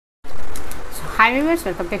Hi viewers,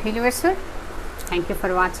 welcome to Healursoul. Thank you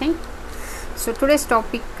for watching. So today's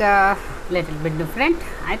topic little bit different.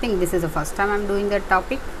 I think this is the first time I'm doing that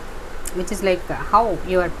topic, which is like how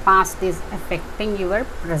your past is affecting your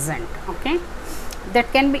present. Okay,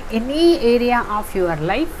 that can be any area of your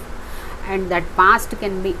life, and that past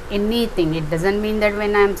can be anything. It doesn't mean that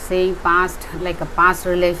when I'm saying past, like a past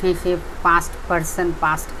relationship, past person,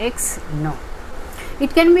 past ex. No,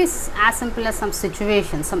 it can be as simple as some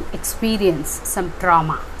situation, some experience, some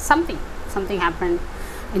trauma, something happened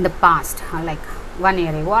in the past, like 1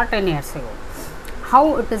 year ago or 10 years ago,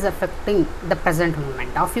 how it is affecting the present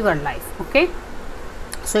moment of your life. Okay,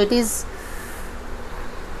 so it is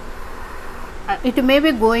it may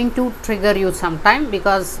be going to trigger you sometime,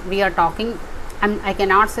 because we are talking, I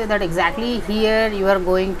cannot say that exactly here you are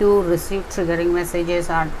going to receive triggering messages,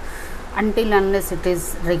 or until unless it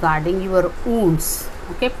is regarding your wounds.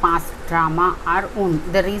 Okay, past trauma or wound.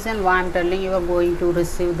 The reason why I'm telling you are going to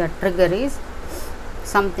receive the trigger is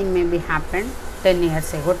something maybe happened 10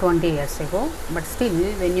 years ago, 20 years ago, but still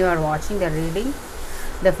when you are watching the reading,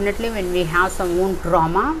 definitely when we have some wound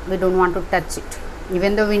trauma, we don't want to touch it,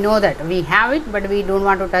 even though we know that we have it, but we don't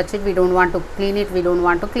want to touch it, we don't want to clean it, we don't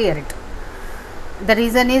want to clear it. The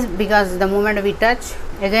reason is because the moment we touch,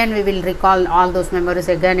 again we will recall all those memories,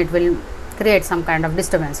 again it will create some kind of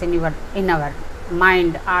disturbance in our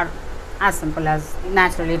mind, or as simple as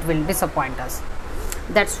naturally it will disappoint us.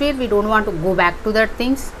 That's where we don't want to go back to that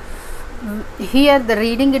things. Here the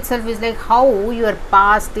reading itself is like how your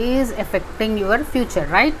past is affecting your future,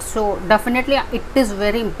 right? So definitely it is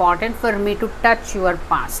very important for me to touch your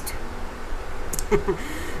past.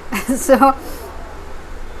 So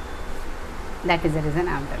that is the reason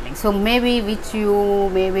I am telling. So maybe which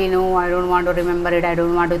you maybe no, I don't want to remember it, I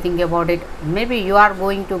don't want to think about it. Maybe you are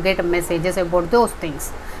going to get messages about those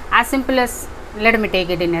things. As simple as, let me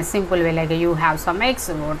take it in a simple way, like you have some ex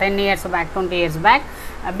 10 years back, 20 years back,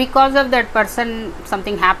 because of that person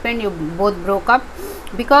something happened, you both broke up.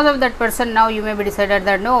 Because of that person, now you may be decided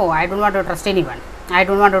that no, I don't want to trust anyone, I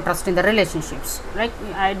don't want to trust in the relationships, like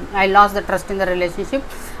I lost the trust in the relationship,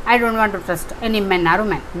 I don't want to trust any man or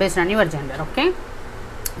woman based on your gender. Okay,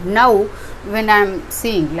 now when I am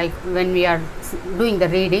seeing, like when we are doing the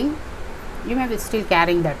reading, you may be still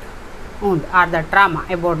carrying that wound or the trauma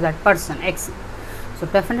about that person ex. So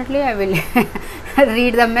definitely I will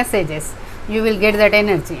read the messages, you will get that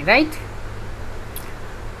energy, right?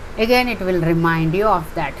 Again it will remind you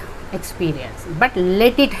of that experience, but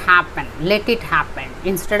let it happen,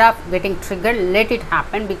 instead of getting triggered, let it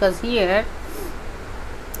happen, because here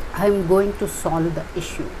I am going to solve the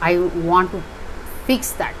issue, I want to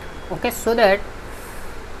fix that. Okay, so that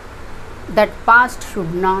past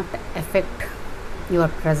should not affect your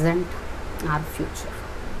present or future.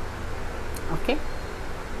 Okay,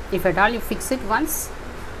 if at all you fix it once,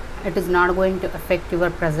 it is not going to affect your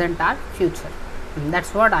present or future.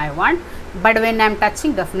 That's what I want. But when I am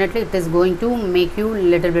touching, definitely it is going to make you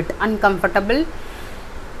little bit uncomfortable,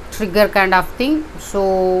 trigger kind of thing.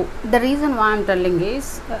 So the reason why I am telling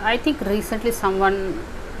is, I think recently someone,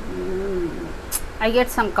 I get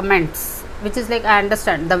some comments, which is like, I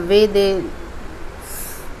understand the way they,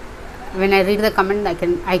 when I read the comment,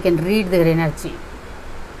 I can read their energy,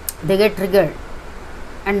 they get triggered,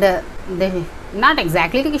 and they not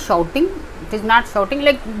exactly like shouting, it is not shouting,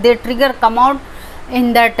 like their trigger come out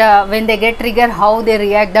in that when they get triggered, how they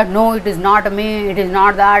react, that no, it is not me, it is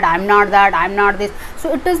not that, I'm not that, I'm not this.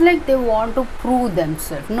 So it is like they want to prove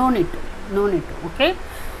themselves. No need to. Okay,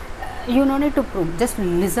 you no need to prove, just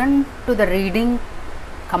listen to the reading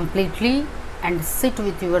completely and sit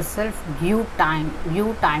with yourself, give time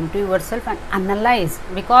to yourself and analyze.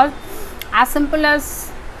 Because as simple as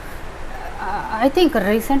I think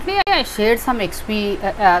recently I shared some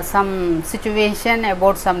some situation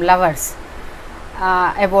about some lovers,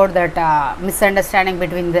 about that misunderstanding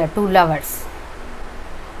between the two lovers.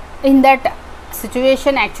 In that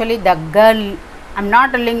situation, actually the girl, I'm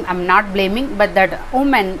not blaming, but that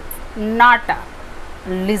woman not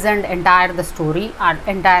listened entire the story or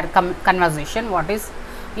entire conversation. What is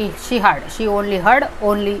she heard? She only heard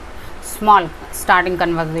small starting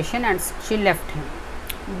conversation, and she left him.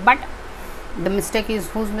 But the mistake is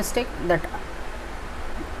whose mistake? That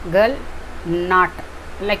girl, not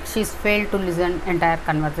like she's failed to listen entire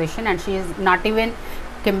conversation, and she is not even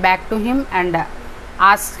came back to him and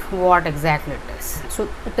asked what exactly it is. So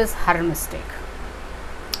it is her mistake.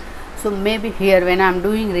 So maybe here when I am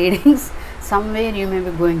doing readings, somewhere you may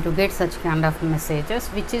be going to get such kind of messages,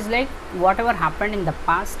 which is like whatever happened in the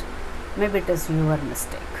past, maybe it is your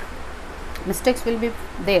mistake. Mistakes will be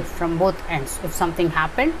there from both ends. If something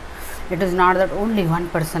happened, It is not that only one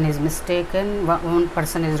person is mistaken, one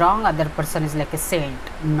person is wrong, other person is like a saint.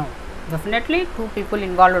 No, definitely two people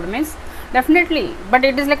involved means definitely, but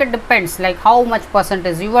it is like it depends, like how much percent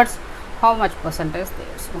is yours, how much percent is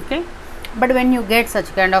theirs. Okay, but when you get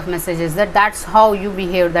such kind of messages that that's how you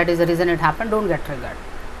behave, that is the reason it happened, don't get triggered.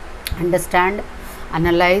 Understand,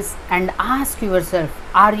 analyze, and ask yourself,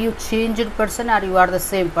 are you changed person or you are the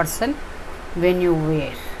same person when you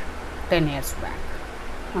were 10 years back?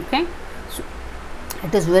 Okay, so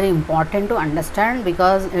it is very important to understand,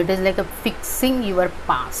 because it is like a fixing your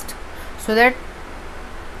past, so that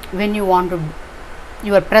when you want to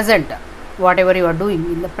your present, whatever you are doing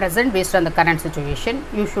in the present based on the current situation,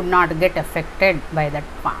 you should not get affected by that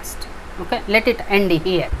past. Okay, let it end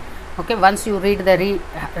here. Okay, once you read the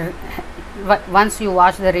once you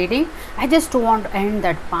watch the reading, I just want to end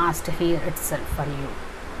that past here itself for you,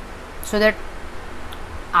 so that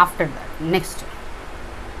after that next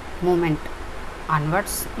moment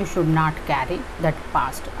onwards you should not carry that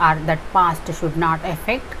past, or that past should not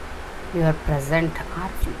affect your present or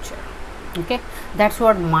future. Okay, that's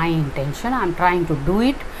what my intention, I'm trying to do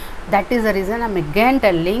it. That is the reason I'm again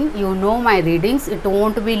telling you, know my readings, it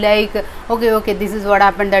won't be like okay this is what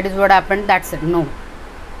happened, that is what happened, that's it. No.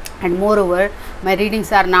 And moreover, my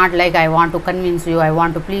readings are not like I want to convince you, I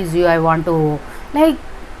want to please you, I want to, like,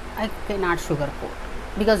 I cannot sugarcoat,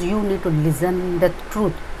 because you need to listen the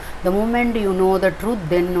truth. The moment you know the truth,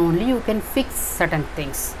 then only you can fix certain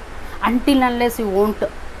things. Until unless you won't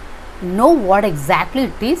know what exactly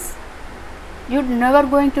it is, you're never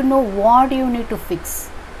going to know what you need to fix.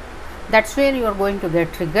 That's where you are going to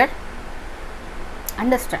get triggered.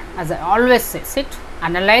 Understand, as I always say, sit,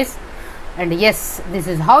 analyze, and yes, this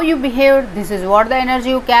is how you behaved, this is what the energy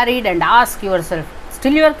you carried, and ask yourself,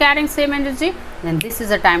 still you are carrying same energy, then this is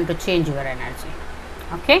the time to change your energy.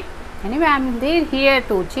 Okay, anyway, I am there here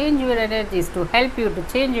to change your energies, to help you to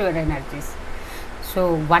change your energies.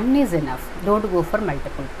 So one is enough, don't go for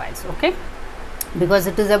multiple piles. Okay, because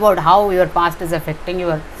it is about how your past is affecting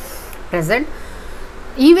your present.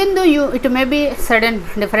 Even though it may be certain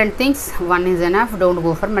different things, one is enough, don't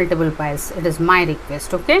go for multiple piles. It is my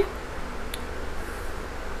request. Okay,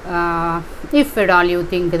 if at all you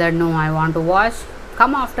think that no, I want to watch,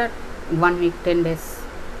 come after 1 week, 10 days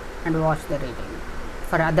and watch the reading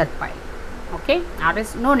for other pile. Okay, there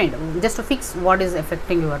is no need, just to fix what is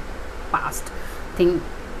affecting your past thing,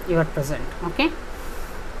 your present. Okay,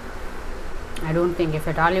 I don't think if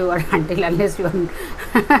at all you are until unless you are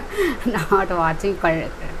not watching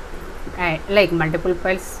like multiple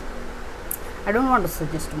piles, I don't want to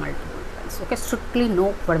suggest multiple piles. Okay, strictly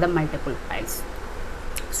no for the multiple piles.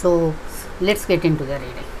 So let's get into the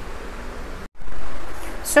reading.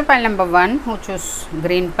 So pile number 1, who choose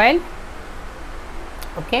green pile?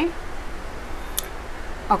 Okay,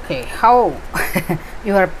 how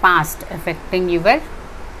your past affecting your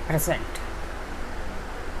present.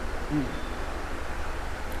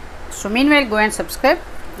 So meanwhile, go and subscribe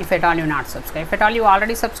if at all you not subscribe. If at all you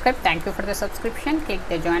already subscribed, thank you for the subscription. Click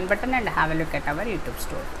the join button and have a look at our YouTube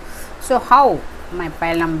store. So how my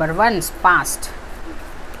pile number 1's past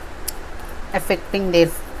affecting their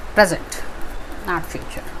present, not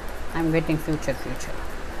future. I am getting future.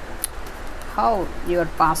 How your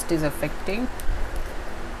past is affecting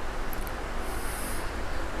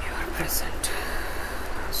your present.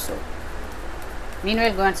 So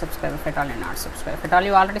meanwhile, go and subscribe if at all you not subscribed. If at all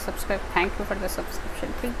you already subscribed, thank you for the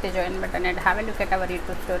subscription. Click the join button and have a look at our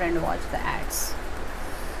YouTube store and watch the ads.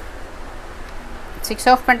 6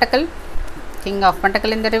 of Pentacle, King of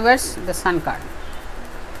Pentacle in the reverse, the Sun card.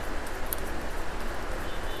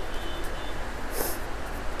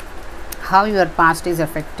 How your past is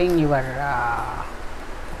affecting your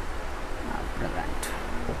present.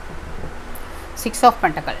 6 of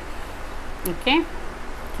Pentacle. Okay,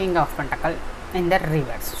 King of Pentacle in the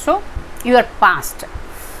reverse. So your past,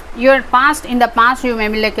 in the past you may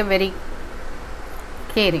be like a very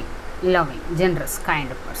caring, loving, generous kind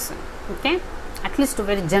of person. Okay, at least a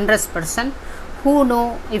very generous person, who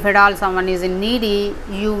know if at all someone is in needy,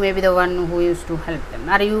 you may be the one who used to help them,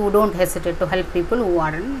 or you don't hesitate to help people who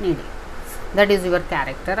are needy. That is your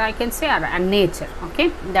character, I can say, or nature.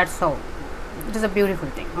 Okay, that's how it is, a beautiful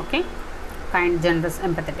thing. Okay, kind, generous,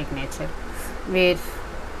 empathetic nature, where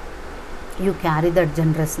you carry that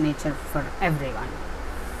generous nature for everyone.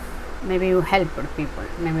 Maybe you helped people,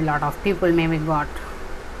 maybe a lot of people maybe got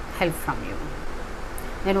help from you.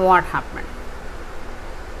 Then what happened?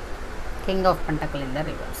 King of Pentacle in the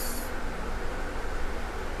reverse.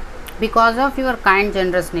 Because of your kind,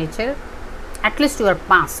 generous nature, at least your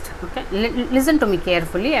past. Okay, listen to me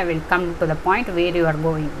carefully, I will come to the point where you are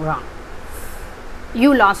going wrong.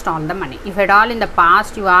 you lost all the money. If at all in the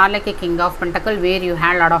past you are like a king of pentacle where you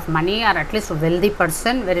had a lot of money, or at least a wealthy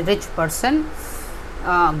person, very rich person,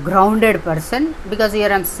 grounded person, because here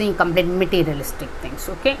I am seeing complete materialistic things.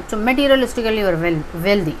 Okay, so materialistically you are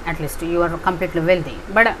wealthy, at least you are completely wealthy,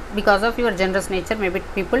 but because of your generous nature, maybe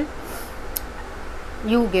people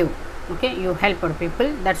you give, okay, you helped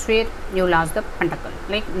people, that's where you lost the pentacle.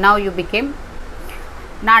 Like now you became,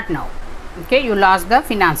 not now, okay, you lost the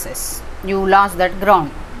finances, you lost that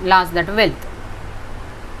ground, lost that wealth.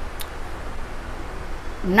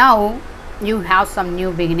 Now you have some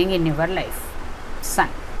new beginning in your life, son.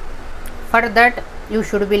 For that you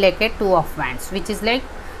should be like a 2 of wands, which is like,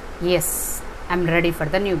 yes, I am ready for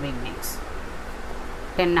the new beginnings.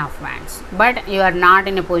 10 of wands, but you are not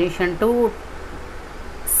in a position to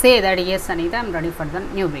say that, yes Anita, I am ready for the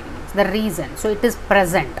new beginnings. The reason, so it is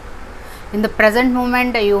present. In the present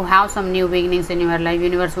moment you have some new beginnings in your life.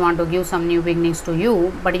 Universe want to give some new beginnings to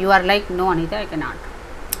you, but you are like, no Anita, I cannot.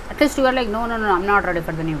 At least you are like, no, I'm not ready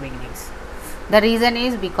for the new beginnings. The reason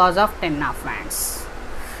is because of 10 of wands.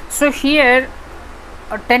 So here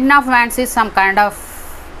 10 of wands is some kind of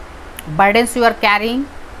burdens you are carrying.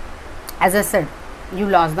 As I said, you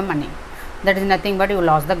lost the money, that is nothing but you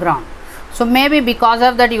lost the ground. So maybe because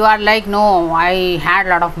of that you are like, no, I had a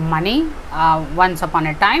lot of money once upon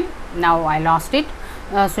a time, now I lost it,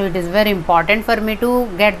 so it is very important for me to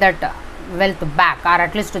get that wealth back, or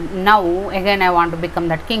at least now again I want to become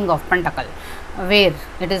that king of pentacle, where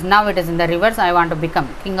it is now, it is in the reverse, I want to become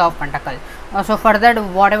king of pentacle. So for that,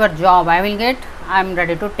 whatever job I will get, I am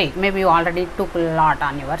ready to take. Maybe you already took a lot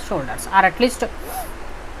on your shoulders, or at least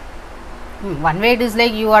one way it is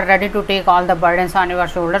like you are ready to take all the burdens on your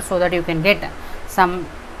shoulders so that you can get some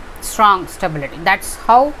strong stability. That's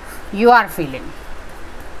how you are feeling.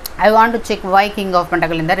 I want to check why king of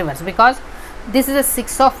pentacle in the reverse, because this is a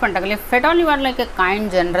 6 of pentacle. If at all you are like a kind,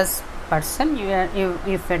 generous person,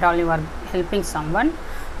 if at all you are helping someone,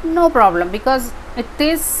 no problem, because it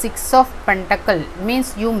is 6 of pentacle,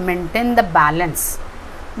 means you maintain the balance,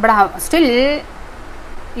 but still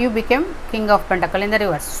you became king of pentacle in the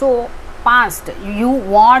reverse. So past,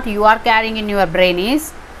 what you are carrying in your brain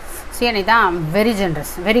is, see Anita, I am very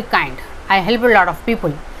generous, very kind, I help a lot of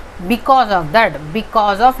people. Because of that,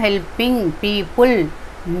 because of helping people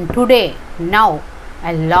today, now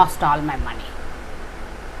I lost all my money.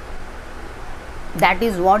 That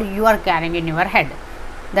is what you are carrying in your head,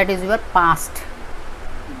 that is your past.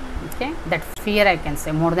 Okay, that fear, I can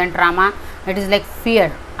say, more than trauma, it is like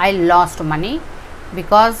fear. I lost money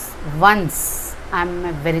because once I am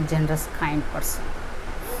a very generous, kind person.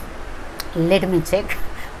 Let me check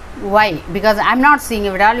why, because I am not seeing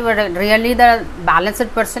it all. You are really the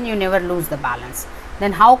balanced person, you never lose the balance.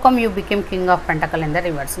 Then how come you became king of pentacle in the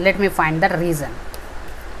reverse? Let me find the reason.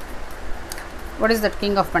 What is that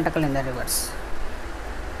king of pentacle in the reverse?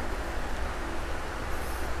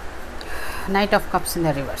 Knight of cups in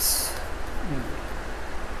the reverse.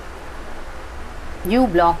 You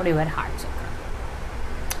blocked your heart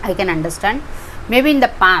chakra. I can understand. Maybe in the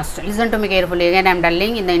past, listen to me carefully, again I am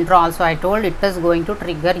telling, in the intro also I told, it is going to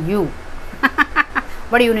trigger you.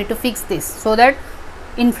 But you need to fix this, so that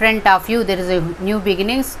in front of you there is a new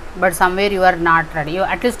beginnings, but somewhere you are not ready.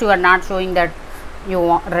 At least you are not showing that you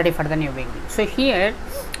are ready for the new beginning. So here,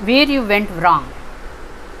 where you went wrong,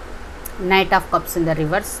 Knight of cups in the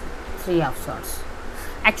reverse, 3 of swords.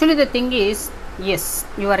 Actually the thing is, yes,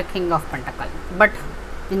 you are a king of pentacle, but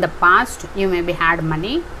in the past you maybe had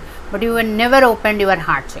money, but you were never opened your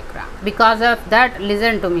heart chakra. Because of that,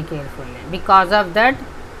 listen to me carefully, because of that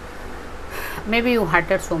maybe you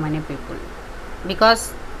hurted so many people,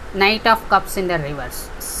 because Knight of cups in the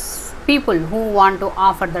reverse, people who want to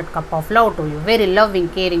offer that cup of love to you, very loving,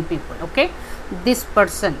 caring people. Okay, this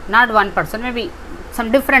person, not one person, maybe some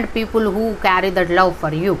different people who carry that love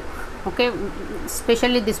for you. Okay,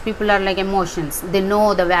 especially these people are like emotions, they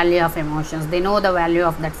know the value of emotions, they know the value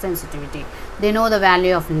of that sensitivity, they know the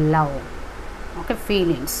value of love. Okay,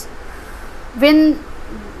 feelings. When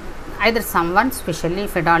either someone, especially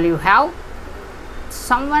if at all you have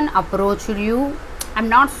someone approached you, I'm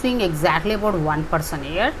not seeing exactly about one person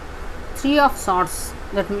here, 3 of swords,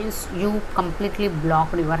 that means you completely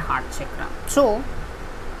blocked your heart chakra. So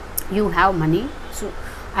you have money, so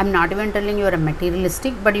I'm not even telling you are a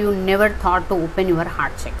materialistic, but you never thought to open your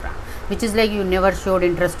heart chakra, which is like you never showed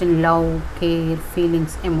interest in love, care,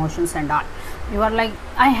 feelings, emotions and all. You are like,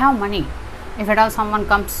 I have money, if at all someone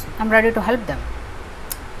comes, I'm ready to help them.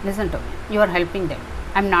 Listen to me, you are helping them.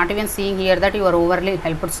 I'm not even seeing here that you are overly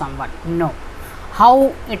helped someone. No.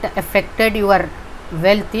 How it affected your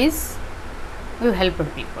wealth is, you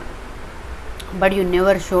helped people. but you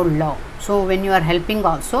never showed love. So when you are helping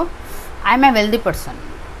also, I am a wealthy person,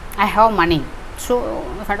 I have money, so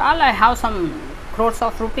if at all I have some crores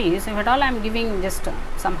of rupees, if at all I am giving just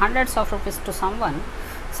some hundreds of rupees to someone,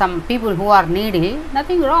 some people who are needy,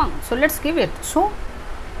 nothing wrong, so let's give it. So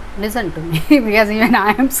listen to me because even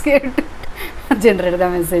I am scared to generate the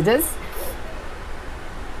messages.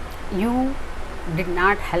 You did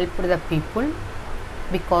not help the people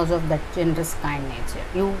because of that generous kind nature.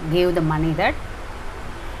 You gave the money that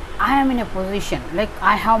I am in a position, like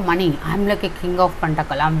I have money, I am like a king of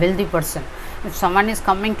pentacle, I am wealthy person. If someone is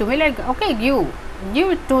coming to me, like okay,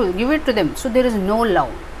 give it to them. So there is no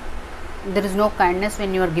love, there is no kindness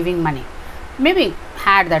when you are giving money. Maybe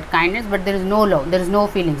had that kindness, but there is no love, there is no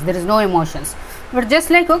feelings, there is no emotions, but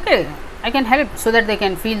just like okay, I can help, so that they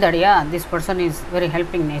can feel that yeah, this person is very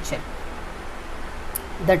helping nature.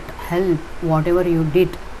 That help, whatever you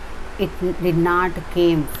did, it did not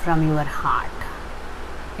came from your heart,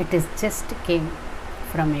 it is just came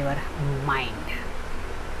from your mind.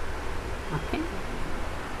 Okay,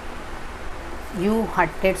 you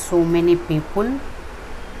hurted so many people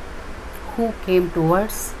who came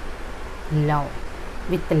towards love,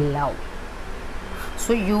 with love.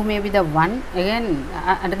 So you may be the one, again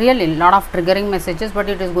really lot of triggering messages, but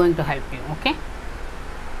it is going to help you. Okay,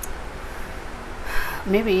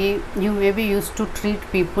 maybe you used to treat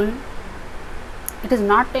people, it is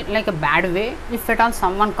not like a bad way. If at all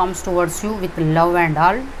someone comes towards you with love and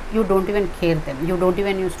all, you don't even care them, you don't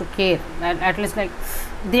even used to care, at least like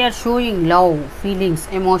they are showing love, feelings,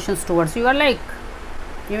 emotions towards you, are like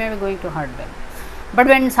you may be going to hurt them. But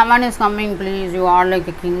when someone is coming, please, you are like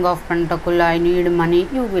a king of pentacle, I need money,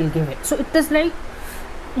 you will give it. So it is like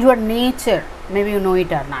your nature, maybe you know it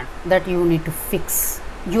or not, that you need to fix.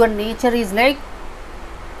 Your nature is like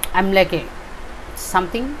I'm like a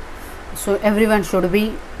something, so everyone should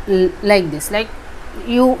be like this, like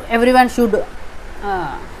you, everyone should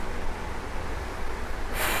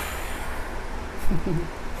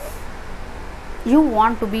you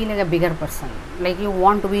want to be like a bigger person, like you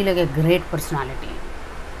want to be like a great personality.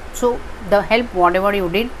 So the help, whatever you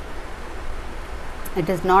did, it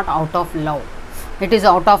is not out of love, it is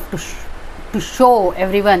out of to show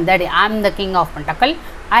everyone that I am the king of pentacle,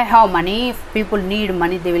 I have money, if people need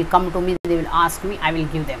money they will come to me, they will ask me, I will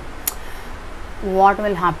give them. What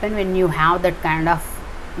will happen when you have that kind of,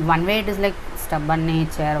 one way it is like stubborn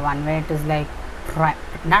nature, one way it is like pride,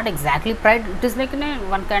 not exactly pride, it is like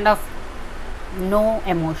one kind of no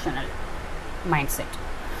emotional mindset.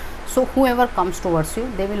 So whoever comes towards you,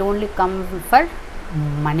 they will only come for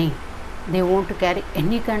money, they won't carry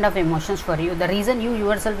any kind of emotions for you. The reason you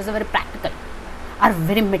yourself is a very practical, are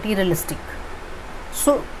very materialistic.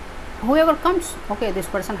 So whoever comes, okay, this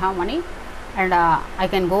person have money and I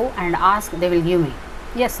can go and ask, they will give me,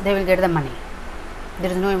 yes, they will get the money, there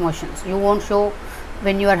is no emotions. You won't show,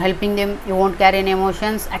 when you are helping them, you won't carry any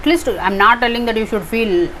emotions. At least I am not telling that you should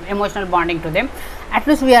feel emotional bonding to them, at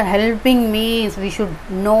least we are helping means we should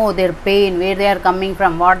know their pain, where they are coming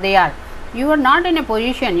from, what they are. You are not in a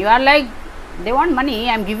position, you are like they want money,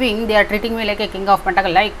 I am giving, they are treating me like a king of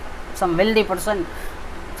pentacle, like some wealthy person,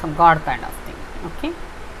 some god kind of thing. Okay,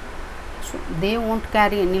 so they won't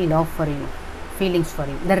carry any love for you, feelings for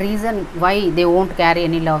you. The reason why they won't carry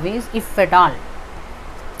any love is, if at all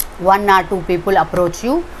one or two people approach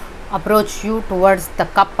you towards the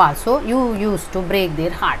cup also, you used to break their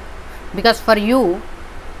heart, because for you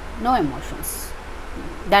no emotions,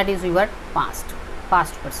 that is your past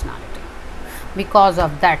personality. Because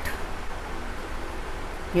of that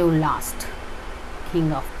you lost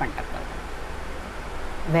king of pentacle,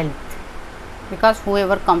 wealth, because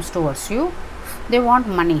whoever comes towards you, they want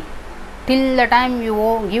money, till the time you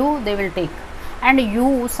give, they will take. And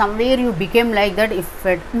you somewhere you became like that. If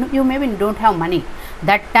you maybe don't have money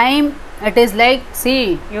that time, it is like,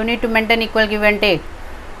 see, you need to maintain equal give and take.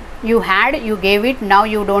 You had, you gave it, now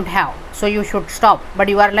you don't have, so you should stop. But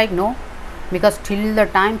you are like no, because till the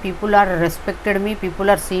time people are respected me, people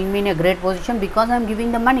are seeing me in a great position because I am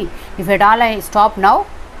giving the money. If at all I stop now,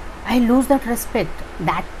 I lose that respect.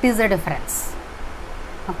 That is the difference.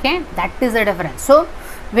 Okay, that is the difference. So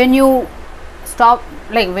when you stop,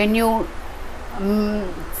 like when you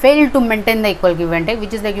fail to maintain the equal give and take,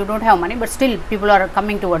 which is like you don't have money, but still people are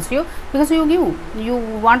coming towards you because you give, you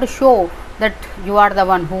want to show that you are the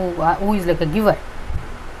one who is like a giver.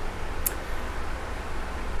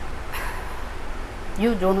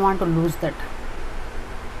 You don't want to lose that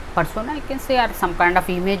persona, I can say, or some kind of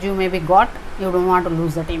image you maybe got, you don't want to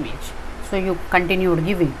lose that image, so you continued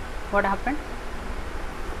giving. What happened?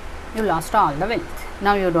 You lost all the wealth.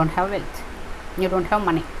 Now you don't have wealth, you don't have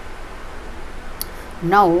money.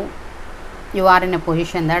 Now you are in a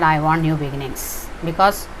position that I want new beginnings,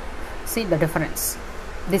 because see the difference.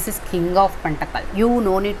 This is King of Pentacle. You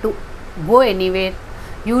no need to go anywhere,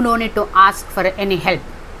 you no need to ask for any help.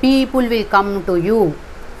 People will come to you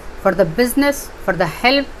for the business, for the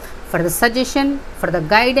help, for the suggestion, for the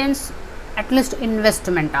guidance, at least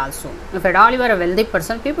investment also. If at all you are a wealthy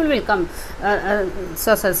person, people will come,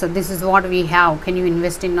 so this is what we have, can you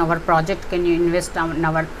invest in our project, can you invest in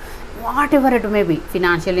our, whatever it may be,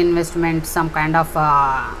 financial investment, some kind of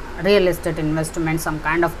real estate investment, some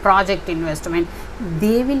kind of project investment,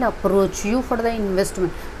 they will approach you for the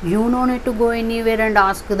investment. You no need to go anywhere and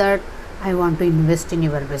ask that I want to invest in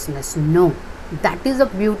your business. No, that is the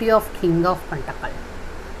beauty of King of Pentacle.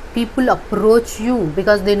 People approach you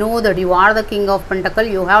because they know that you are the King of Pentacle,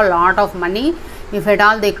 you have a lot of money. If at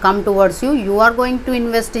all they come towards you, you are going to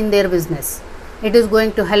invest in their business. It is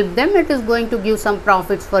going to help them, it is going to give some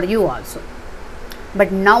profits for you also.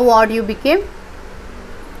 But now what you became?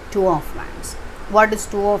 Two of Wands. What is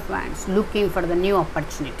Two of Wands? Looking for the new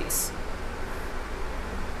opportunities.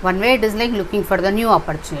 One way it is like looking for the new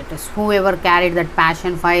opportunities. Whoever carried that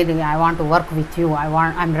passion fire, I want to work with you,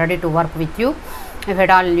 I'm ready to work with you. If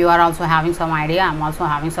at all you are also having some idea, I am also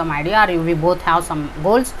having some idea, or we both have some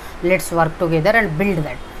goals, let's work together and build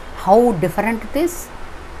that. How different it is?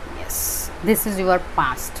 Yes, this is your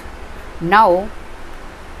past. Now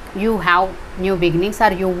you have new beginnings,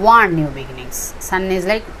 or you want new beginnings. Sun is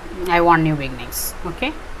like, I want new beginnings.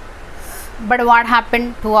 Okay, but what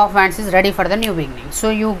happened? Two of Wands is ready for the new beginning.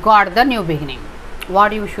 So you got the new beginning.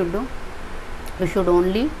 What you should do? You should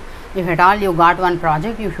only, if at all you got one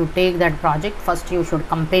project, you should take that project. First you should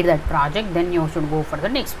complete that project, then you should go for the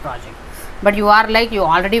next project. But you are like, you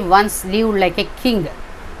already once lived like a king.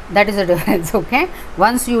 That is the difference. Okay,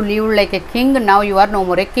 once you lived like a king, now you are no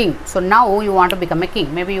more a king. So now you want to become a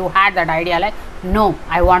king. Maybe you had that idea like, no,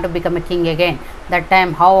 I want to become a king again. That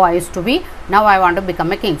time how I used to be, now I want to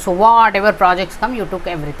become a king. So whatever projects come, you took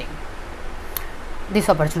everything. This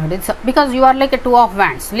opportunity, because you are like a Two of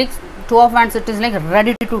Wands. Like Two of Wands, it is like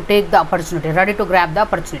ready to take the opportunity, ready to grab the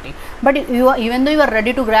opportunity. But you are, even though you are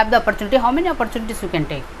ready to grab the opportunity, how many opportunities you can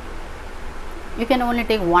take? You can only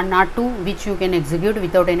take one or two, which you can execute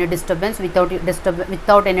without any disturbance,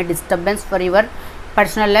 without any disturbance for your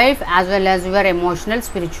personal life as well as your emotional,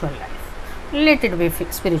 spiritual life. Let it be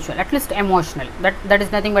spiritual, at least emotional. That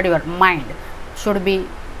is nothing but your mind should be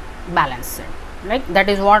balanced. Like that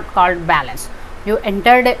is what called balance. You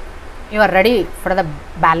entered, you are ready for the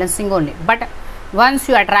balancing only. But once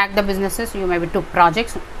you attract the businesses, you maybe took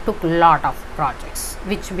lot of projects,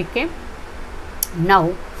 which became,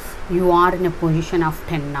 now you are in a position of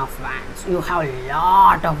 10 of Wands. You have a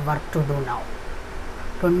lot of work to do now.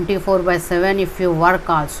 24/7 if you work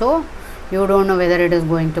also, you don't know whether it is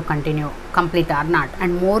going to complete or not.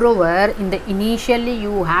 And moreover, in the initially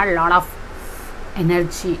you had a lot of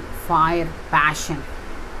energy, fire, passion,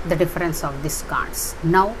 the difference of these cards.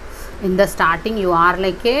 Now in the starting you are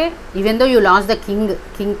like a, even though you lost the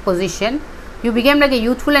king position, you became like a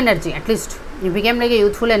youthful energy. At least you became like a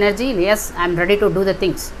youthful energy. Yes, I am ready to do the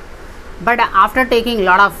things. But after taking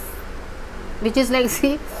lot of, which is like,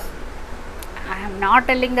 see, I am not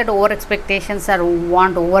telling that over expectations or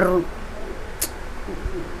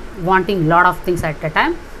wanting lot of things at a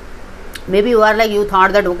time. Maybe you are like, you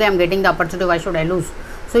thought that okay, I am getting the opportunity, why should I lose?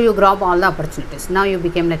 So you grab all the opportunities. Now you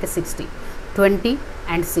became like a 60, 20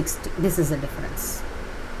 and 60. This is the difference.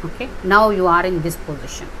 Okay, now you are in this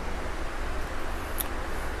position.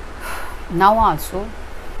 Now also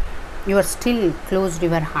you are still closed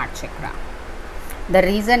your heart chakra. The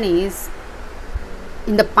reason is,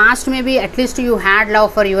 in the past maybe at least you had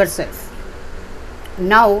love for yourself.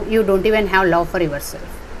 Now you don't even have love for yourself.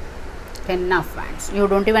 10 of Wands. You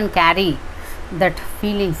don't even carry that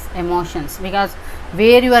feelings, emotions, because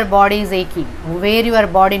where your body is aching, where your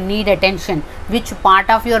body need attention, which part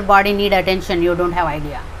of your body need attention, you don't have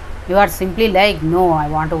idea. You are simply like, no, I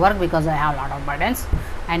want to work because I have a lot of burdens,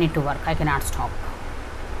 I need to work, I cannot stop.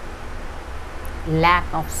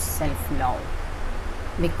 Lack of self-love,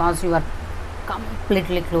 because you are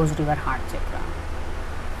completely closed your heart chakra.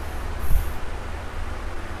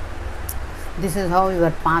 This is how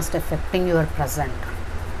your past affecting your present.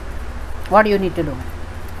 What you need to do?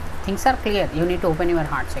 Things are clear. You need to open your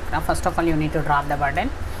heart chakra. First of all, you need to drop the burden.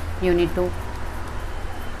 You need to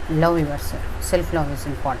love yourself. Self-love is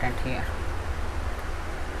important here.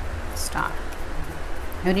 Start.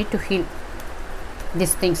 You need to heal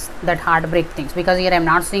these things, that heartbreak things, because here I am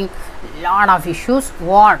not seeing lot of issues.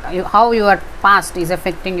 How your past is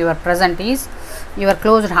affecting your present is your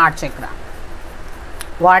closed heart chakra.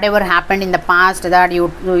 Whatever happened in the past that you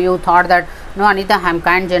thought that, no Anita, I am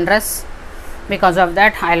kind, generous, because of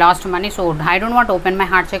that I lost money. So I don't want to open my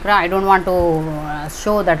heart chakra, I don't want to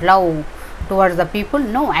show that love towards the people.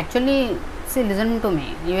 No, actually, see, listen to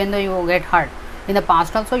me. Even though you get hurt in the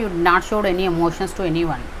past also, you did not showed any emotions to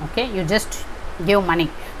anyone. Okay, you just gave money.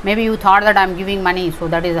 Maybe you thought that I am giving money, so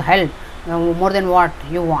that is a help, more than what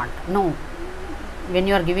you want. No, when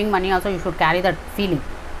you are giving money also, you should carry that feeling.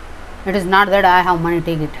 It is not that I have money,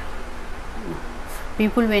 take it.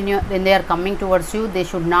 People, when they are coming towards you, they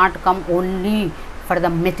should not come only for the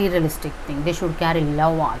materialistic thing, they should carry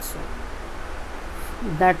love also.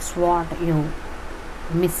 That's what you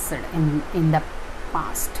missed in the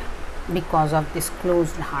past because of this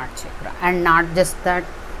closed heart chakra. And not just that,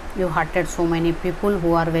 you hurted so many people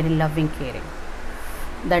who are very loving, caring.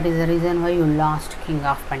 That is the reason why you lost King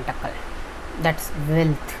of Pentacle. That's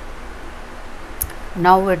wealth.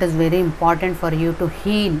 Now it is very important for you to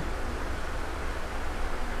heal,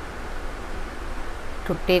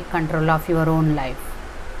 to take control of your own life,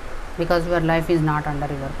 because your life is not under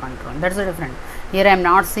your control. That's the difference. Here I am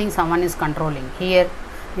not saying someone is controlling. Here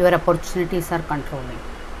your opportunities are controlling.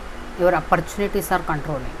 Your opportunities are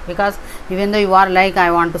controlling, because even though you are like, I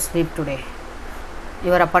want to sleep today,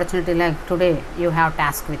 your opportunity like, today you have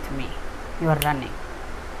task with me, you are running.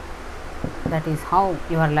 That is how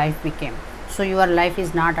your life became. So your life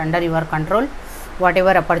is not under your control.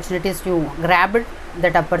 Whatever opportunities you grabbed,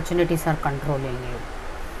 that opportunities are controlling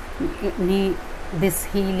you. This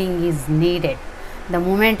healing is needed. The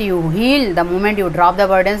moment you heal, the moment you drop the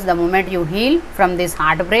burdens, the moment you heal from this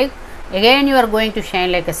heartbreak, again you are going to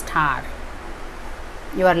shine like a star.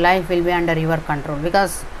 Your life will be under your control,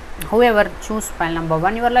 because whoever choose pile number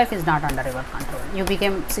 1, your life is not under your control. You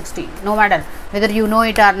became 60, no matter whether you know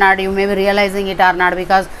it or not, you may be realizing it or not,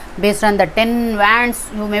 because based on the 10 wands,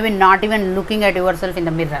 you may be not even looking at yourself in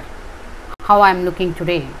the mirror. How I am looking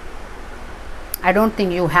today, I don't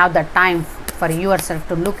think you have the time for yourself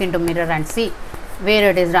to look into mirror and see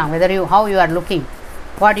where it is wrong, whether how you are looking,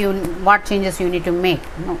 what changes you need to make.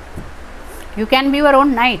 No, you can be your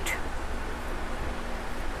own knight.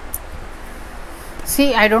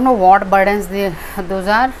 See, I don't know what burdens those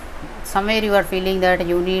are. Somewhere you are feeling that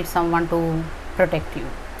you need someone to protect you,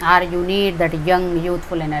 or you need that young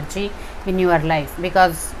youthful energy in your life,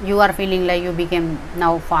 because you are feeling like you became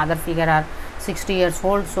now father figure or 60 years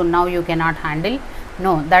old, so now you cannot handle.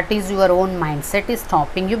 No, that is your own mindset is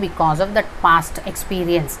stopping you because of that past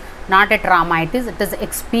experience, not a trauma. It is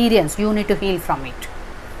experience. You need to heal from it.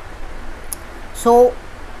 So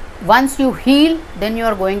once you heal, then you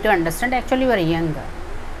are going to understand actually you are younger.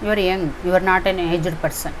 You are young, you are not an aged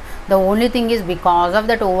person. The only thing is, because of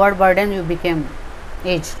that overburden, you became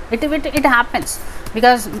aged. It happens,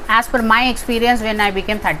 because as per my experience, when I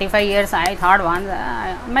became 35 years, I thought once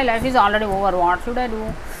my life is already over, what should I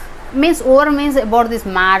do? Means over means about this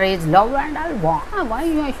marriage, love and all. Why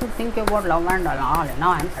I should think about love and all?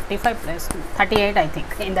 Now I am 35 plus 38, I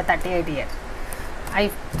think, in the 38 years. I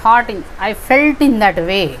felt in that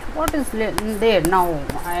way. What is there now?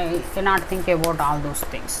 I cannot think about all those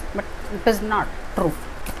things, but it is not true.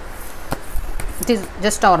 It is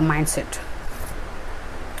just our mindset.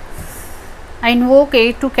 I invoke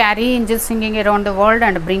 8 to carry angels singing around the world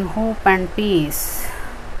and bring hope and peace.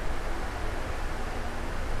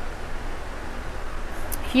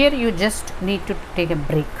 Here you just need to take a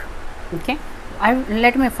break. Okay,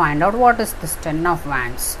 let me find out what is this 10 of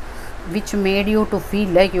wands, which made you to feel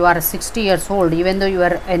like you are 60 years old, even though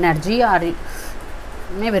your energy or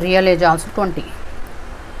maybe real age also 20.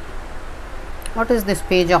 What is this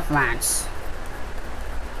page of wands?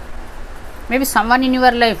 Maybe someone in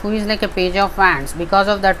your life who is like a page of wands. Because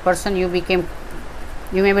of that person, you may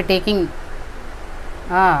be taking,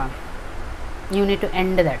 you need to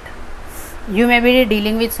end that. You may be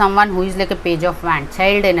dealing with someone who is like a page of wands,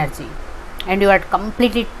 child energy, and you are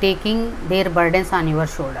completely taking their burdens on your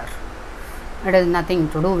shoulder. It has nothing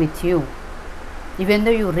to do with you. Even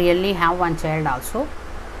though you really have one child also,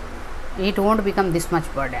 it won't become this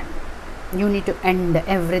much burden. You need to end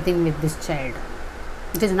everything with this child.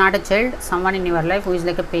 It is not a child, someone in your life who is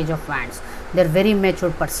like a page of wands. They are very mature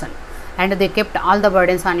person, and they kept all the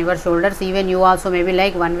burdens on your shoulders. Even you also may be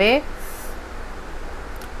like, one way,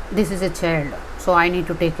 this is a child, so I need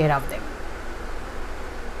to take care of them.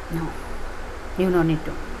 No, you don't need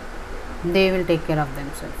to. They will take care of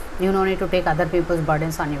themselves. You don't need to take other people's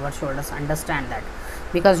burdens on your shoulders. Understand that,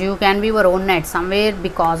 because you can be your own knight. Somewhere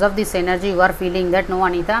because of this energy, you are feeling that, no,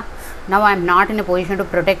 Anita, now I am not in a position to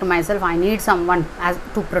protect myself. I need someone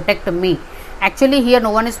to protect me. Actually, here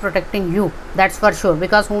no one is protecting you. That's for sure,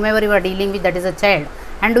 because whomever you are dealing with, that is a child.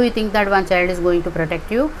 And do you think that one child is going to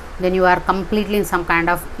protect you? Then you are completely in some kind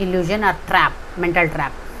of illusion or trap, mental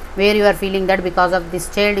trap. where you are feeling that because of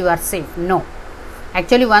this child you are safe. No,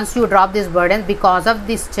 actually once you drop this burden, because of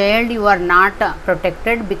this child you are not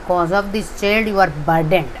protected, because of this child you are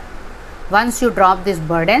burdened. Once you drop these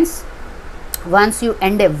burdens, once you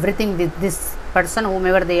end everything with this person,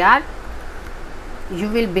 whomever they are, you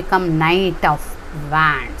will become Knight of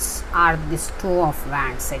Wands, or this Two of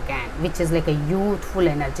Wands again, which is like a youthful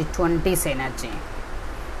energy, 20s energy.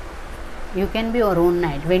 You can be your own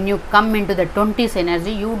knight. When you come into the 20s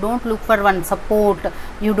energy, you don't look for one support,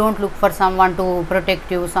 you don't look for someone to protect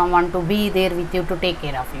you, someone to be there with you to take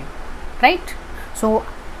care of you, right? So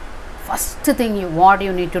first thing what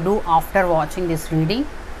you need to do after watching this reading,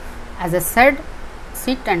 as I said,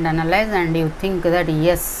 sit and analyze, and you think that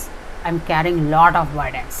yes, I am carrying lot of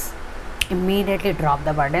burdens. Immediately drop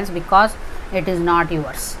the burdens, because it is not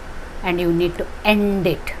yours and you need to end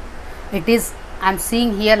it. It is, I am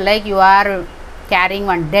seeing here like you are carrying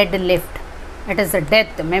one dead lift. It is a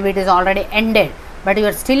death, maybe it is already ended, but you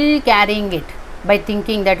are still carrying it by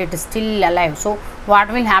thinking that it is still alive. So what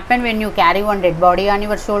will happen when you carry one dead body on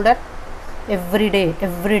your shoulder? Every day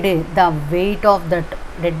the weight of that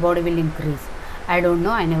dead body will increase. I don't know,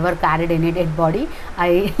 I never carried any dead body.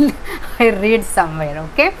 I read somewhere,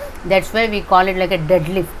 okay? That's why we call it like a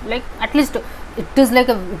deadlift. Like at least it is like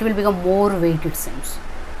it will become more weight, it seems.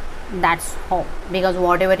 That's how, because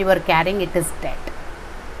whatever you are carrying, it is dead.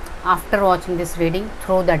 After watching this reading,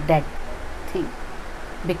 throw the dead thing,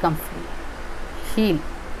 become free, heal.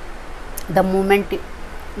 The moment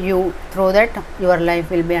you throw that, your life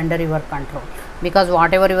will be under your control, because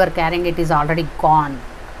whatever you are carrying, it is already gone.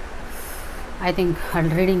 I think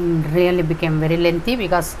reading really became very lengthy,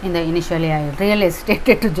 because in the initially I really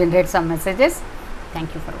hesitated to generate some messages.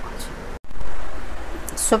 Thank you for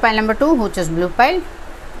watching. So pile number 2, which is blue pile.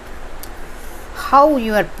 How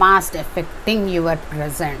your past affecting your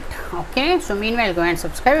present. Okay, so meanwhile go and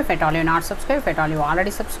subscribe if at all you not subscribed. If at all you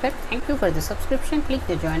already subscribed, thank you for the subscription. Click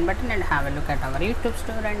the join button and have a look at our YouTube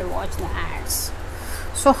store and watch the ads.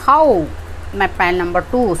 So how my pile number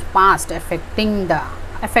 2's past affecting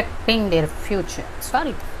their future,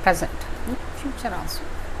 sorry, present, future also.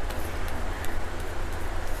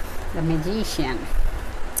 The Magician.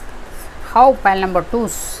 How pile number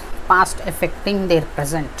 2's past affecting their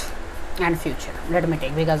present and future. Let me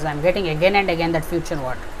take, because I am getting again and again that future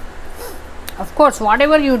word. Of course,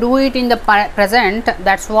 whatever you do it in the present,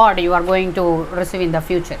 that's what you are going to receive in the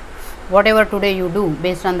future. Whatever today you do,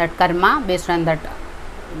 based on that karma, based on that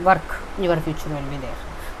work, your future will be there.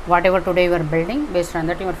 Whatever today you are building, based on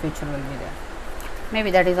that your future will be there.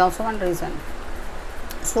 Maybe that is also one reason.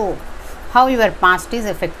 So how your past is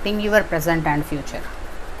affecting your present and future.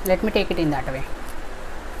 Let me take it in that way.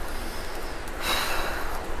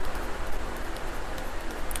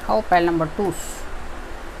 How pile number 2's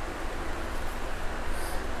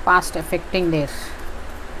past affecting their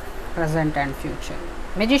present and future.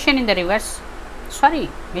 Magician in the reverse, sorry,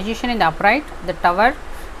 Magician in the upright, the Tower,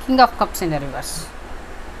 King of Cups in the reverse.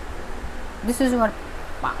 This is your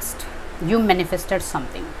past. You manifested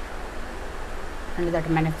something, and that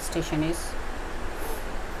manifestation is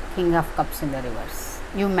King of Cups in the reverse.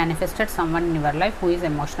 You manifested someone in your life who is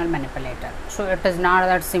emotional manipulator. So it is not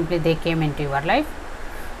that simply they came into your life,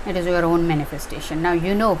 it is your own manifestation. Now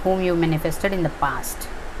you know whom you manifested in the past.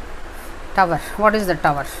 Tower. What is the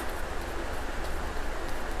Tower?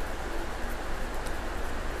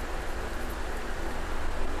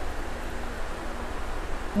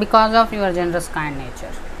 Because of your generous kind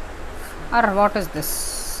nature. Or what is this?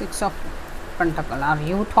 6 of Pentacle. Or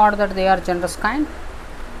you thought that they are generous kind?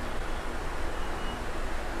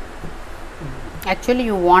 Actually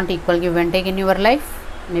you want equal give and take in your life.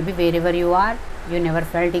 Maybe wherever you are, you never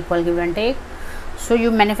felt equal give and take. So you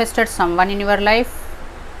manifested someone in your life,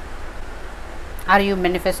 or you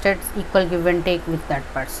manifested equal give and take with that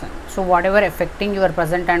person. So whatever affecting your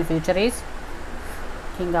present and future is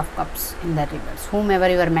King of Cups in the reverse. Whomever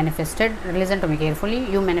you are manifested, listen to me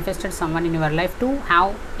carefully, you manifested someone in your life to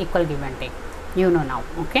have equal give and take. You know now,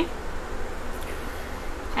 okay?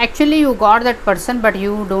 Actually you got that person, but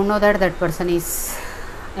you don't know that that person is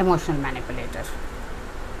emotional manipulator.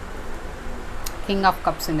 King of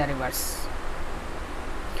Cups in the reverse.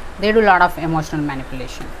 They do a lot of emotional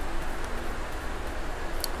manipulation.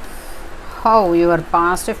 How your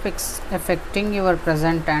past affecting your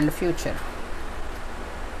present and future.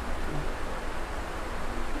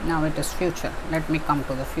 Now it is future. Let me come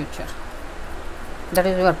to the future. That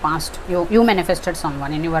is your past. You manifested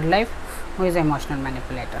someone in your life who is emotional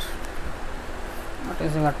manipulator. What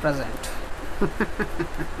is your present?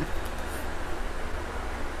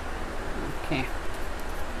 Okay.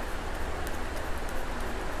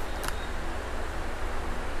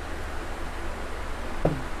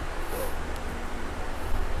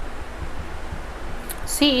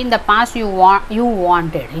 see, in the past you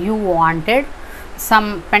wanted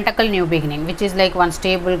some pentacle new beginning, which is like one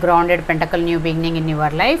stable grounded pentacle new beginning in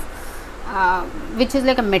your life, which is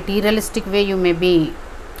like a materialistic way you may be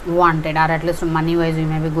wanted, or at least money wise you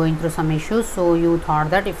may be going through some issues. So you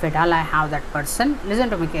thought that if at all I have that person, listen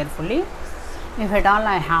to me carefully, if at all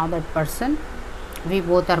I have that person, we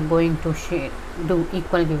both are going to do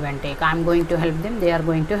equal give and take. I am going to help them, they are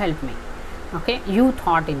going to help me. Okay, you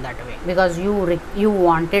thought in that way because you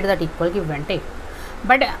wanted that equal give and take.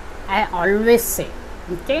 But I always say,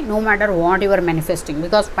 okay, no matter what you are manifesting,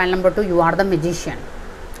 because point number 2, you are the magician.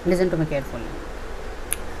 Listen to me carefully.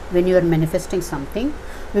 When you are manifesting something,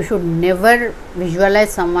 you should never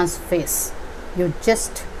visualize someone's face. You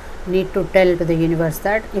just need to tell to the universe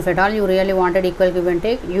that if at all you really wanted equal give and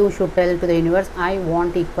take, you should tell to the universe, I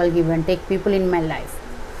want equal give and take people in my life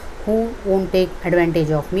who won't take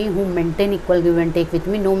advantage of me, who maintain equal give and take with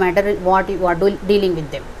me, no matter what you are dealing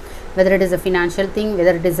with them, whether it is a financial thing,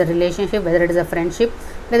 whether it is a relationship, whether it is a friendship,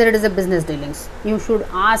 whether it is a business dealings. You should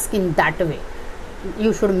ask in that way,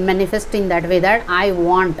 you should manifest in that way that I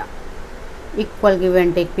want equal give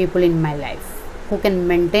and take people in my life who can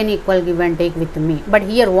maintain equal give and take with me. But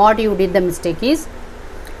here what you did the mistake is,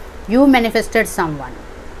 you manifested someone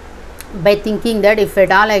by thinking that if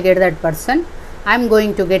at all I get that person, I am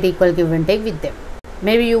going to get equal give and take with them.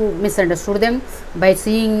 Maybe you misunderstood them. By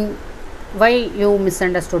seeing why you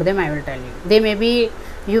misunderstood them, I will tell you.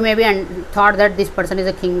 You may be thought that this person is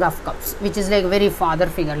a king of cups, which is like very father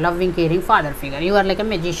figure, loving, caring father figure. You are like a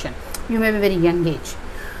magician. You may be very young age.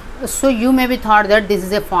 So you may be thought that this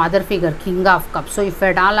is a father figure, king of cups. So if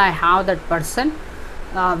at all I have that person,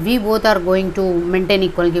 we both are going to maintain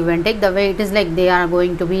equal give and take. The way it is like they are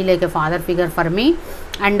going to be like a father figure for me,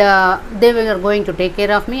 and they are going to take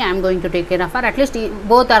care of me, I am going to take care of her. At least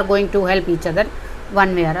both are going to help each other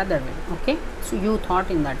one way or other way. Okay, so you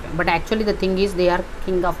thought in that way, but actually the thing is they are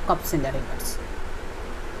king of cups in the reverse.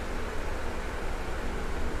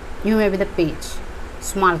 You may be the page,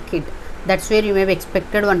 small kid. That's where you may be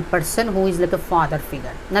expected one person who is like a father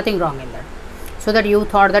figure. Nothing wrong in that. So that you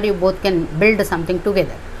thought that you both can build something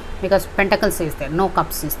together, because pentacles is there, no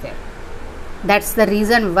cups is there. That's the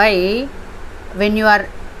reason why when you are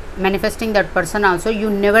manifesting that person also, you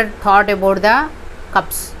never thought about the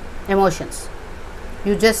cups emotions.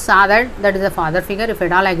 You just saw that is a father figure. If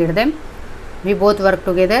at all I get them, we both work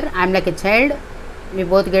together, I am like a child, we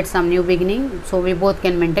both get some new beginning, so we both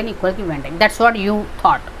can maintain equal give and take. That's what you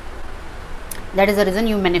thought. That is the reason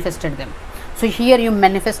you manifested them. So here you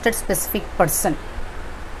manifested specific person.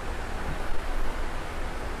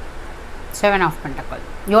 7 of Pentacles.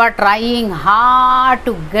 You are trying hard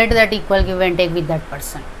to get that equal give and take with that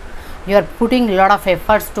person. You are putting a lot of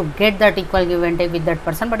efforts to get that equal give and take with that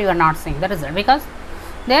person, but you are not seeing the result because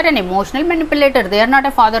they are an emotional manipulator. They are not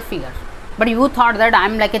a father figure. But you thought that I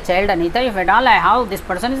am like a child, Anita. If at all I have, this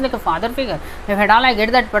person is like a father figure. If at all I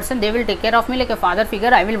get that person, they will take care of me like a father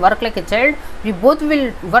figure. I will work like a child. We both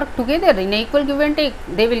will work together in equal give and take.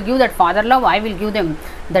 They will give that father love. I will give them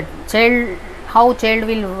that child. How child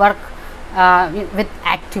will work with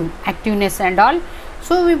activeness and all.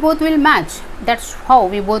 So we both will match. That's how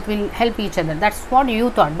we both will help each other. That's what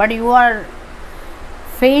you thought. But you are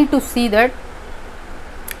failed to see that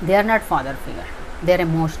they are not father figure. They are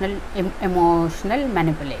emotional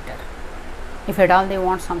manipulator. If at all they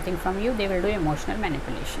want something from you, they will do emotional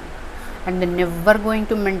manipulation, and they are never going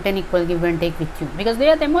to maintain equal give and take with you because they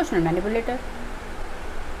are the emotional manipulator.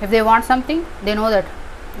 If they want something, they know that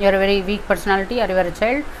you are a very weak personality or you are a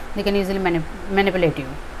child, they can easily manipulate you.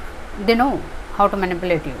 They know how to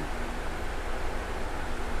manipulate you.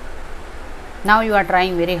 Now you are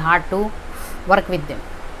trying very hard to work with them,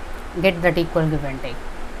 get that equal give and take,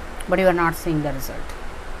 but you are not seeing the result.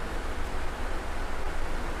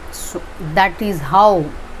 So that is how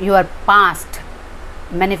your past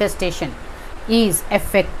manifestation is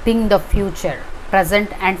affecting the future,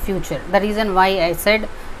 present and future. The reason why I said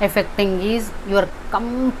affecting is you are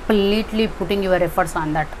completely putting your efforts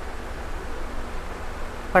on that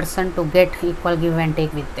person to get equal give and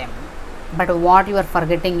take with them, but what you are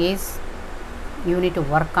forgetting is you need to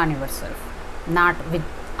work on yourself, not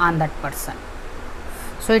on that person.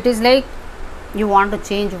 So it is like you want to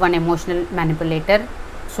change one emotional manipulator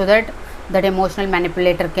so that emotional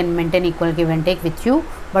manipulator can maintain equal give and take with you,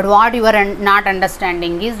 but what you are not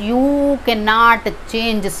understanding is you cannot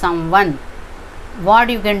change someone. What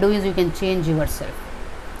you can do is you can change yourself,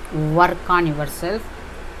 work on yourself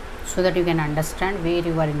so that you can understand where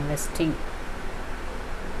you are investing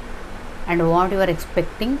and what you are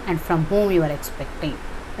expecting and from whom you are expecting.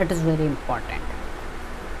 It is very important.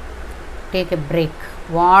 Take a break.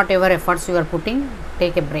 Whatever efforts you are putting,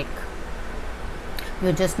 take a break.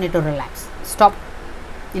 You just need to relax. Stop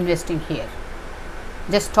investing here.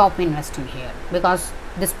 Just stop investing here, because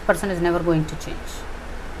this person is never going to change.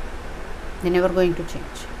 They're never going to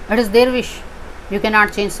change. It is their wish. You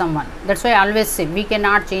cannot change someone. That's why I always say we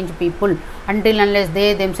cannot change people until unless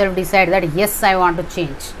they themselves decide that yes, I want to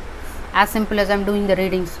change. As simple as I'm doing the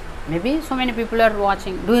readings. Maybe so many people are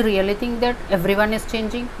watching. Do you really think that everyone is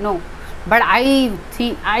changing? No. But I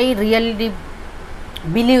really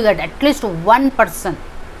believe that at least one person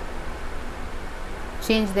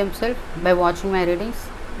change themselves by watching my readings.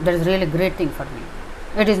 That is really a great thing for me.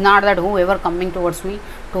 It is not that whoever coming towards me,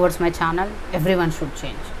 towards my channel, everyone should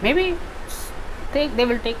change. Maybe they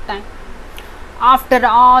will take time. After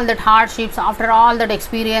all that hardships, after all that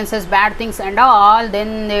experiences, bad things and all,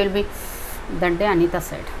 then they will be. That day Anita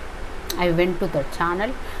said, I went to the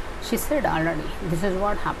channel. She said already, this is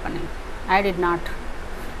what happening. I did not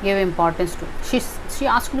give importance to it. She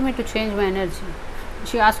asked me to change my energy.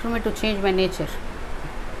 She asked me to change my nature.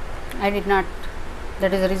 I did not.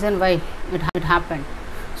 That is the reason why it happened.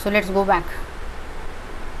 So let's go back.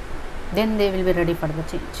 Then they will be ready for the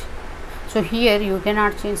change. So here you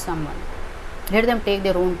cannot change someone. Let them take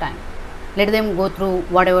their own time. Let them go through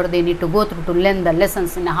whatever they need to go through to learn the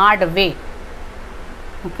lessons in a hard way.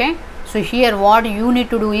 Okay. So here what you need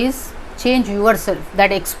to do is change yourself.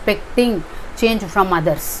 That expecting change from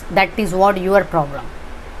others. That is what your problem.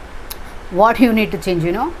 What you need to change,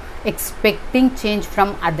 expecting change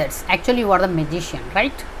from others. Actually you are the magician,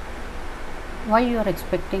 right? Why you are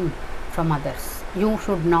expecting from others? You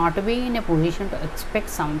should not be in a position to expect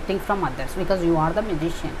something from others, because you are the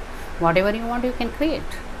magician. Whatever you want, you can create.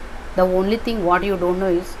 The only thing what you don't know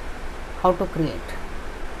is how to create.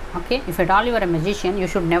 Okay, if at all you are a magician, you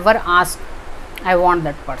should never ask, I want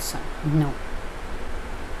that person. No,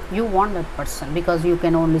 you want that person because you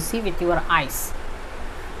can only see with your eyes.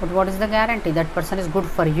 But what is the guarantee that person is good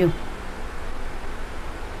for you?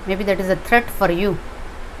 Maybe that is a threat for you,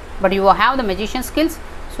 but you have the magician skills,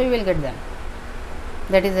 so you will get them.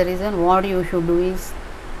 That is the reason what you should do is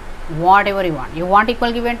whatever you want. You want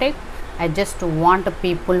equal give and take? I just want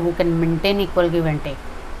people who can maintain equal give and take.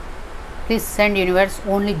 Please send universe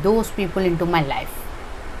only those people into my life.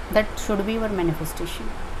 That should be your manifestation.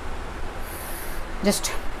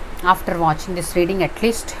 Just after watching this reading, at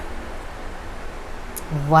least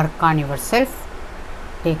work on yourself.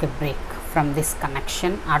 Take a break from this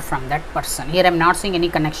connection or from that person. Here I am not seeing any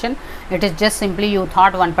connection. It is just simply you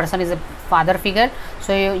thought one person is a father figure,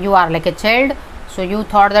 so you are like a child. So you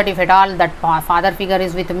thought that if at all that father figure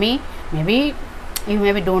is with me, maybe you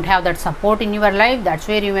maybe don't have that support in your life. That's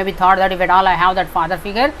where you maybe thought that if at all I have that father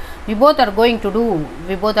figure, we both are going to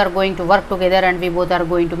work together and we both are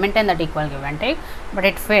going to maintain that equal give and take, but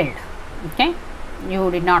it failed. Okay,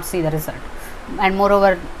 you did not see the result, and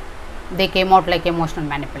moreover they came out like emotional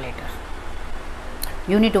manipulator.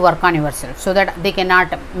 You need to work on yourself so that they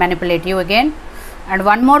cannot manipulate you again. And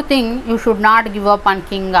one more thing, you should not give up on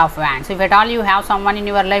King of Wands. If at all you have someone in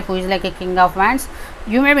your life who is like a King of Wands,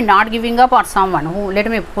 you may be not giving up on someone who, let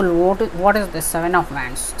me pull, what is this 7 of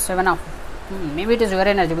Wands? Maybe it is your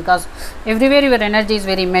energy, because everywhere your energy is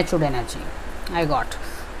very matured energy. I got.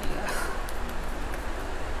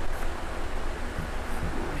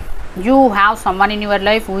 You have someone in your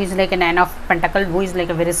life who is like a 9 of Pentacles, who is like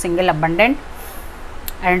a very single, abundant,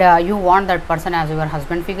 and you want that person as your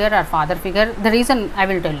husband figure or father figure. The reason I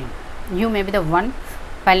will tell you, you may be the one.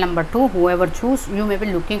 Pile number 2, whoever choose, you may be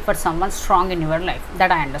looking for someone strong in your life.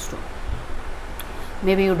 That I understood.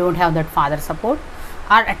 Maybe you don't have that father support,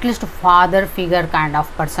 or at least a father figure kind of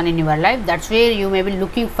person in your life. That's where you may be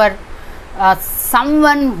looking for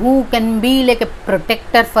someone who can be like a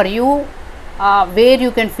protector for you, where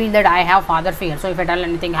you can feel that I have father figure. So if at all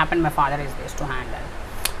anything happen, my father is there to handle.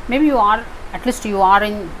 Maybe you are, at least you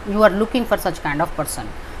are looking for such kind of person.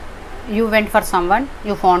 You went for someone,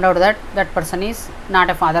 you found out that that person is not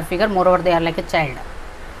a father figure, moreover they are like a child,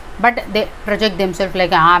 but they project themselves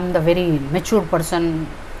like I am the very matured person,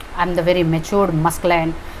 I am the very matured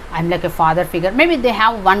masculine, I am like a father figure. Maybe they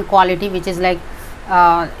have one quality which is like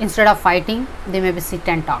instead of fighting, they maybe sit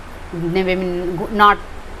and talk. They may not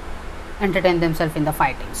entertain themselves in the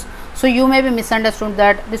fightings. So you may be misunderstood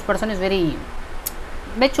that this person is very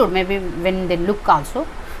matured. Maybe when they look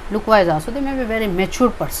wise also, they may be very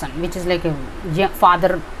matured person, which is like a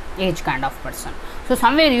father age kind of person. So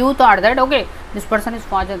somewhere you thought that okay, this person is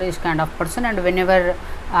father age kind of person, and whenever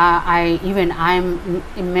I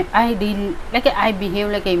behave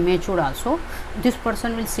like a immature also, this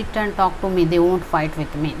person will sit and talk to me, they won't fight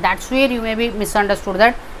with me. That's where you may be misunderstood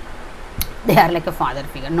that they are like a father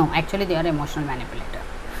figure. No, actually they are emotional manipulator.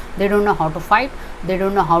 They don't know how to fight, they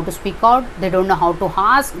don't know how to speak out, they don't know how to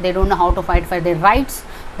ask, they don't know how to fight for their rights.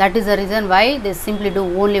 That is the reason why they simply do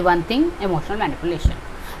only one thing, emotional manipulation,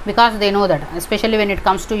 because they know that, especially when it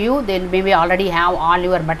comes to you, they maybe already have all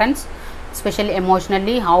your buttons, especially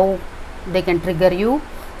emotionally, how they can trigger you,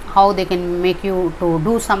 how they can make you to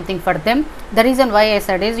do something for them. The reason why I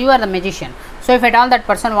said is, you are the magician. So if at all that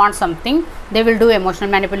person wants something, they will do emotional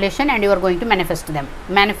manipulation and you are going to manifest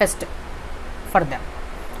for them.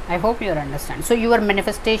 I hope you understand. So your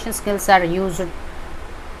manifestation skills are used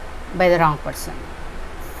by the wrong person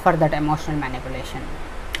for that emotional manipulation.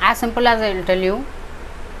 As simple as I will tell you,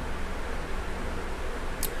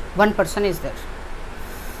 one person is there,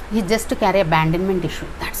 he just to carry abandonment issue,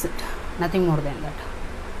 that's it, nothing more than that.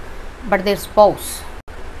 But their spouse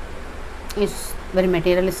is very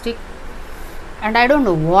materialistic, and I don't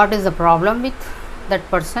know what is the problem with that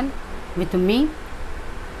person. With me,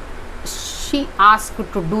 she asked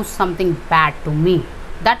to do something bad to me.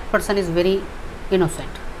 That person is very innocent,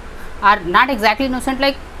 or not exactly innocent,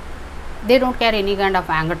 like they don't carry any kind of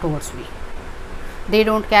anger towards me, they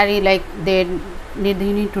don't carry like they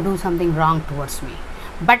need to do something wrong towards me,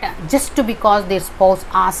 but just because their spouse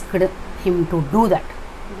asked him to do that,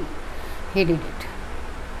 he did it.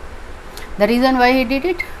 The reason why he did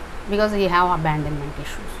it, because he have abandonment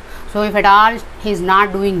issues. So if at all he is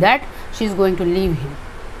not doing that, she is going to leave him.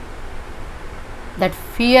 That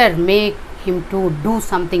fear make him to do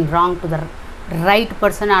something wrong to the right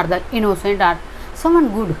person, or the innocent, or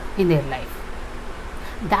someone good in their life.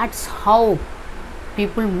 That's how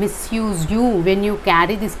people misuse you when you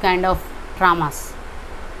carry this kind of traumas.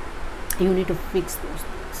 You need to fix those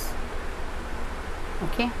things.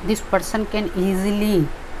 Okay, this person can easily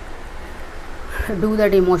do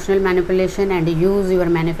that emotional manipulation and use your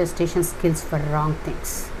manifestation skills for wrong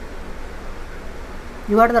things.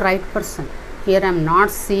 You are the right person. Here I am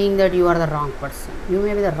not saying that you are the wrong person. You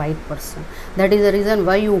may be the right person. That is the reason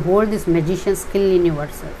why you hold this magician skill in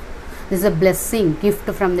yourself. This is a blessing, gift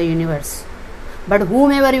from the universe. But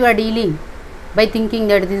whomever you are dealing, by thinking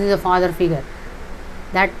that this is a father figure,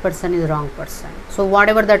 that person is the wrong person. So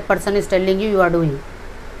whatever that person is telling you, you are doing.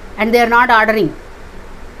 And they are not ordering.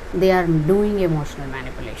 They are doing emotional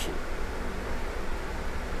manipulation.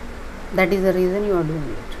 That is the reason you are doing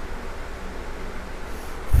it.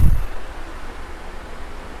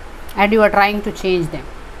 And you are trying to change them,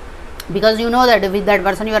 because you know that with that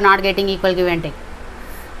person you are not getting equal give and take.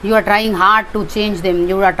 You are trying hard to change them,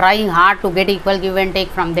 you are trying hard to get equal give and take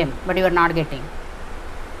from them, but you are not getting.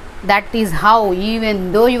 That is how,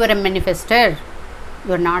 even though you are a manifester,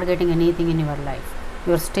 you are not getting anything in your life.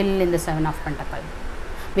 You are still in the Seven of Pentacles,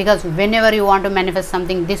 because whenever you want to manifest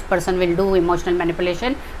something, this person will do emotional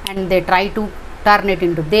manipulation and they try to turn it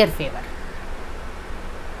into their favor.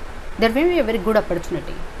 There may be a very good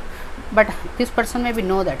opportunity, but this person maybe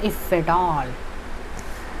know that if at all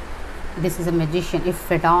this is a magician,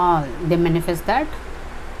 if at all they manifest that,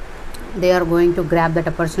 they are going to grab that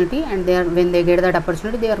opportunity, and when they get that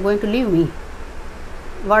opportunity, they are going to leave me.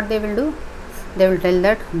 What they will do? They will tell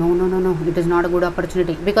that no, it is not a good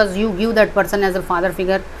opportunity, because you give that person as a father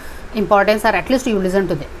figure importance, or at least you listen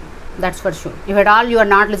to them. That's for sure. If at all you are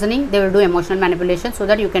not listening, they will do emotional manipulation so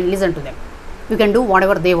that you can listen to them. You can do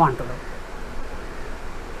whatever they want to do.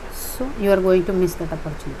 So you are going to miss that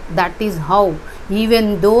opportunity. That is how,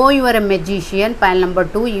 even though you are a magician, pile number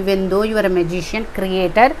 2, even though you are a magician,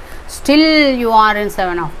 creator, still you are in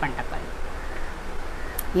Seven of Pentacles.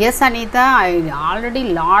 Yes, Anita, I already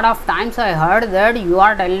lot of times I heard that you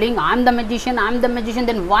are telling I am the magician,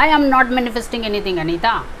 then why I am not manifesting anything,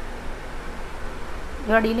 Anita?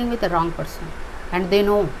 You are dealing with the wrong person, and they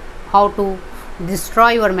know how to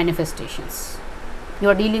destroy your manifestations. You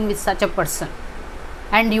are dealing with such a person,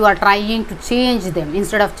 and you are trying to change them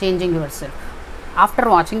instead of changing yourself. After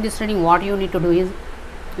watching this reading, what you need to do is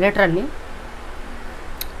literally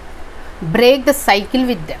break the cycle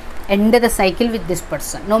with them, end the cycle with this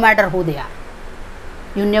person, no matter who they are.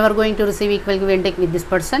 You never going to receive equal give and take with this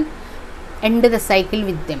person. End the cycle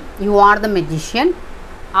with them. You are the magician.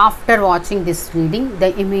 After watching this reading,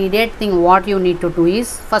 the immediate thing what you need to do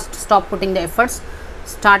is, first stop putting the efforts,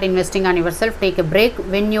 start investing on yourself, take a break.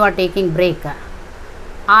 When you are taking break,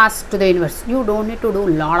 ask to the universe. You don't need to do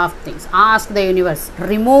lot of things. Ask the universe,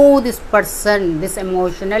 remove this person, this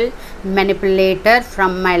emotional manipulator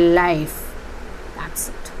from my life. That's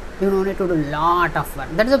it. You don't need to do lot of work.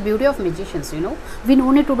 That is the beauty of magicians, you know. We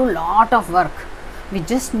don't need to do lot of work. We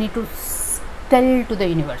just need to tell to the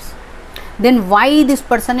universe. Then why this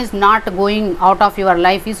person is not going out of your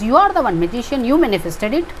life is, you are the one magician, you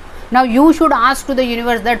manifested it. Now you should ask to the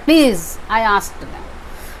universe that, please, I asked them,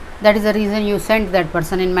 that is the reason you sent that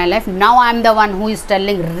person in my life. Now I am the one who is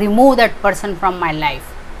telling, remove that person from my life.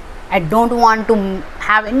 I don't want to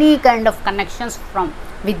have any kind of connections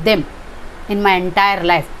with them in my entire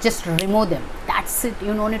life. Just remove them. That's it.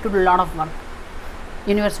 You don't need to do a lot of work.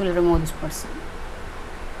 Universe will remove this person.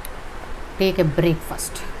 Take a break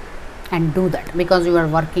first and do that, because you are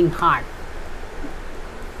working hard.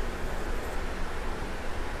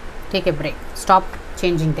 Take a break. Stop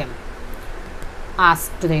changing them.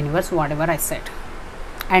 Ask to the universe whatever I said.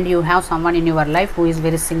 And you have someone in your life who is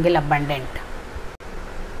very single, abundant,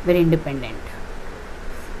 very independent,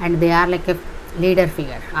 and they are like a leader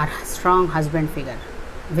figure or strong husband figure,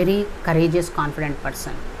 very courageous, confident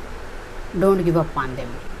person. Don't give up on them.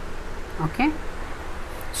 Okay,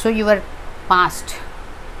 so your past,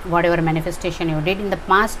 whatever manifestation you did in the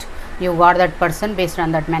past, you got that person based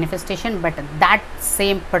on that manifestation, but that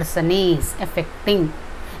same person is affecting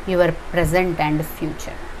your present and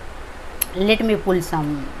future. Let me pull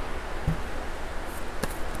some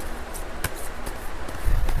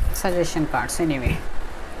suggestion cards anyway.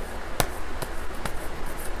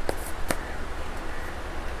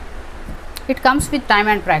 It comes with time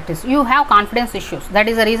and practice. You have confidence issues. That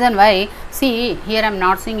is the reason why, see here I am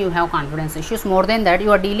not saying you have confidence issues. More than that,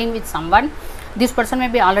 you are dealing with someone. This person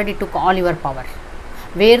maybe already took all your power,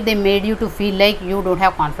 where they made you to feel like you don't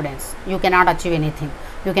have confidence. You cannot achieve anything.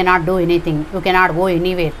 You cannot do anything. You cannot go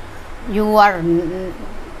anywhere. You are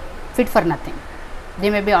fit for nothing. They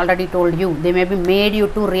may be already told you. They may be made you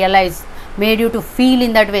to realize, made you to feel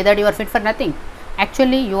in that way that you are fit for nothing.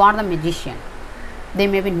 Actually, you are the magician. They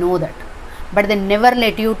maybe know that, but they never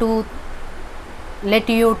let you to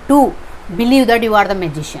believe that you are the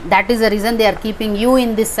magician. That is the reason they are keeping you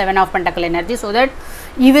in this 7 of Pentacle energy, so that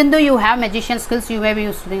even though you have magician skills, you may be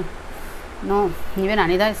used to think, no, even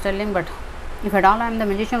Anita is telling, but if at all I am the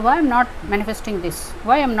magician, why I am not manifesting this?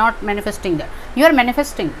 Why I am not manifesting that? You are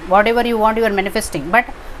manifesting whatever you want, you are manifesting, but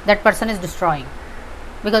that person is destroying,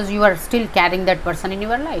 because you are still carrying that person in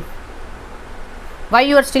your life. Why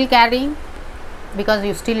you are still carrying? Because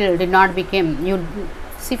you still did not become, you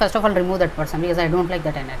see, first of all, remove that person, because I don't like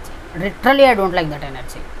that energy. Literally, I don't like that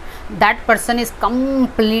energy. That person is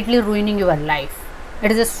completely ruining your life.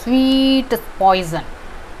 It is a sweet poison.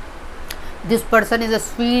 This person is a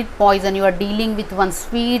sweet poison. You are dealing with one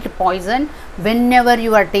sweet poison. Whenever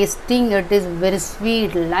you are tasting, it is very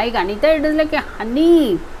sweet. Like Anita, it is like a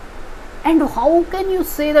honey. And how can you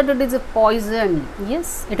say that it is a poison?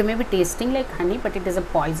 Yes, it may be tasting like honey, but it is a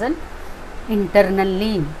poison.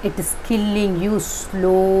 Internally, it is killing you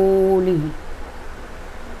slowly.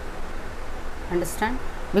 Understand?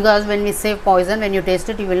 Because when we say poison, when you taste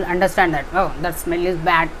it, you will understand that, oh, that smell is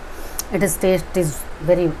bad. It is taste is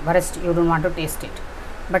very worst. You don't want to taste it.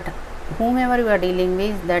 But whomever you are dealing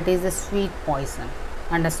with, that is a sweet poison.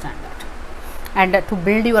 Understand that. And to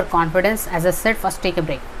build your confidence, as I said, first take a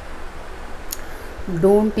break.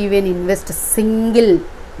 Don't even invest a single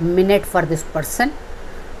minute for this person.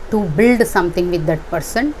 To build something with that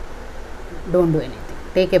person, don't do anything.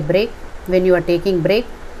 Take a break. When you are taking break,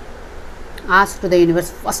 ask to the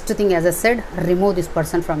universe, first thing, as I said, remove this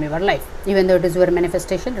person from your life. Even though it is your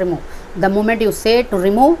manifestation, remove. The moment you say to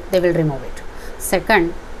remove, they will remove it.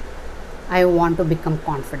 Second, I want to become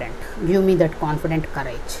confident. Give me that confident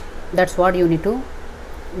courage. That's what you need to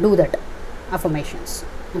do, that affirmations.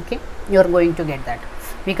 Okay, you are going to get that,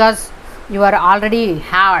 because you are already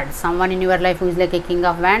had someone in your life who is like a king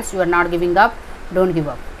of wands. You are not giving up. Don't give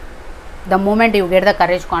up. The moment you get the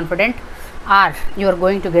courage, confident, or you are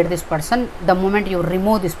going to get this person, the moment you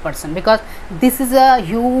remove this person, because this is a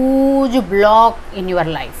huge block in your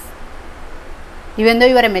life. Even though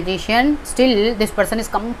you are a magician, still this person is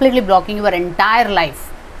completely blocking your entire life.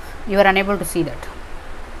 You are unable to see that,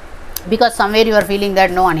 because somewhere you are feeling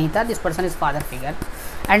that, no Anita, this person is father figure,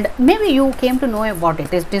 and maybe you came to know about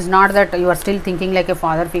it. It is not that you are still thinking like a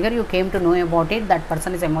father figure. You came to know about it, that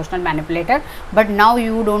person is emotional manipulator, but now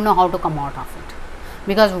you don't know how to come out of it,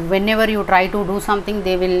 because whenever you try to do something,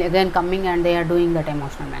 they will again coming and they are doing that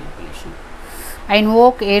emotional manipulation. I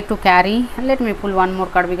invoke air to carry. Let me pull one more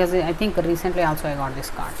card, because I think recently also I got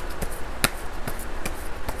this card.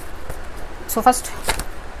 So first,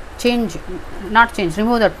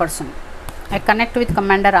 remove that person. I connect with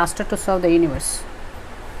Commander Aster to serve the universe.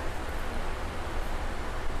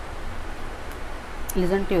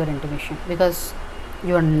 Listen to your intuition, because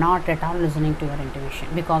you are not at all listening to your intuition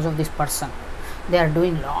because of this person. They are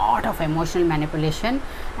doing lot of emotional manipulation,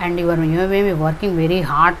 and you may be working very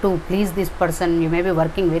hard to please this person. You may be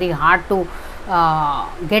working very hard to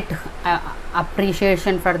get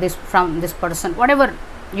appreciation for this from this person. Whatever,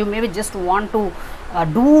 you maybe just want to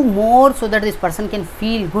do more so that this person can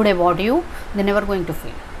feel good about you, they're never going to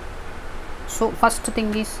feel. So first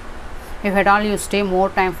thing is, if at all you stay more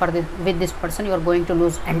time for with this person, you are going to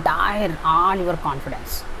lose all your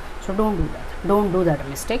confidence. So don't do that. Don't do that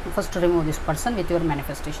mistake. First remove this person with your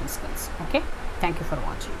manifestation skills. Okay. Thank you for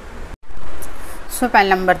watching. So pile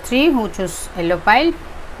number 3, who choose yellow pile.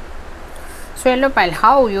 So yellow pile,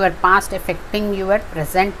 how your past affecting your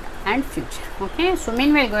present and future. Okay. So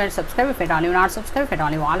meanwhile, go ahead and subscribe if at all you not subscribed. If at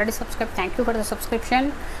all you already subscribed, thank you for the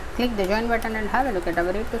subscription. Click the join button and have a look at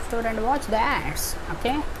our YouTube store and watch the ads.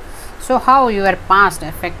 Okay. So how your past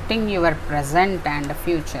affecting your present and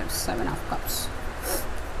future. 7 of Cups.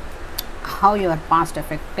 How your past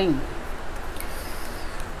affecting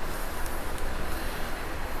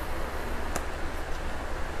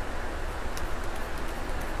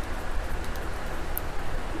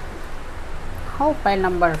how pile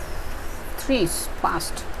number 3 is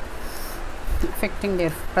past affecting their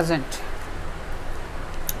present.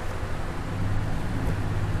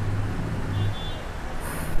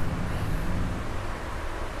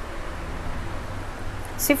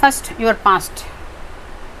 See, first your past,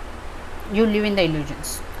 you live in the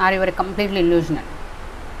illusions, or you are completely illusional.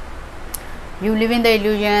 You live in the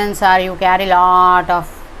illusions, or you carry a lot of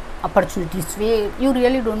opportunities where you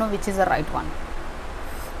really don't know which is the right one.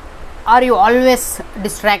 Are you always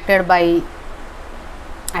distracted by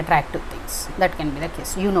attractive things? That can be the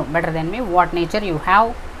case. You know better than me what nature you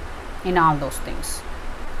have in all those things.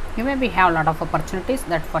 You maybe have a lot of opportunities,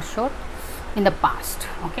 that for sure, in the past.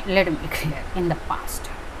 Okay, let me be clear, in the past.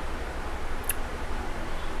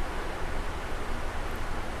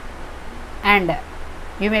 And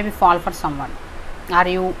you maybe fall for someone, or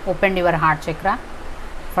you opened your heart chakra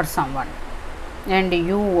for someone, and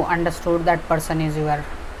you understood that person is your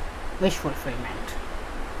wish fulfillment.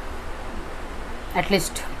 At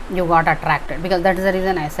least you got attracted, because that is the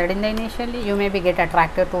reason I said in the initially, you maybe get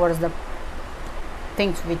attracted towards the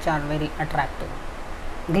things which are very attractive,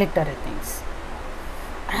 glittery things.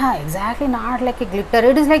 Exactly, not like a glitter,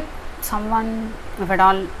 it is like someone, if at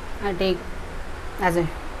all I take as a,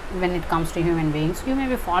 when it comes to human beings, you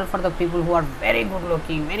maybe fall for the people who are very good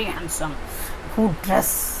looking, very handsome, who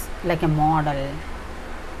dress like a model.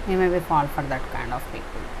 You maybe fall for that kind of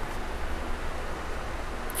people.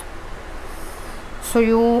 So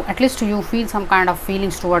you, at least you feel some kind of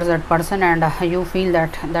feelings towards that person, and you feel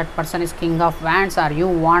that that person is king of wands, or you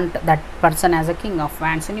want that person as a king of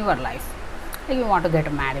wands in your life. Like you want to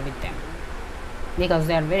get married with them because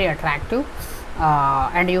they are very attractive,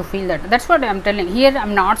 and you feel that. That's what I am telling here. I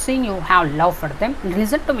am not saying you have love for them.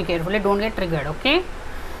 Listen to me carefully, don't get triggered. Okay,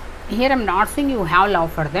 here I am not saying you have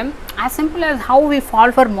love for them. As simple as how we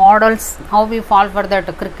fall for models, how we fall for that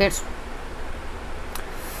cricket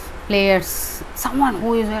players, someone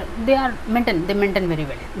who is, they maintain very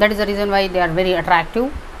well. That is the reason why they are very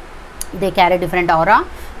attractive, they carry different aura.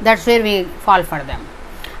 That's where we fall for them.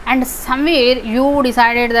 And somewhere you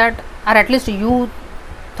decided that, or at least you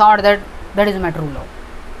thought that that is my true love,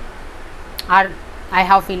 or I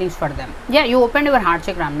have feelings for them. Yeah, you opened your heart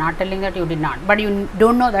chakra, I am not telling that you did not, but you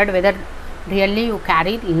don't know that whether really you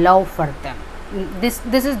carry love for them. This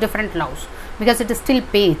is different loves, because it is still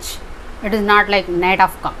page. It is not like Knight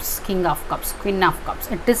of Cups, King of Cups, Queen of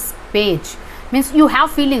Cups. It is page. Means you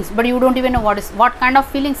have feelings, but you don't even know what kind of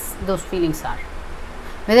feelings those feelings are.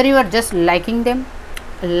 Whether you are just liking them,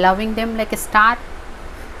 loving them like a star,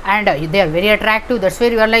 and they are very attractive. That's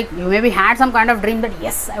where you are like, you maybe had some kind of dream that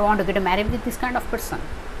yes, I want to get married with this kind of person.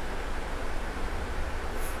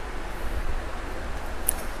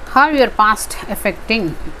 How your past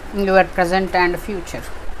affecting your present and future.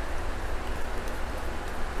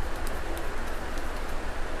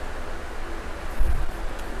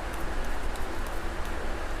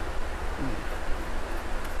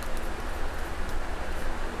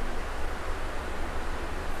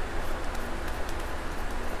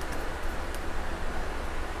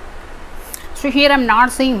 So here I am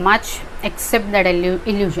not saying much except that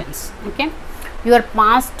illusions. Okay, your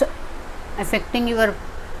past affecting your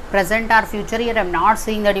present or future. Here I am not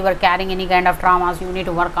saying that you are carrying any kind of traumas, you need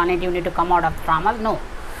to work on it, you need to come out of traumas. No,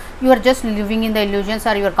 you are just living in the illusions,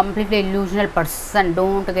 or you are completely illusional person.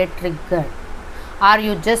 Don't get triggered. Are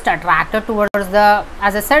you just attracted towards the,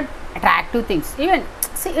 as I said, attractive things? Even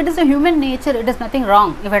see, it is a human nature, it is nothing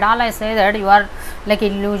wrong. If at all I say that you are like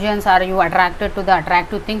illusions, or you attracted to the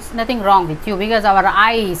attractive things, nothing wrong with you, because our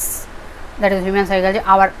eyes, that is human psychology,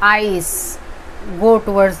 our eyes go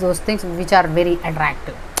towards those things which are very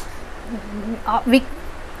attractive.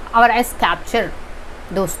 Our eyes capture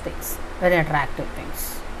those things, very attractive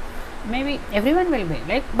things. Maybe everyone will be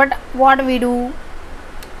like, but what we do,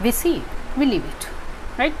 we see it, we leave it.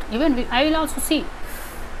 right? Even I will also see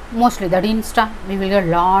mostly that Insta, we will get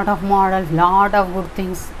lot of models, lot of good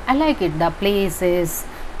things. I like it, the places,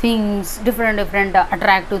 things, different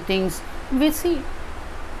attractive things we see.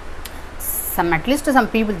 Some, at least some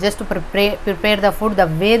people, just to prepare the food, the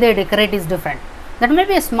way they decorate is different. That may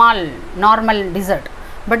be a small normal dessert,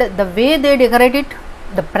 but the way they decorate it,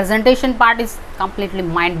 the presentation part is completely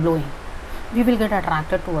mind blowing. We will get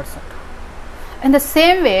attracted towards it. In the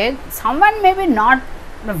same way, someone may be not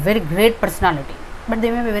a very great personality, but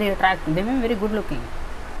they may be very attractive, they may be very good looking.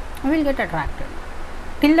 We will get attracted.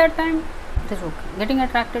 Till that time, it is okay. Getting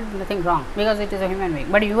attracted, nothing wrong, because it is a human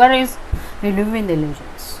being. But you live in the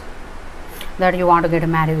illusions that you want to get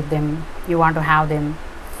married with them, you want to have them,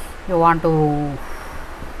 you want to.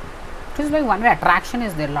 It is like one way attraction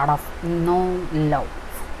is there, lot of no love,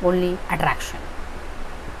 only attraction.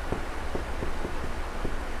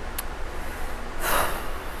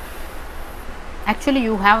 Actually,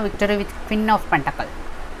 you have victory with Queen of Pentacles,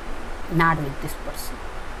 not with this person.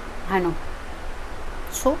 I know.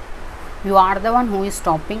 So, you are the one who is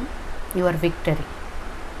stopping your victory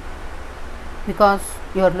because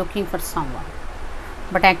you are looking for someone,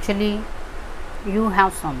 but actually you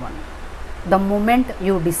have someone. The moment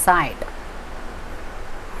you decide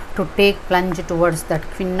to take plunge towards that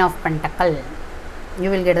Queen of Pentacles, you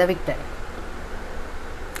will get the victory.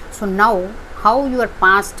 So now, how your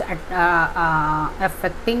past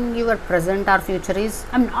affecting your present or future is,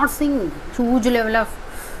 I am not seeing huge level of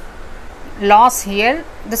loss here.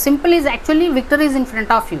 The simple is actually victory is in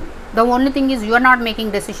front of you. The only thing is you are not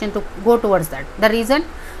making decision to go towards that. The reason,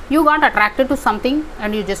 you got attracted to something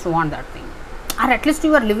and you just want that thing, or at least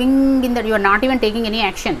you are living in that, you are not even taking any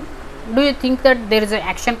action. Do you think that there is an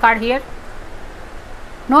action card here?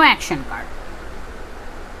 No action card.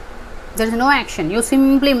 There is no action. You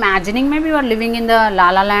simply imagining, maybe you are living in the la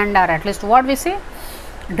la land, or at least what we say,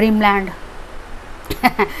 dreamland.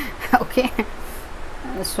 Okay,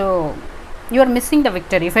 so you are missing the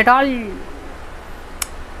victory. If at all you,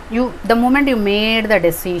 the moment you made the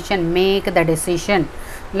decision, make the decision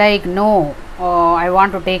like no, I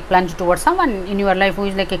want to take plunge towards someone in your life who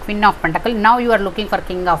is like a Queen of Pentacles. Now you are looking for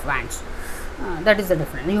King of Wands. That is the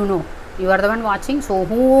difference. You know, you are the one watching. So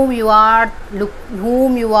whom you are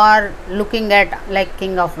looking at like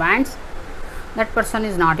King of Wands, that person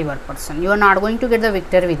is not your person. You are not going to get the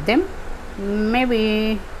victory with them.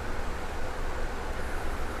 Maybe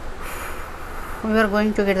you are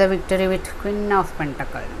going to get the victory with Queen of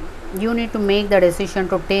Pentacles. You need to make the decision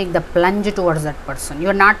to take the plunge towards that person. You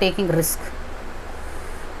are not taking risk.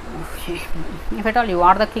 Okay. If at all you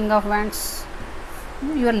are the King of Wands,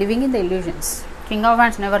 you are living in the illusions. King of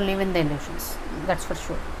Wands never live in the illusions. That's for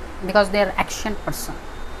sure. Because they are action person.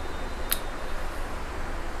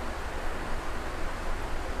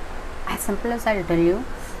 As simple as I will tell you,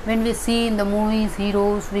 when we see in the movies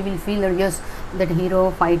heroes, we will feel that yes, that hero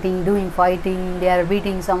fighting, doing fighting, they are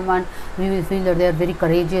beating someone, we will feel that they are very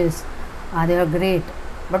courageous, they are great.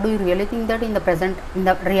 But do you really think that in the present, in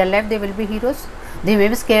the real life, they will be heroes? They may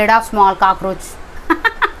be scared of small cockroach.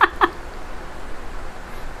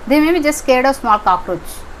 They may be just scared of small cockroach.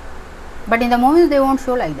 But in the movies, they won't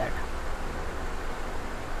show like that.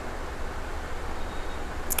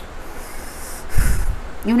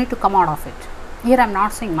 You need to come out of it. Here I am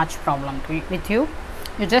not seeing much problem with you.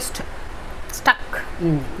 You just stuck.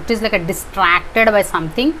 It is like a distracted by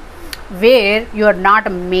something where you are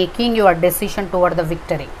not making your decision toward the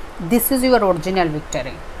victory. This is your original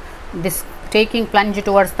victory. This taking plunge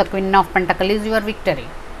towards the Queen of Pentacles is your victory.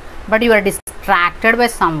 But you are distracted by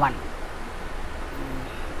someone.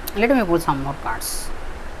 Let me pull some more cards.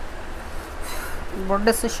 What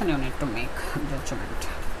decision you need to make? Judgment.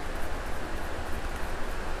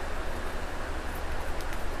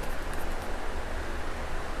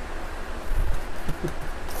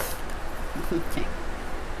 Okay.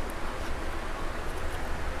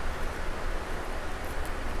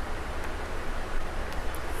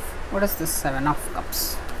 What is this Seven of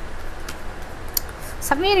Cups?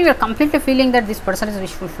 Somewhere you are completely feeling that this person is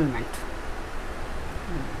wish fulfillment.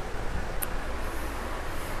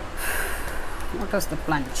 What is the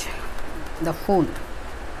plunge? The Fool.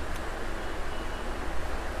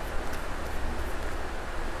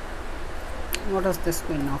 What is this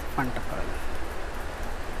Queen of Pentacles?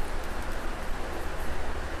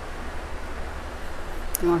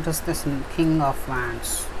 What is this King of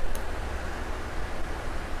Wands?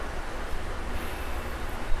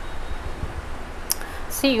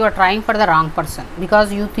 see, you are trying for the wrong person,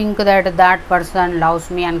 because you think that that person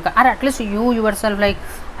loves me, and or at least you yourself, like,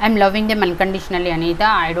 I'm loving them unconditionally, Anita,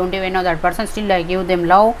 I don't even know that person, still I give them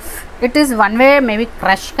love. It is one way maybe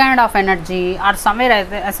crush kind of energy, or somewhere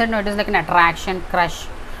I said no, it is like an attraction, crush,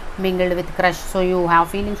 mingled with crush. So you have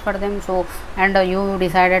feelings for them, so, and you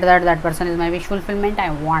decided that that person is my wish fulfillment,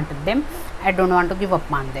 I want them, I don't want to give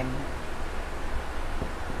up on them.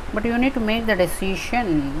 But you need to make the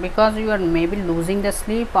decision, because you are maybe losing the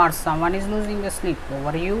sleep, or someone is losing the sleep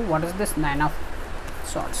over you. What is this 9 of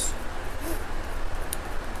Swords?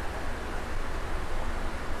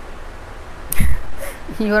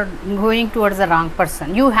 You are going towards the wrong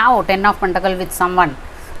person. You have 10 of Pentacles with someone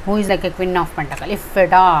who is like a Queen of Pentacles. If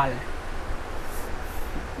at all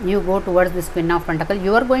you go towards this Queen of Pentacles,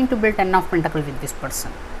 you are going to build 10 of Pentacles with this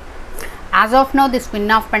person. As of now, this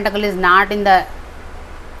Queen of Pentacles is not in the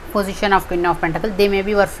position of Queen of Pentacles. They may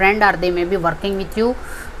be your friend, or they may be working with you.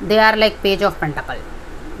 They are like Page of Pentacles,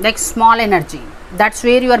 like small energy. That's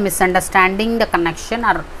where you are misunderstanding the connection,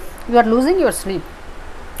 or you are losing your sleep.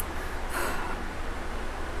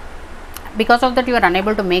 Because of that, you are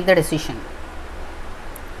unable to make the decision,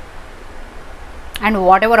 and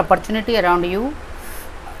whatever opportunity around you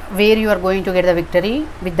where you are going to get the victory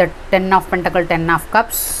with the 10 of Pentacles, 10 of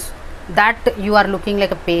Cups, that you are looking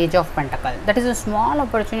like a Page of Pentacles. That is a small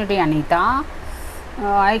opportunity, Anita.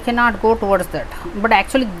 I cannot go towards that. But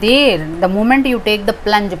actually there, the moment you take the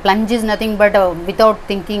plunge is nothing but without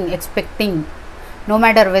thinking, expecting, no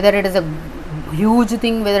matter whether it is a huge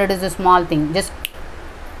thing, whether it is a small thing, just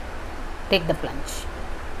take the plunge.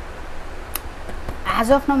 As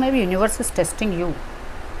of now, maybe universe is testing you,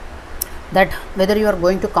 that whether you are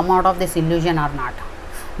going to come out of this illusion or not.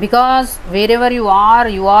 Because wherever you are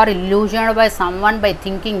illusioned by someone, by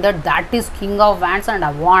thinking that that is King of Wands and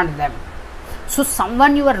I want them. So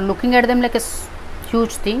someone, you are looking at them like a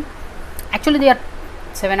huge thing. Actually they are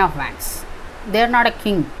 7 of Wands. They are not a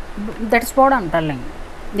king. That's what I'm telling.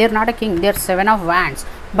 They are not a king. They are 7 of Wands.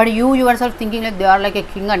 But you yourself thinking like they are like a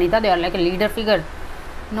king, Anita. They are like a leader figure.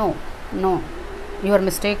 No. You are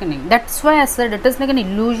mistaken. That's why I said it is like an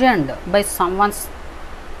illusion by someone's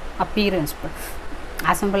appearance. But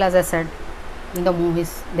as simple as I said, in the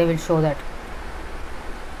movies they will show that.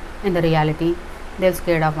 In the reality, they'll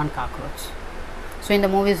scared of one cockroach. So in the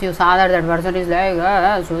movies you saw that that person is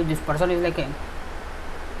like, so this person is like a,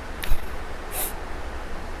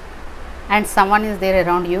 and someone is there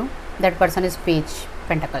around you, that person is Page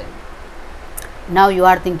Pentacle. Now you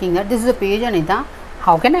are thinking that this is a Page, Anita,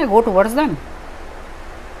 how can I go towards them?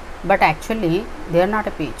 But actually they are not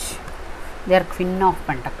a Page, they are Queen of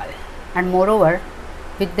Pentacle. And moreover,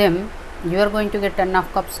 with them you are going to get 10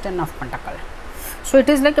 of Cups, 10 of Pentacle. So it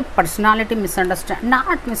is like a personality misunderstanding,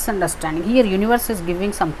 not misunderstanding. Here universe is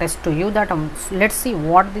giving some test to you, that let's see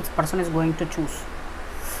what this person is going to choose.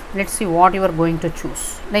 Let's see what you are going to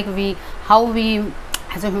choose. Like how we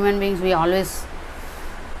as a human beings, we always,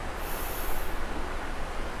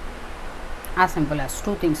 as simple as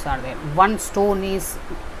 2 things are there. One stone is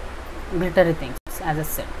glittery things, as I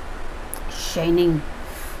said, shining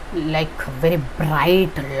like very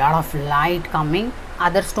bright, a lot of light coming.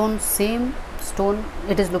 Other stone, same stone,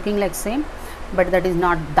 it is looking like same, but that is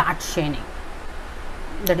not that shining,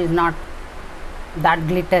 that is not that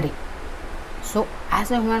glittery. So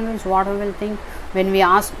as a human beings, what we will think when we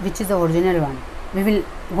ask which is the original one, we will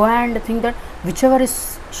go and think that whichever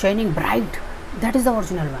is shining bright, that is the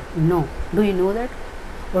original one. No, do you know that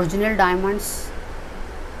original diamonds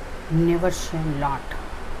never shine lot?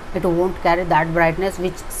 It won't carry that brightness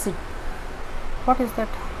which what is that?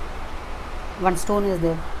 One stone is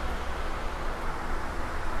there,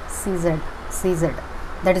 CZ,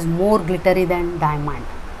 that is more glittery than diamond.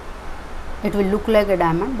 It will look like a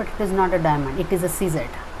diamond, but it is not a diamond, it is a CZ.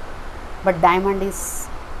 But diamond is,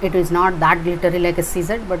 it is not that glittery like a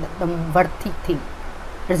CZ, but the worthy thing,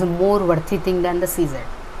 it is a more worthy thing than the CZ.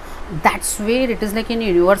 That's where it is like in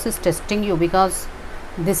universe is testing you, because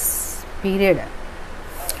this period,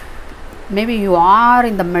 maybe you are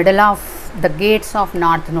in the middle of the gates of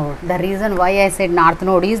North Node. The reason why I said North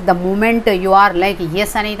Node is the moment you are like,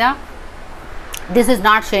 yes Anita, this is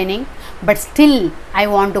not shining, but still I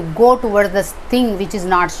want to go towards this thing which is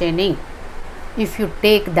not shining. If you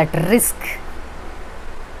take that risk,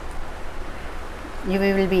 you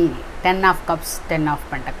will be 10 of Cups, 10 of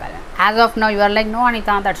Pentacles. As of now you are like, no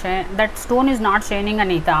Anita, that stone is not shining,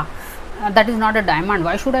 Anita, that is not a diamond,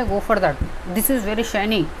 why should I go for that? This is very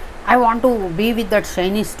shiny, I want to be with that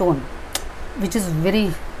shiny stone, which is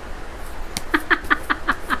very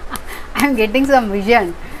I am getting some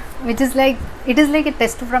vision, which is like, it is like a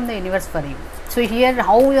test from the universe for you. So here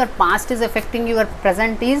how your past is affecting your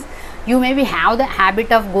present is, you maybe have the habit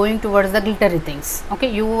of going towards the glittery things. Okay,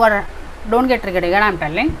 you are, don't get triggered again, I am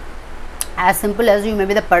telling. As simple as you may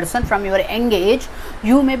be the person from your young age,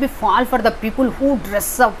 you may be fall for the people who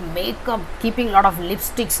dress up, makeup, keeping a lot of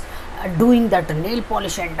lipsticks, doing that nail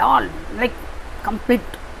polish and all, like complete.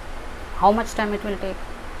 How much time it will take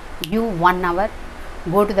you? 1 hour.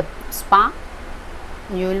 Go to the spa,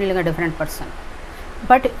 you will be like a different person.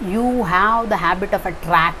 But you have the habit of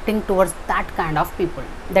attracting towards that kind of people,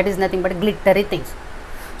 that is nothing but glittery things.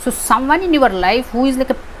 So someone in your life who is like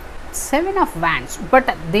a 7 of wands,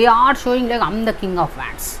 but they are showing like I'm the king of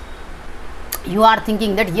wands. You are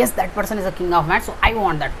thinking that yes, that person is a king of wands, so I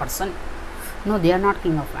want that person. No, they are not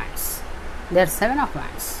king of wands, they are 7 of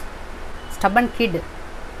wands, stubborn kid.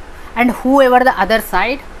 And whoever the other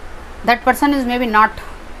side, that person is maybe not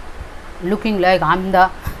looking like I'm the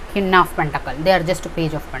king of pentacle, they are just a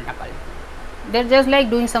page of pentacle. They're just like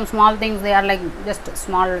doing some small things, they are like just a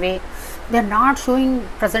small way, they're not showing,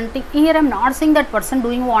 presenting. Here I'm not saying that person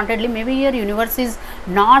doing wantedly, maybe your universe is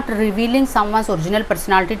not revealing someone's original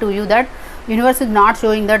personality to you, that universe is not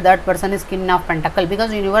showing that that person is king of pentacle,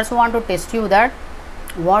 because universe want to test you that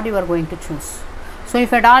what you are going to choose. So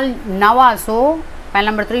if at all, now also pile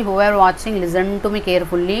number 3, whoever watching, listen to me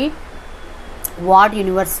carefully. What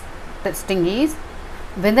universe testing is,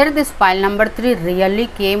 whether this pile number 3 really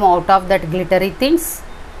came out of that glittery things,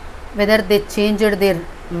 whether they changed their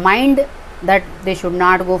mind that they should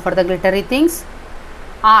not go for the glittery things,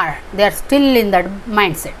 or they are still in that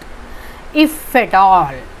mindset. If at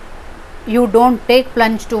all you don't take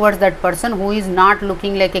plunge towards that person who is not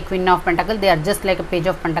looking like a queen of pentacle, they are just like a page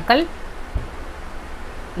of pentacle,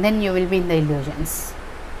 then you will be in the illusions.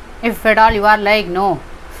 If at all you are like no,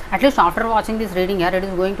 at least after watching this reading here, it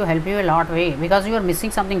is going to help you a lot way, because you are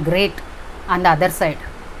missing something great on the other side.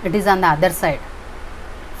 It is on the other side.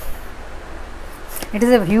 It is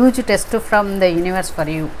a huge test from the universe for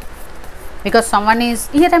you, because someone is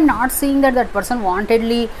here. I am not seeing that that person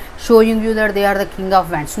wantedly showing you that they are the king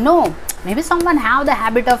of wands. No, maybe someone have the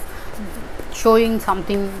habit of showing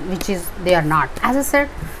something which is they are not. As I said,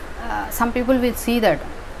 some people will see that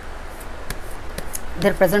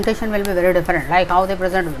their presentation will be very different, like how they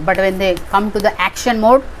present, but when they come to the action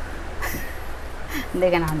mode, they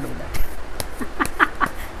cannot do that.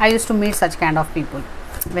 I used to meet such kind of people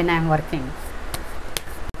when I am working.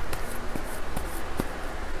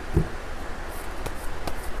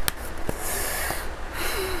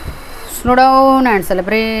 Slow down and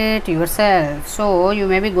celebrate yourself. So you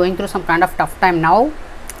may be going through some kind of tough time now.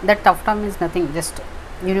 That tough time is nothing, just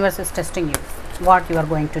universe is testing you what you are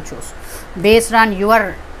going to choose based on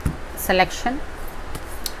your selection.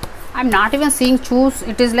 I'm not even seeing choose,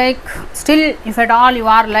 it is like still, if at all you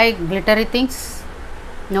are like glittery things,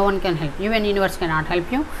 no one can help you, even universe cannot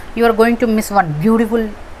help you. You are going to miss one beautiful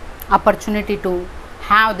opportunity to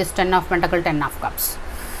have this 10 of pentacle, 10 of cups.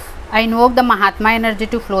 I invoke the Mahatma energy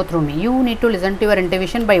to flow through me. You need to listen to your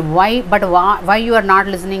intuition. By why, but why you are not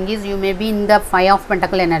listening is, you may be in the 5 of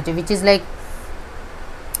pentacle energy, which is like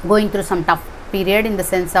going through some tough period in the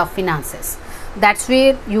sense of finances. That's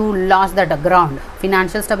where you lost that ground.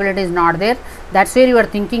 Financial stability is not there. That's where you are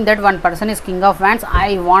thinking that one person is king of wands,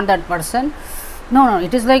 I want that person. No,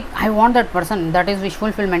 it is like I want that person, that is wish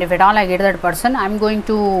fulfillment. If at all I get that person, I am going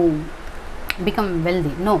to become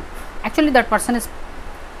wealthy. No, actually that person is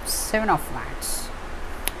 7 of wands.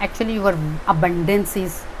 Actually your abundance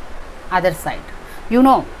is other side. You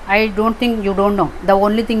know, I don't think you don't know. The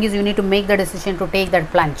only thing is you need to make the decision to take that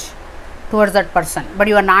plunge towards that person, but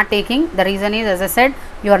you are not taking. The reason is, as I said,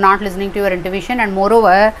 you are not listening to your intuition, and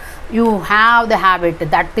moreover you have the habit,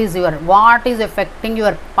 that is your what is affecting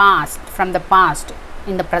your past, from the past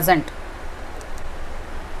in the present,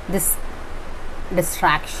 this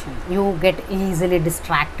distraction. You get easily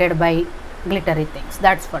distracted by glittery things,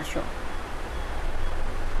 that's for sure.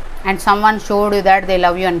 And someone showed you that they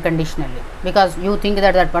love you unconditionally, because you think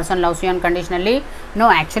that that person loves you unconditionally. No,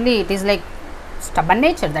 actually it is like stubborn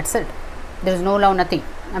nature, that's it. There is no love, nothing.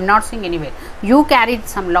 I am not saying anyway. You carried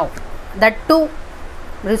some love, that too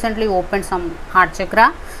recently opened some heart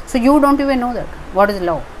chakra, so you don't even know that what is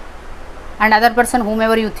love. And other person,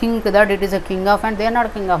 whomever you think that it is a king of wands, they are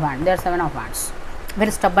not king of wands, they are 7 of wands. Very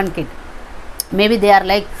stubborn kid. Maybe they are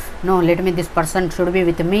like, no, let me, this person should be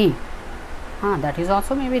with me. That is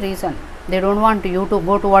also maybe reason. They don't want you to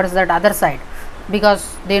go towards that other side,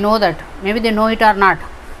 because they know that, maybe they know it or not,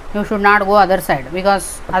 you should not go other side,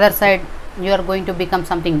 because other side you are going to become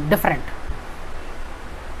something different.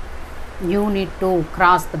 You need to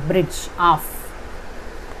cross the bridge of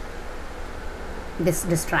these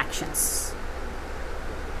distractions.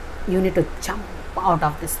 you need to jump out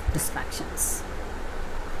of these distractions,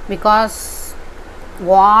 because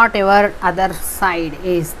whatever other side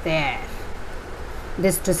is there,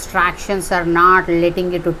 these distractions are not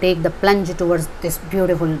letting you to take the plunge towards these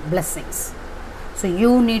beautiful blessings. So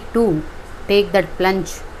you need to take that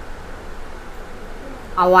plunge,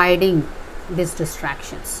 avoiding these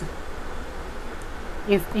distractions.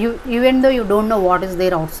 If you, even though you don't know what is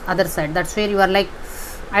there other side, that's where you are like,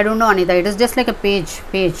 I don't know, Anita, it is just like a page,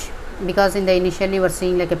 because in the initially you were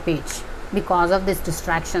seeing like a page, because of these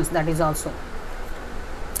distractions. That is also,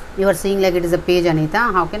 you are seeing like it is a page, Anita,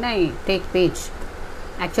 how can I take page?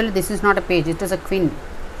 Actually this is not a page, it is a queen,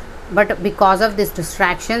 but because of these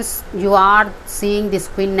distractions you are seeing this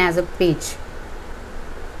queen as a page.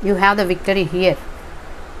 You have the victory here.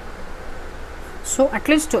 So at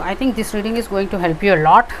least I think this reading is going to help you a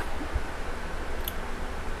lot.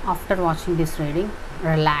 After watching this reading,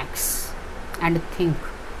 relax and think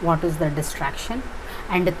what is the distraction,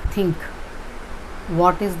 and think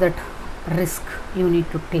what is that risk you need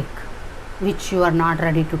to take, which you are not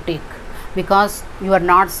ready to take, because you are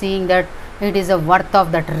not seeing that it is a worth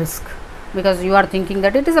of that risk, because you are thinking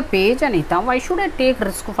that it is a page, Anita, why should I take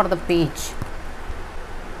risk for the page?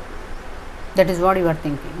 That is what you are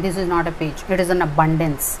thinking. This is not a page, it is an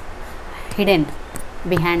abundance hidden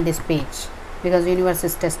behind this page, because universe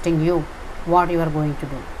is testing you what you are going to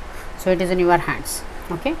do. So it is in your hands.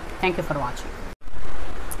 Okay, thank you for watching.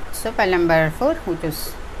 So pile number 4, which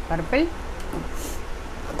is purple.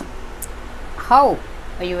 How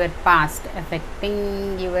your past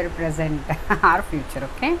affecting your present or future?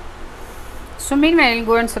 Okay, so meanwhile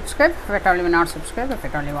go and subscribe if at all you are not subscribed. If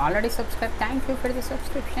at all you already subscribed, thank you for the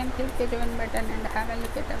subscription. Click the join button and have a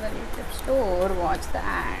look at our YouTube store, watch the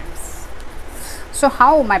ads. So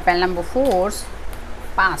how my pile number 4's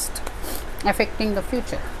past affecting the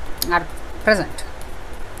future or present?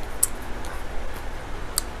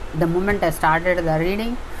 The moment I started the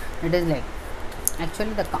reading, it is like,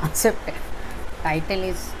 actually the concept title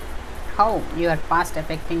is how your past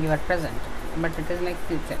affecting your present, but it is like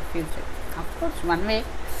future. Of course, one way,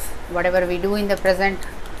 whatever we do in the present,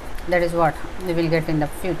 that is what we will get in the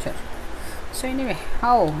future. So anyway,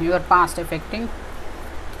 how your past affecting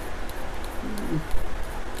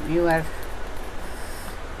your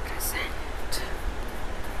present.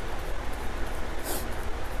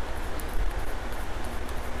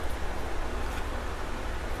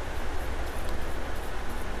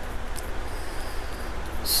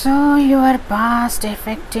 So your past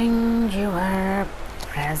affecting your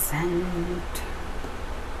present.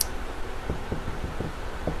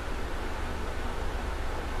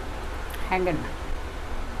 Hanged Man,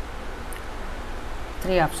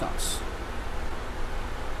 3 of Swords,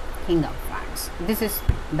 King of Wands. This is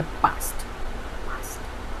the past.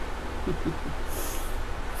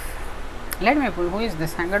 Let me pull. Who is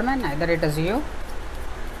this Hanged Man? Either it is you,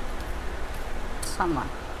 someone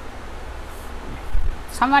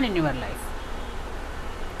in your life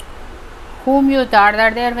whom you thought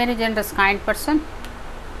that they are very generous, kind person,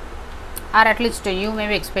 or at least you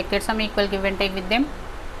maybe expected some equal give and take with them,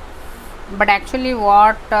 but actually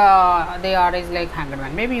what they are is like Hanged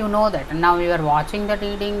Man. Maybe you know that, and now you are watching the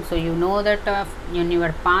reading, so you know that in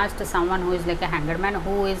your past someone who is like a Hanged Man,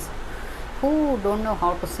 who don't know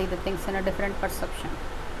how to see the things in a different perception,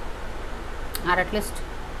 or at least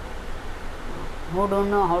who don't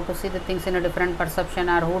know how to see the things in a different perception,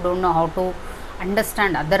 or who don't know how to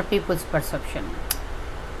understand other people's perception.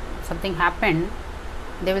 Something happened,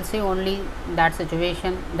 they will see only that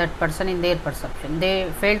situation, that person in their perception.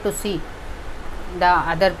 They fail to see the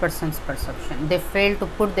other person's perception. They fail to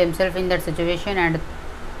put themselves in that situation and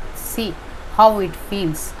see how it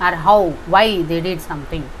feels, or why they did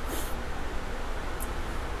something.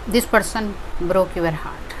 This person broke your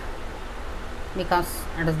heart because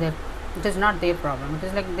it is not their problem. It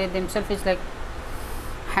is like they themselves is like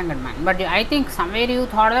Hanged Man. But I think somewhere you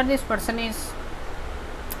thought that this person is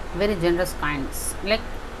very generous, kind, like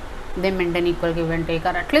they maintain equal give and take, or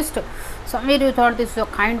at least somewhere you thought this is a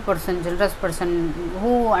kind person, generous person,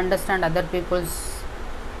 who understand other people's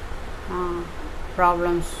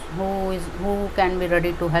problems, who can be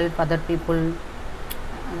ready to help other people.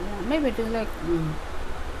 Maybe it is like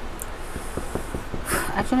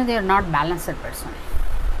actually they are not balanced person,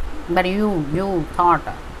 but you thought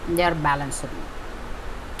they are balanced.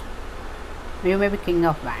 You may be King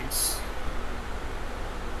of Wands.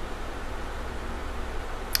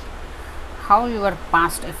 How your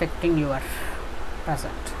past affecting your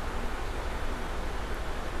present?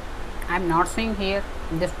 I am not saying here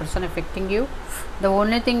this person affecting you. The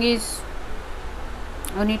only thing is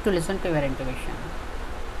you need to listen to your intuition.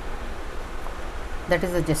 that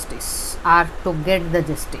is the justice, or to get the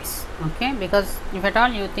justice. Okay, because if at all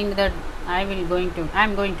you think that I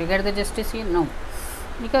am going to get the justice here, no,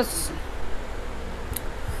 because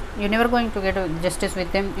you never going to get a justice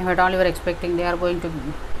with them. If at all you are expecting they are going to,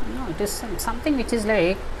 no, it is something which is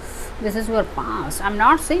like, this is your past. I am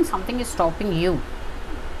not saying something is stopping you.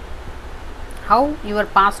 How your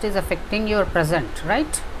past is affecting your present,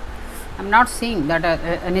 right? I am not seeing that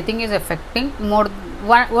anything is affecting more.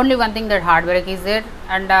 Only one thing, that heartbreak is there,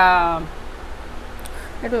 and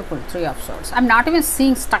let me put 3 of swords. I am not even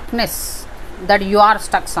seeing stuckness, that you are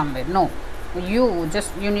stuck somewhere. No, you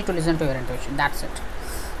need to listen to your intuition. That's it.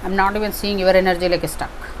 I am not even seeing your energy like a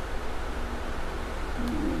stuck.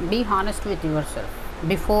 Be honest with yourself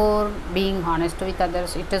before being honest with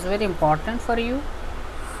others. It is very important for you.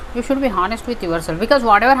 You should be honest with yourself, because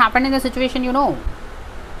whatever happened in the situation, you know,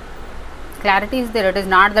 clarity is there. It is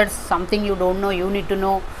not that something you don't know, you need to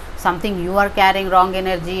know, something you are carrying wrong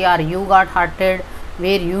energy, or you got hurted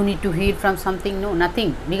where you need to heal from something. No,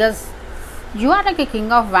 nothing, because you are like a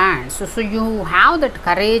king of wands. So you have that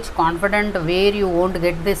courage, confident, where you won't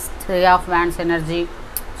get this 3 of wands energy,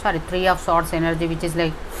 3 of swords energy, which is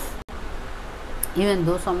like, even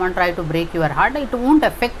though someone try to break your heart, it won't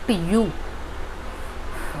affect you.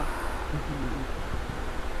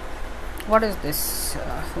 What is this?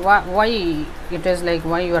 Why it is like,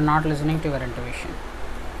 why you are not listening to your intuition?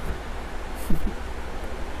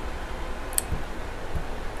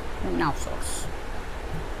 Now source.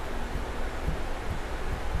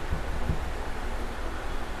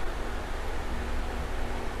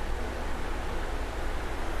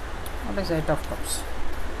 What is 8 of cups?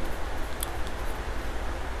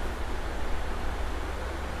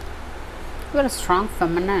 You are a strong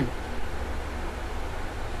feminine,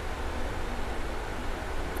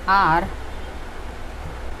 or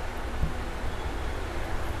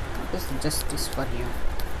what is the justice for you?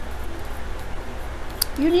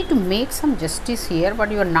 You need to make some justice here,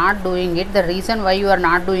 but you are not doing it. The reason why you are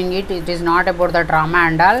not doing it, it is not about the drama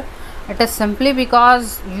and all. It is simply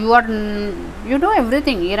because you know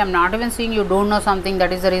everything here. I am not even saying you don't know something.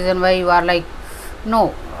 That is the reason why you are like,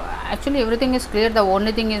 no, actually everything is clear. The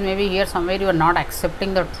only thing is, maybe here somewhere you are not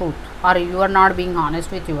accepting the truth, or you are not being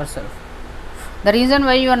honest with yourself. The reason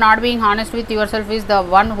why you are not being honest with yourself is, the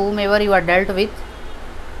one whomever you are dealt with,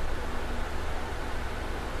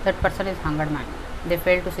 that person is hungered man. They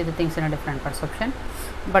fail to see the things in a different perception,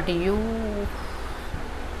 but you,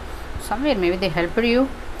 somewhere maybe they helped you.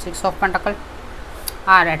 6 of Pentacles,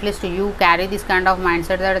 or at least you carry this kind of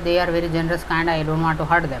mindset that they are very generous kind, I don't want to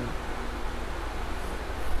hurt them.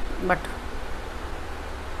 But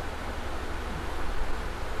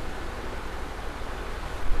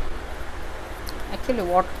actually,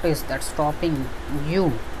 what is that stopping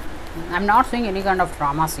you? I am not seeing any kind of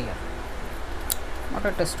traumas here. What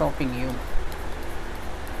it is stopping you?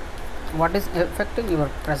 What is affecting your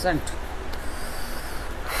present?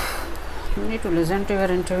 You need to listen to your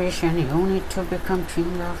intuition. You need to become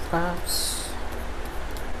King of Cups.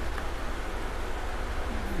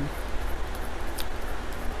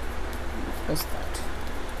 What is that?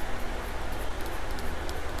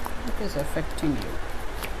 What is affecting you?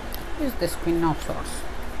 What is this Queen of Swords?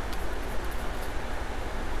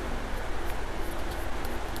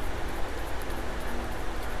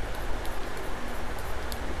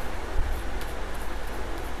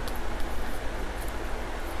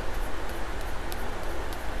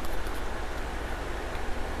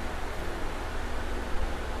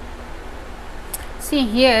 See,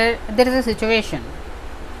 here there is a situation.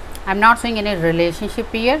 I am not saying any relationship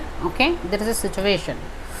here. Okay, there is a situation.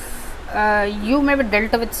 You may be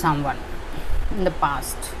dealt with someone in the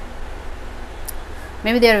past.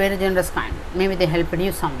 Maybe they are very generous kind. Maybe they helped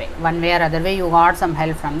you some way, one way or other way. You got some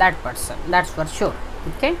help from that person. That's for sure.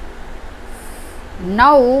 Okay.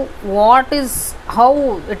 Now,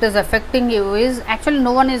 how it is affecting you is, actually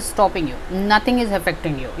no one is stopping you. Nothing is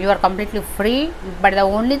affecting you. You are completely free. But the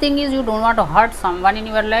only thing is, you don't want to hurt someone in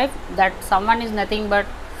your life. That someone is nothing but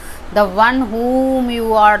the one whom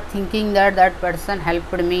you are thinking that that person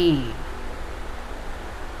helped me.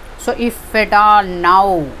 So if at all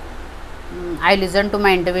now I listen to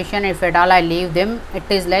my intuition, if at all I leave them, it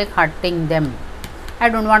is like hurting them. I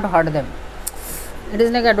don't want to hurt them. It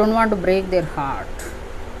is like I don't want to break their heart.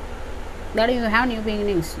 That you have new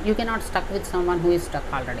beginnings. You cannot stuck with someone who is stuck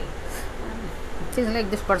already. It is like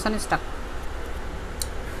this person is stuck.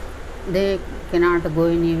 They cannot go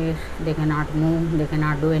anywhere. They cannot move. They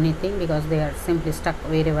cannot do anything, because they are simply stuck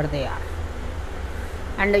wherever they are.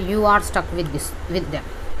 And you are stuck with them.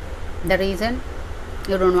 The reason,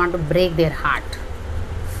 you don't want to break their heart.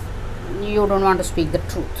 You don't want to speak the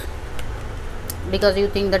truth. because you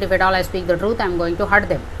think that if at all I speak the truth, I am going to hurt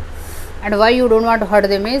them. And why you don't want to hurt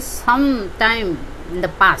them is sometime in the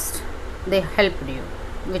past they helped you,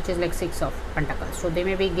 which is like 6 of Pentacles. So they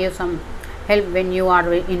maybe gave some help when you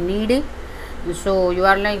are in need. So you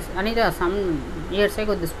are like, Anita, some years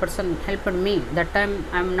ago this person helped me. That time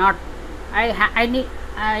I'm not, I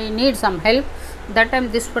need some help. That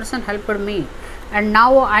time this person helped me, and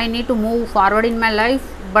now I need to move forward in my life.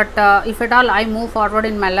 But if at all I move forward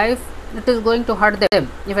in my life, it is going to hurt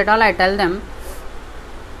them. If at all I tell them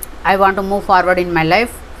I want to move forward in my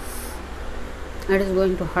life, it is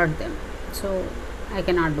going to hurt them. So I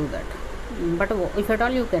cannot do that. But if at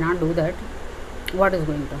all you cannot do that, what is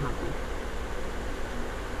going to happen?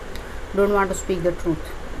 Don't want to speak the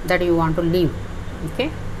truth that you want to leave,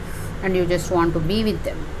 okay, and you just want to be with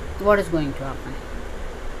them. What is going to happen?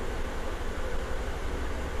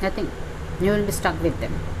 Nothing. You will be stuck with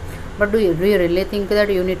them. But do you really think that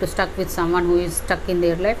you need to stuck with someone who is stuck in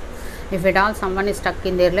their life? If at all someone is stuck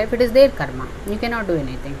in their life, it is their karma. You cannot do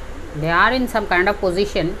anything. They are in some kind of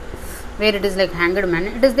position where it is like hanged man.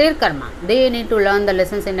 It is their karma. They need to learn the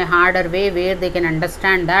lessons in a harder way, where they can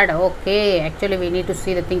understand that okay, actually we need to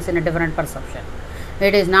see the things in a different perception.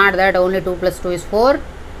 It is not that only 2 plus 2 is 4.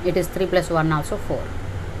 It is 3 plus 1 also 4.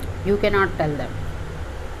 You cannot tell them.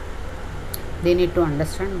 They need to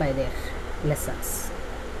understand by their lessons.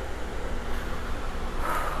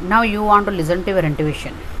 Now you want to listen to your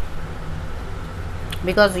intuition,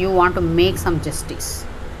 because you want to make some justice.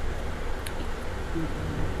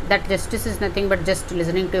 That justice is nothing but just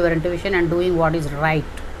listening to your intuition and doing what is right,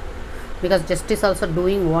 because justice also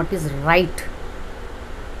doing what is right.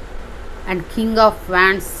 And King of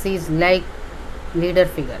Wands is like leader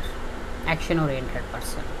figure, action oriented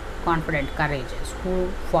person, confident, courageous, who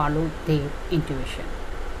follow their intuition.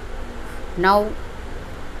 Now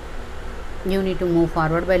you need to move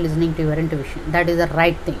forward by listening to your intuition. That is the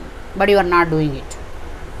right thing, but you are not doing it.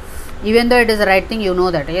 Even though it is the right thing, you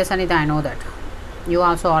know that. Yes, Anita, I know that. You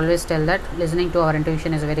also always tell that listening to our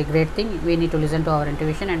intuition is a very great thing. We need to listen to our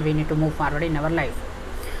intuition and we need to move forward in our life.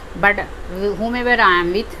 But whomever I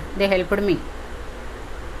am with, they helped me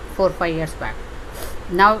 4-5 years back.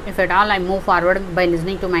 Now if at all I move forward by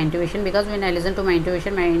listening to my intuition, because when I listen to my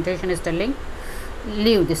intuition is telling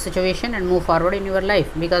leave this situation and move forward in your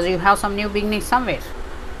life, because you have some new beginnings somewhere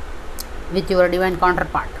with your divine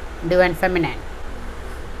counterpart, divine feminine.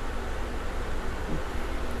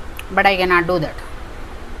 But I cannot do that,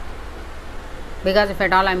 because if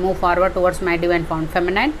at all I move forward towards my divine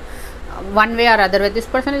feminine, one way or other way, this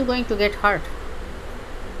person is going to get hurt.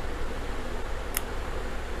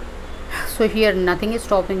 So here nothing is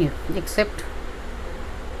stopping you except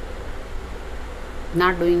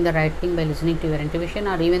not doing the right thing by listening to your intuition.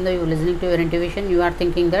 Or even though you are listening to your intuition, you are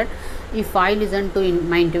thinking that if I listen to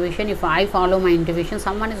my intuition, if I follow my intuition,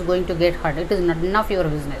 someone is going to get hurt. It is not enough your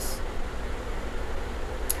business.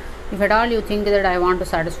 If at all you think that I want to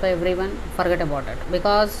satisfy everyone, forget about it,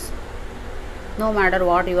 because no matter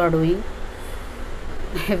what you are doing,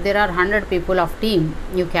 if there are 100 people of team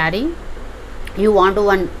you carry, you want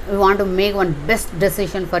to make one best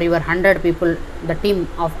decision for your 100 people, the team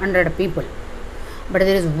of 100 people. But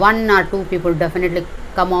there is 1 or 2 people definitely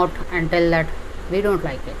come out and tell that we don't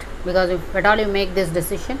like it, because if at all you make this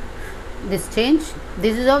decision, this change,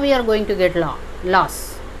 this is how we are going to get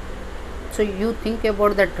loss. So you think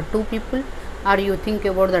about that 2 people, or you think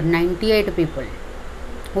about that 98 people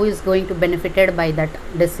who is going to benefited by that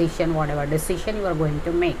decision, whatever decision you are going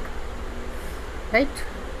to make, right?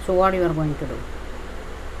 So what you are going to do?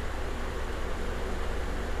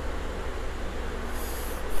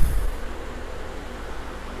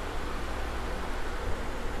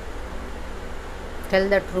 Tell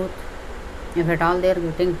the truth. If at all they are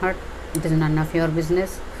getting hurt, it is none of your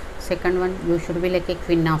business. Second one, you should be like a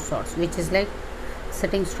Queen of Swords, which is like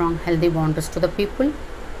setting strong, healthy boundaries to the people.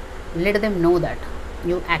 Let them know that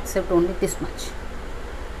you accept only this much.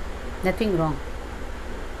 Nothing wrong,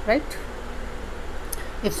 right?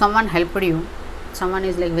 If someone helped you, someone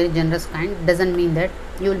is like very generous kind, doesn't mean that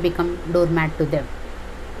you will become doormat to them,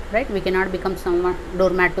 right? We cannot become someone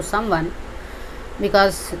doormat to someone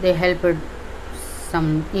because they helped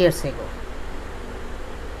some years ago.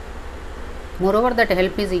 Moreover, that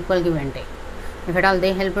help is equal give and take. If at all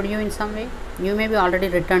they helped you in some way, you may be already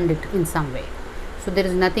returned it in some way. So there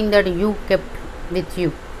is nothing that you kept with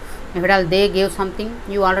you. If at all they gave something,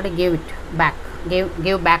 you already gave it back,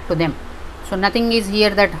 gave back to them. So nothing is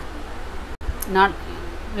here that not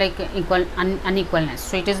like equal unequalness.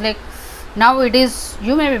 So it is like now it is,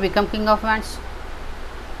 you may become King of Wands.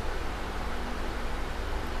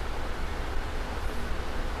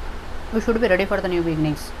 We should be ready for the new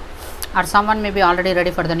beginnings. or someone may be already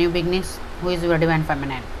ready for the new beginnings, who is your divine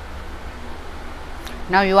feminine.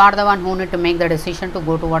 Now you are the one who need to make the decision to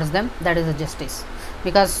go towards them. That is the justice.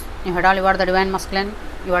 Because if at all you are the divine masculine,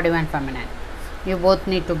 you are divine feminine. You both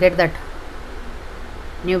need to get that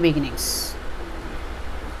new beginnings.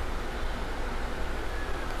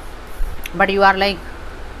 But you are like,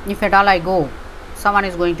 if at all I go, someone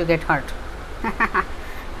is going to get hurt. I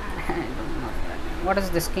don't know. What is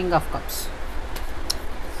this King of Cups?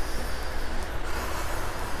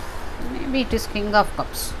 Maybe it is King of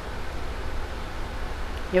Cups.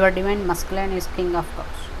 Your divine masculine is King of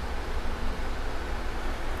Cups.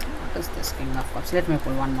 What is this King of Cups? Let me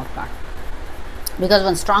pull one more card. Because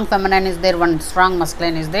one strong feminine is there, one strong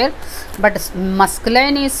masculine is there, but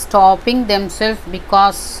masculine is stopping themselves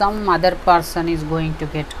because some other person is going to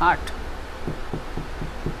get hurt.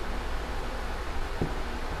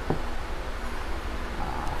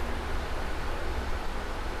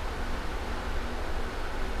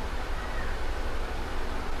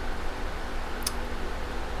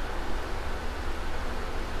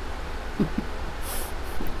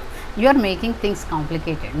 You are making things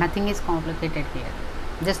complicated. Nothing is complicated here.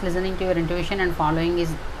 Just listening to your intuition and following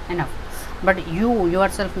is enough. But you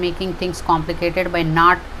yourself making things complicated by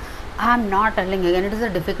not. I am not telling again. It is a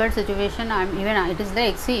difficult situation. It is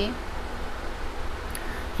like, see,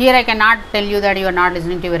 here I cannot tell you that you are not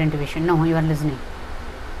listening to your intuition. No, you are listening.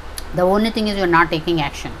 The only thing is you are not taking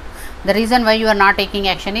action. The reason why you are not taking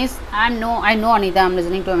action is, I know Anita, I am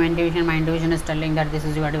listening to my intuition. My intuition is telling that this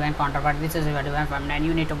is your divine counterpart, this is your divine feminine.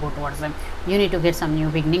 You need to go towards them. You need to get some new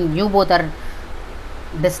beginning. You both are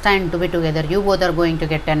destined to be together. You both are going to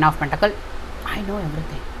get 10 of Pentacles. I know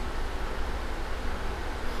everything.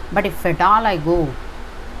 But if at all I go,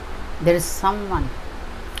 there is someone,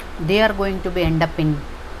 they are going to be end up in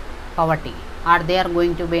poverty, or they are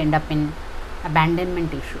going to be end up in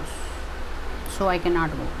abandonment issues. So I cannot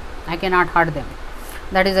go. I cannot hurt them.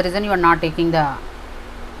 That is the reason you are not taking the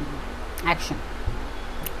action.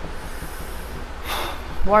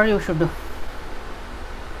 What you should do?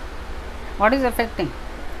 What is affecting?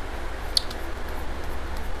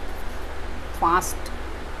 Past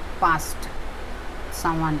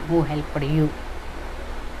someone who helped you.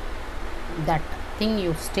 That thing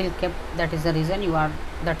you still kept. That is the reason you are.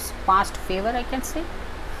 That's past favor, I can say.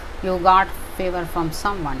 You got favor from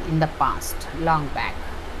someone in the past, long back.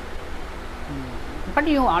 But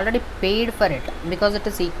you already paid for it, because it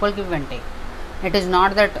is equal give and take. It is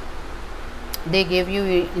not that they gave you,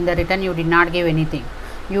 in the return you did not give anything.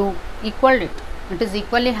 You equaled it. It is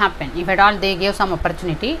equally happened. If at all they gave some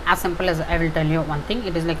opportunity, as simple as I will tell you one thing,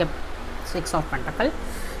 it is like a 6 of Pentacles.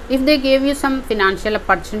 If they gave you some financial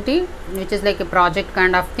opportunity, which is like a project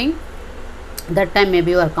kind of thing, that time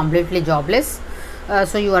maybe you are completely jobless.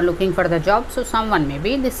 So you are looking for the job. So someone,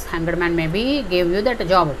 maybe this Hanged Man maybe gave you that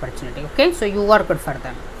job opportunity. Okay, so you worked for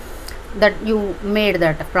them, that you made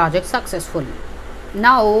that project successful.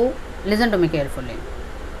 Now listen to me carefully.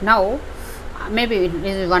 Now maybe it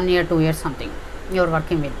is 1 year, 2 years something, you are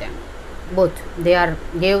working with them. Both they are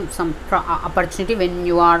gave some opportunity when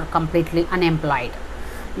you are completely unemployed.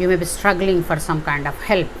 You may be struggling for some kind of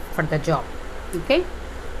help for the job. Okay,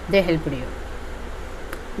 they helped you.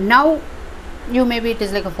 Now you, maybe it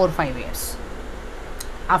is like a 4 or 5 years.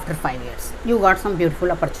 After 5 years you got some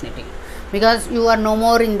beautiful opportunity, because you are no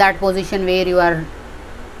more in that position where you are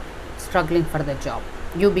struggling for the job.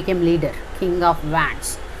 You became leader, King of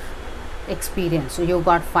Wands, experience. So you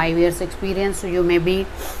got 5 years experience. So you may be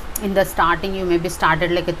in the starting, you may be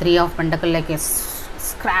started like a 3 of Pentacles, like a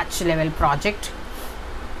scratch level project.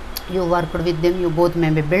 You worked with them, you both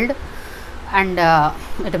may be build, and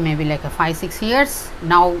it may be like a 5-6 years.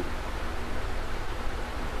 Now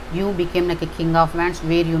you became like a King of Wands,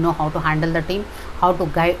 where you know how to handle the team, how to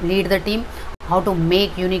guide, lead the team, how to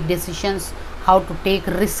make unique decisions, how to take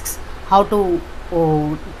risks, how to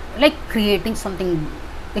like creating something,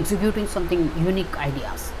 executing something unique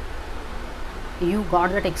ideas. You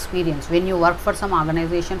got that experience. When you work for some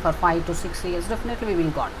organization for 5 to 6 years, definitely we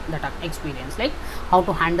will got that experience, like how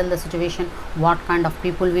to handle the situation, what kind of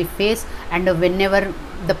people we face, and whenever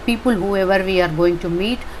the people, whoever we are going to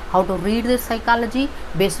meet, how to read their psychology,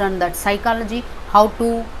 based on that psychology, how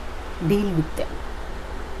to deal with them,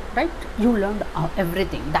 right? You learned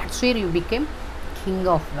everything. That's where you became King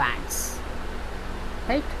of Wands,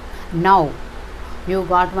 right? Now you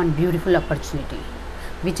got one beautiful opportunity,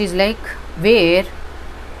 which is like where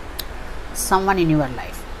someone in your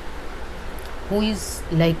life who is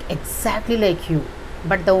like exactly like you,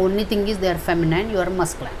 but the only thing is they are feminine, you are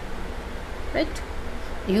masculine, right?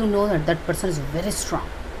 You know that that person is very strong.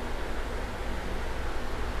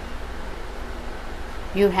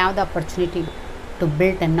 you have the opportunity to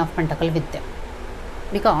build 10 of pentacle with them,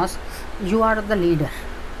 because you are the leader.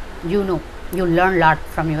 You know, you learn a lot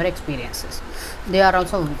from your experiences. They are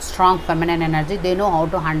also strong feminine energy. They know how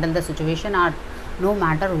to handle the situation, or no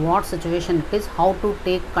matter what situation it is, how to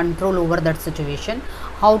take control over that situation,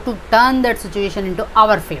 how to turn that situation into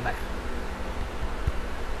our favor.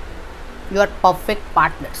 You are perfect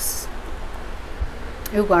partners.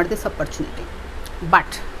 You got this opportunity.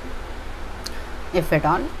 But if at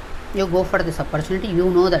all you go for this opportunity, you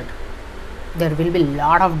know that there will be a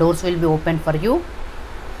lot of doors will be open for you,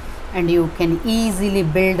 and you can easily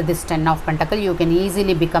build this 10 of pentacle. You can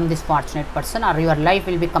easily become this fortunate person, or your life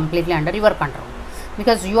will be completely under your control,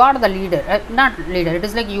 because you are the leader. Not leader, it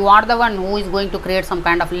is like you are the one who is going to create some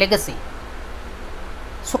kind of legacy.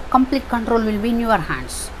 So complete control will be in your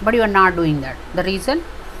hands, but you are not doing that. The reason,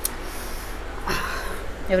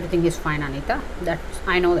 everything is fine, Anita, that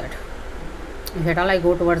I know that. If at all I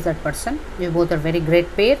go towards that person, we both are very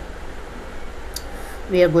great pair,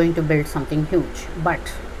 we are going to build something huge. But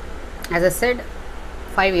as I said,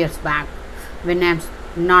 5 years back, when I am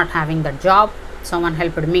not having the job, someone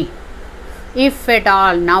helped me. If at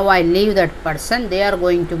all now I leave that person, they are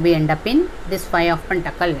going to be end up in this 5 of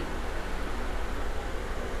pentacle.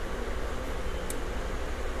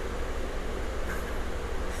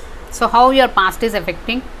 So how your past is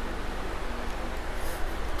affecting?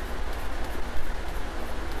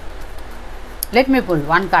 Let me pull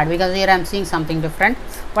one card, because here I am seeing something different.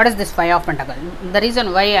 What is this 5 of pentacle? The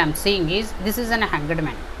reason why I am seeing is, this is an hanged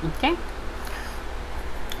man. Okay,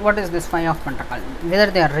 what is this 5 of pentacle? Whether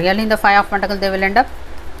they are really in the 5 of pentacle, they will end up.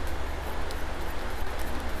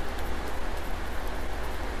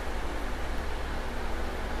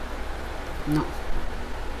 No,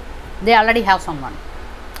 they already have someone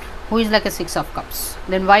who is like a 6 of cups.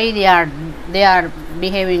 Then why they are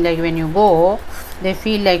behaving like, when you go, they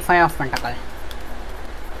feel like 5 of pentacle.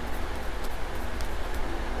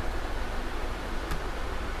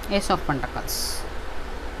 Ace of pentacles.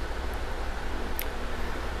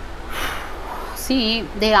 See,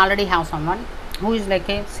 they already have someone who is like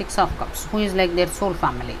a 6 of cups, who is like their soul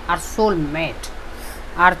family, or soul mate,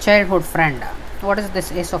 or childhood friend. What is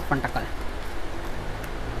this ace of pentacle?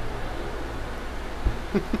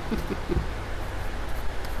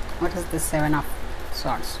 What is this 7 of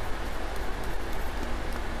swords?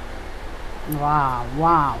 Wow,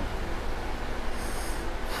 wow.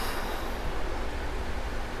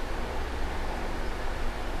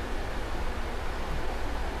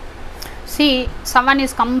 See, someone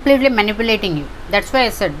is completely manipulating you. That's why I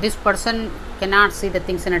said this person cannot see the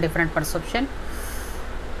things in a different perception.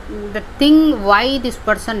 The thing why this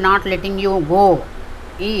person not letting you go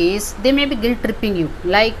is, they may be guilt tripping you.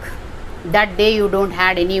 Like, that day you don't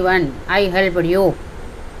had anyone, I helped you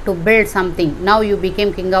to build something. Now you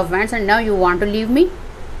became king of wands, and now you want to leave me.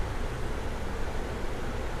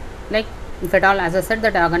 Like, if at all, as I said,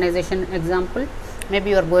 that organization example,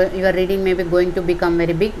 maybe your reading may be going to become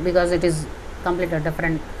very big, because it is completely a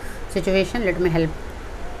different situation. Let me help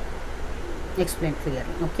explain clearly.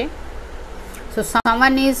 Okay, so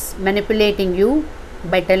someone is manipulating you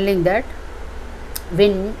by telling that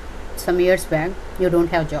when some years back you don't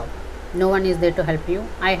have job, no one is there to help you,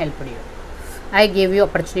 I helped you, I gave you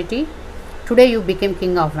opportunity, today you became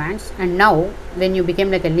king of wands, and now when you became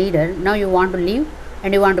like a leader, now you want to leave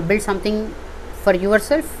and you want to build something for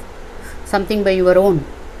yourself, something by your own.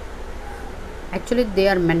 Actually they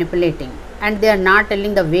are manipulating, and they are not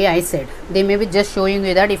telling the way I said. They may be just showing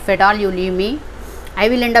you that if at all you leave me, I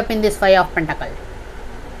will end up in this 5 of pentacle.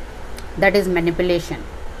 That is manipulation.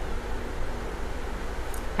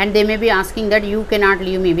 And they may be asking that you cannot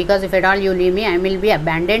leave me, because if at all you leave me, I will be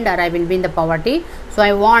abandoned, or I will be in the poverty, so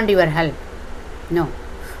I want your help. No,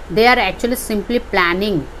 they are actually simply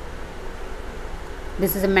planning.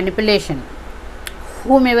 This is a manipulation.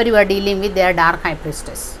 Whomever you are dealing with, they are dark high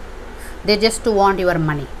priestess. They just want your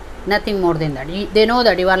money, nothing more than that. They know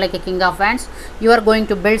that you are like a king of wands, you are going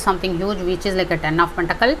to build something huge, which is like a 10 of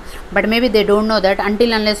pentacle, but maybe they don't know that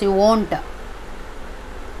until unless you won't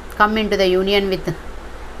come into the union with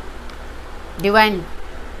divine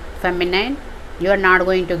feminine, you are not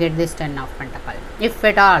going to get this 10 of pentacle. If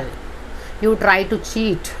at all you try to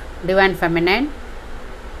cheat divine feminine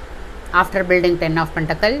after building 10 of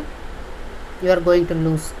pentacle, you are going to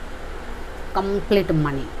lose complete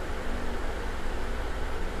money.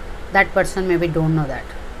 That person maybe don't know that.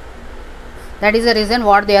 That is the reason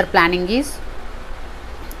what they are planning is,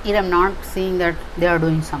 here I am not seeing that they are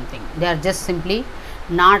doing something. They are just simply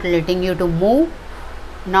not letting you to move,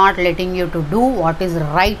 not letting you to do what is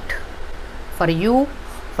right for you,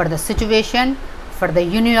 for the situation, for the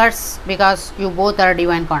universe, because you both are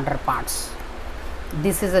divine counterparts.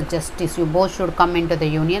 This is a justice. You both should come into the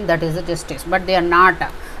union. That is a justice. But they are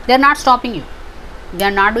not stopping you. They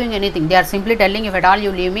are not doing anything. They are simply telling, if at all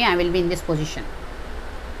you leave me, I will be in this position.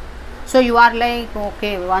 So you are like,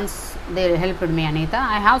 okay, once they helped me, Anita,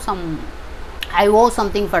 I owe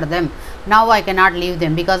something for them. Now I cannot leave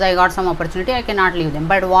them because I got some opportunity. I cannot leave them.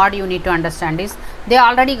 But what you need to understand is, they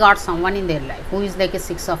already got someone in their life who is like a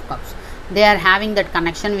 6 of cups. They are having that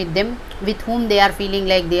connection with them, with whom they are feeling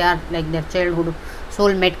like they are like their childhood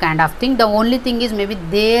soulmate kind of thing. The only thing is, maybe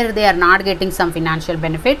there they are not getting some financial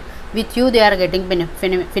benefit. With you, they are getting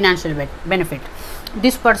financial benefit.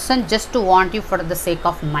 This person just to want you for the sake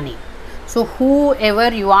of money. So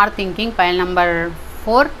whoever you are thinking, pile number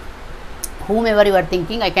 4, whomever you are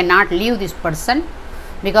thinking, I cannot leave this person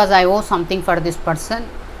because I owe something for this person,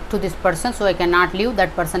 to this person, so I cannot leave.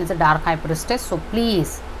 That person is a dark high priestess. So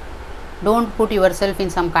please don't put yourself in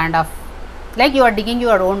some kind of, like you are digging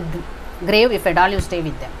your own grave if at all you stay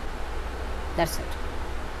with them. That's it.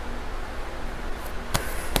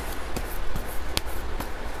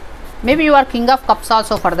 Maybe you are king of cups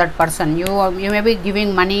also for that person. You may be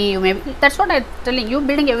giving money, that's what I am telling you,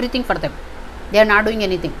 building everything for them. They are not doing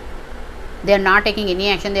anything. They are not taking any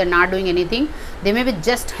action. They are not doing anything. They may be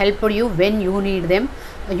just helped you when you need them.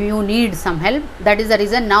 You need some help. That is the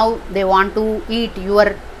reason now they want to eat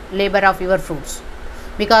your labor of your fruits.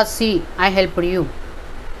 Because see, I helped you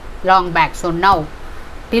long back. So now,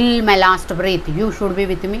 till my last breath, you should be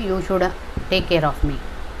with me. You should take care of me.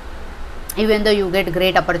 Even though you get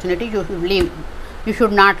great opportunity, you should leave. You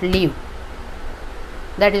should not leave.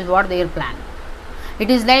 That is what their plan. It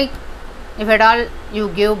is like, if at all you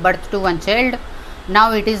give birth to one child,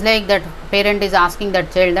 now it is like that parent is asking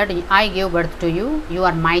that child that, I gave birth to you, you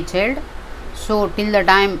are my child, so till the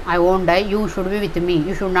time I won't die, you should be with me.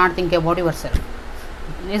 You should not think about yourself.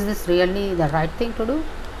 Is this really the right thing to do?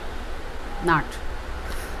 Not.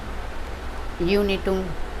 You need to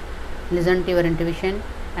listen to your intuition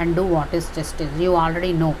and do what is justice. You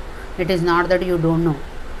already know. It is not that you don't know.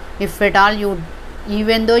 If at all you,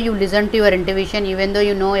 even though you listen to your intuition, even though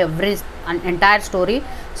you know entire story,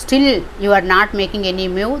 still you are not making any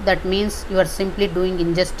move, that means you are simply doing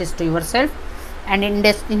injustice to yourself and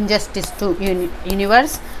injustice to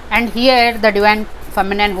universe. And here the divine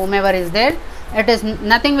feminine, whomever is there, it is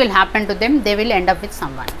nothing will happen to them. They will end up with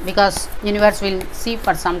someone, because universe will see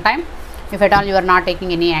for some time. If at all you are not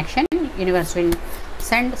taking any action, universe will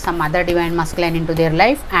send some other divine masculine into their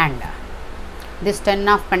life, and this 10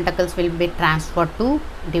 of Pentacles will be transferred to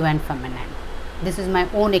divine feminine. This is my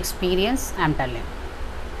own experience, I am telling.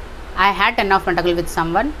 I had 10 of Pentacles with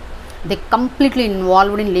someone. They completely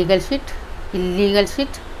involved in illegal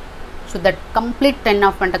shit. So that complete 10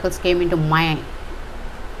 of Pentacles came into my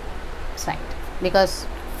side, because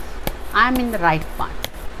I am in the right path.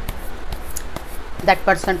 That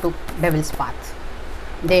person took devil's path.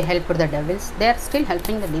 They helped the devils. They are still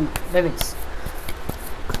helping the devils.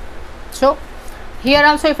 So here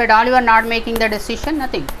also, if at all you are not making the decision,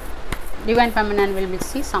 nothing. Divine feminine will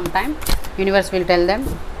see sometime. Universe will tell them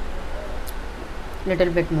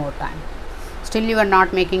little bit more time. Still you are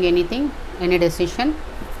not making anything, any decision.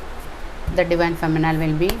 The divine feminine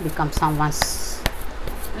will become someone's,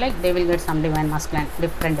 like they will get some divine masculine,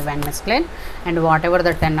 different divine masculine, and whatever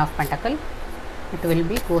the 10 of Pentacle, it will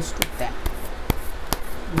be goes to them,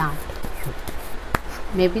 not you.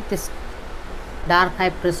 Maybe this dark high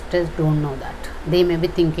priestess don't know that. They may be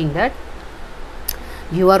thinking that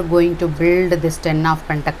you are going to build this 10 of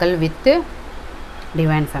Pentacle with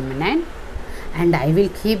divine feminine, and I will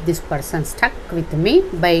keep this person stuck with me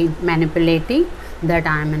by manipulating that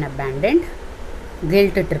I am an abandoned,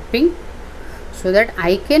 guilt tripping, so that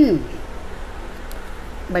I can,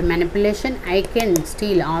 by manipulation, I can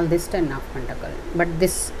steal all this 10 of Pentacle. But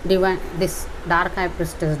this dark high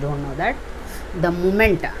priestess don't know that the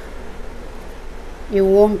moment you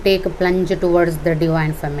won't take a plunge towards the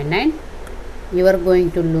divine feminine, you are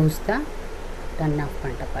going to lose the 10 of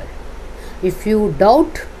Pentacle. If you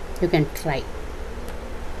doubt, you can try,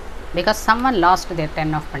 because someone lost their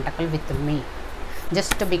 10 of Pentacle with me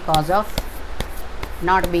just because of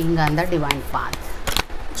not being on the divine path.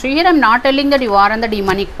 So here I am not telling that you are on the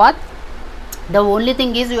demonic path. The only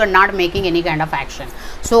thing is you are not making any kind of action.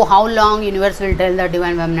 So how long universe will tell the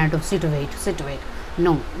divine feminine to sit, wait?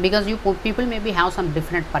 No, because you people maybe have some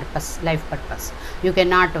different purpose, life purpose. You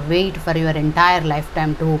cannot wait for your entire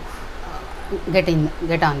lifetime to get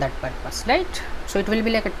on that purpose, right? So it will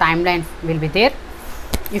be like a timeline will be there.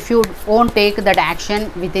 If you won't take that action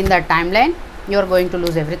within that timeline, you are going to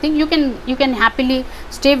lose everything. You can happily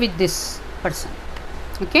stay with this person.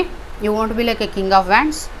 Okay, you want to be like a king of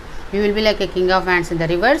wands, you will be like a king of wands in the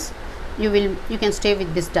reverse. You can stay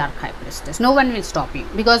with this dark high priestess. No one will stop you,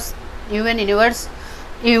 because even universe,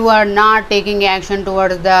 you are not taking action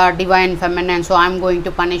towards the divine feminine, so I'm going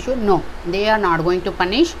to punish you. No, they are not going to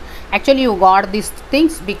punish. Actually, you got these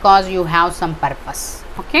things because you have some purpose.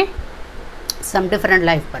 Okay, some different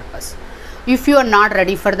life purpose. If you are not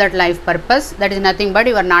ready for that life purpose, that is nothing but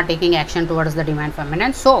you are not taking action towards the divine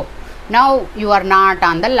feminine. So now you are not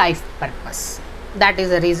on the life purpose. That is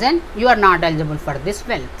the reason you are not eligible for this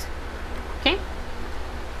wealth. Okay,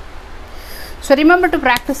 so remember to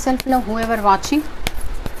practice self-love, whoever watching,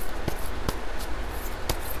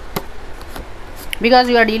 because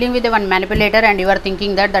you are dealing with one manipulator and you are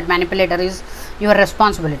thinking that that manipulator is your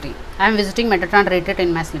responsibility. I am visiting Metatron retreat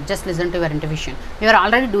in my sleep. Just listen to your intuition. You are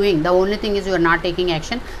already doing. The only thing is you are not taking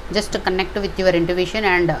action. Just to connect with your intuition,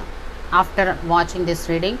 and after watching this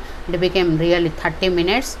reading, it became really 30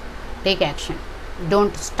 minutes. Take action.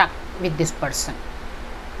 Don't stuck with this person.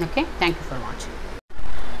 Okay, thank you for watching.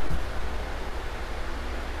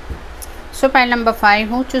 So pile number 5,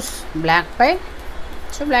 who choose black pile?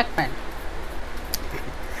 So black pile.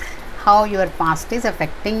 How your past is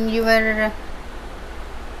affecting your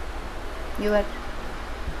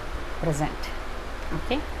present.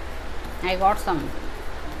 Okay, I got some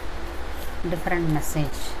different message.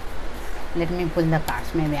 Let me pull the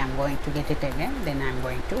cards. Maybe I'm going to get it again, then I'm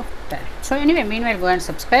going to tell it. So anyway, meanwhile, go and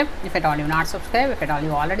subscribe if at all you not subscribe. If at all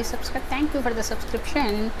you already subscribed, thank you for the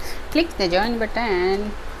subscription. Click the join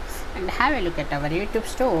button and have a look at our YouTube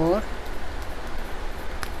store.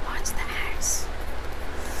 Watch the ads.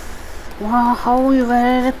 Wow, how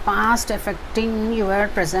your past affecting your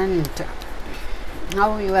present.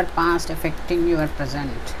 How your past affecting your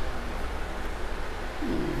present.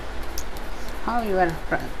 How your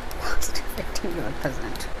past affecting your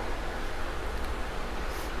present.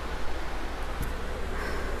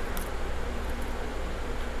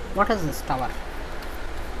 What is this tower?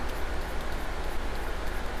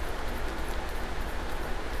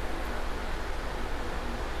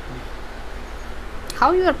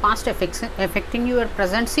 How your past affecting your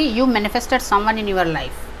present. See, you manifested someone in your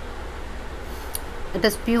life. It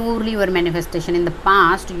is purely your manifestation. In the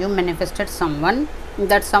past, you manifested someone.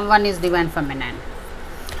 That someone is divine feminine,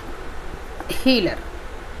 healer,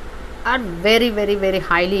 are very, very, very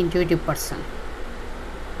highly intuitive person.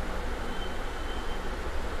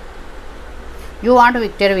 You want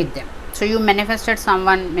victory with them. So you manifested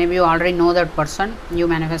someone, maybe you already know that person, you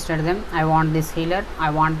manifested them. I want this healer,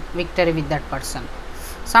 I want victory with that person.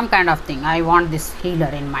 Some kind of thing, I want this healer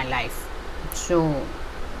in my life. So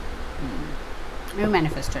you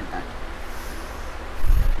manifested that.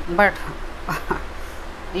 But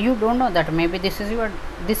you don't know that maybe this is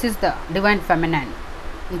the divine feminine.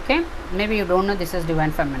 Okay, maybe you don't know this is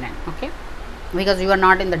divine feminine. Okay, because you are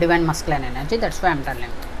not in the divine masculine energy. That's why I'm telling.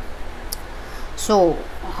 So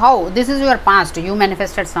how this is your past. You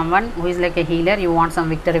manifested someone who is like a healer. You want some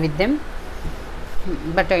victory with them,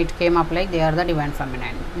 but it came up like they are the divine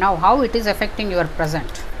feminine. Now how it is affecting your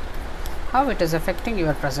present. How it is affecting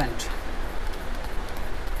your present.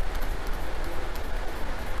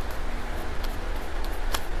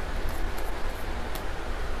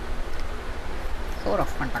 Four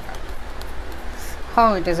of Pentacles.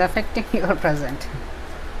 How it is affecting your present.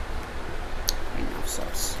 Queen of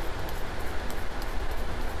Swords.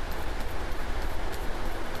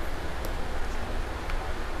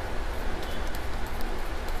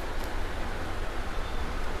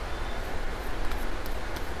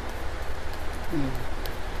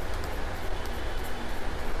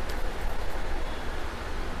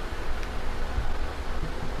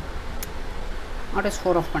 What is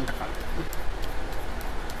Four of Pentacles?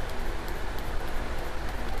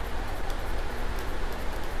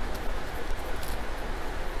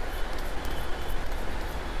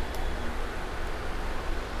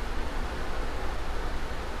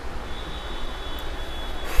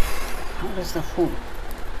 What is the Fool?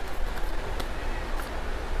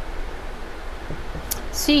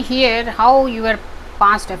 See here how your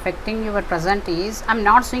past affecting your present is. I'm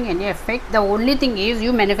not seeing any effect. The only thing is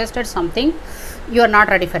you manifested something, you are not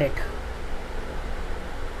ready for it.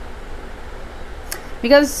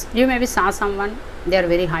 Because you maybe saw someone, they are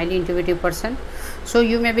very highly intuitive person. So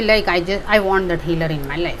you may be like, I want that healer in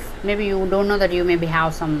my life. Maybe you don't know that you maybe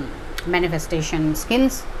have some manifestation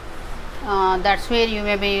skills. That's where you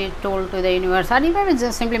may be told to the universe, or you may be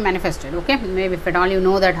just simply manifested. Okay, maybe if at all you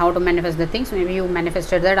know that how to manifest the things, maybe you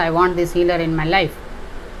manifested that I want this healer in my life.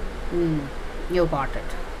 You got it.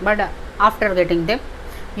 But after getting them,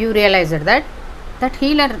 you realized that that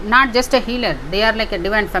healer, not just a healer, they are like a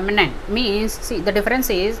divine feminine. Means, see, the difference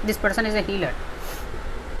is this person is a healer.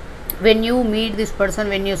 When you meet this person,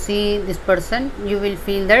 when you see this person, you will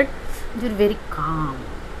feel that you are very calm,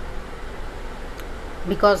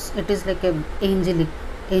 because it is like a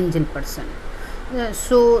angel person.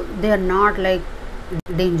 So they are not like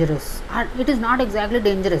dangerous, it is not exactly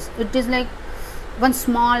dangerous, it is like one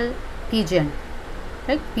small pigeon,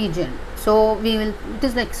 like pigeon. So we will, it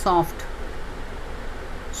is like soft.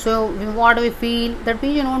 So what we feel, that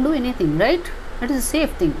pigeon won't do anything, right? It is a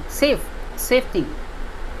safe thing, safe thing.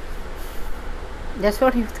 That's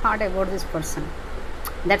what you thought about this person.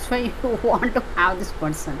 That's why you want to have this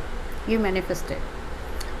person. You manifested.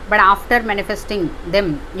 But after manifesting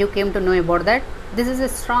them, you came to know about that this is a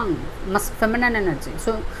strong, feminine energy.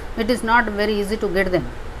 So it is not very easy to get them.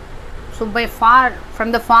 So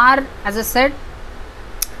from the far, as I said,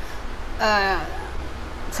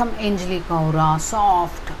 some angelic aura,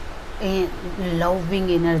 soft,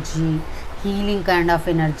 loving energy, healing kind of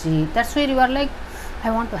energy. That's where you are like, I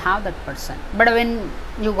want to have that person. But when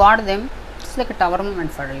you got them, it's like a tower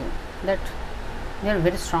moment for you, that they are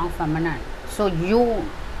very strong feminine. So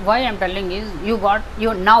why I am telling is,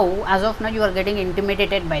 as of now you are getting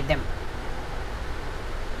intimidated by them.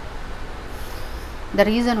 The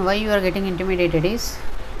reason why you are getting intimidated is,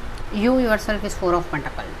 you yourself is 4 of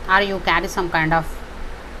Pentacles, or you carry some kind of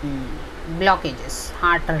blockages,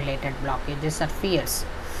 heart related blockages or fears,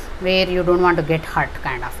 where you don't want to get hurt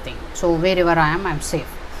kind of thing. So wherever I am safe.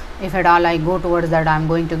 If at all I go towards that, I am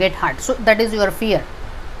going to get hurt. So that is your fear.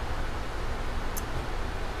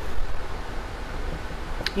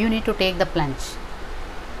 You need to take the plunge.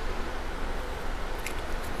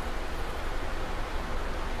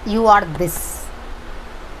 You are this,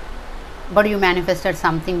 but you manifested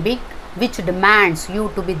something big which demands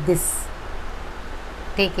you to be this.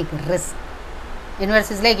 Take a risk.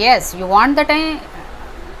 Universe is like, yes, you want that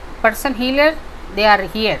person healer, they are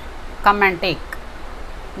here, come and take.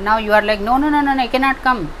 Now you are like, no, I cannot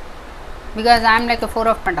come, because I am like a 4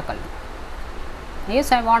 of Pentacles.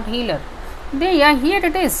 Yes, I want healer. Yeah, here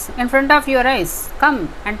it is in front of your eyes,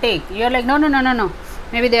 come and take. You are like, no,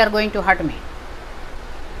 maybe they are going to hurt me.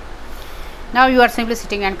 Now you are simply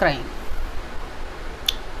sitting and crying.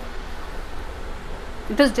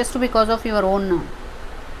 It is just because of your own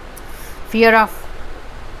fear of,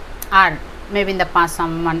 or maybe in the past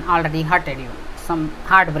someone already hurted you, some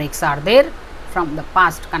heartbreaks are there from the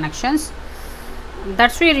past connections.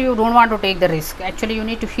 That's where you don't want to take the risk. Actually you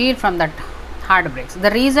need to heal from that heartbreaks.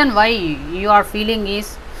 The reason why you are feeling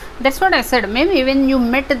is, that's what I said, maybe when you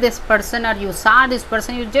met this person or you saw this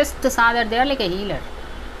person, you just saw that they are like a healer,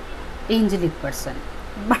 angelic person.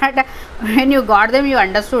 But when you got them, you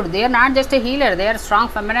understood they are not just a healer, they are strong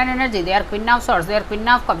feminine energy, they are Queen of Swords, they are Queen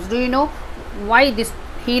of Cups. Do you know why this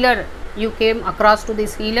healer, you came across to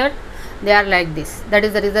this healer? They are like this. That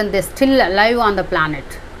is the reason they still alive on the planet.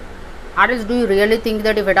 Or else do you really think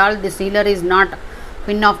that if at all this healer is not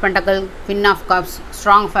Queen of Pentacles, Queen of Cups,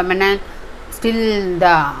 strong feminine, still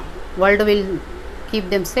the world will keep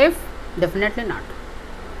them safe? Definitely not.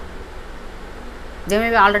 They may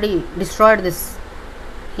be already destroyed this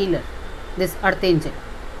healer, this earth angel.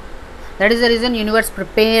 That is the reason universe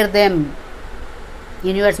prepare them,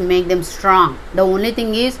 universe make them strong. The only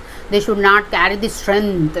thing is, they should not carry the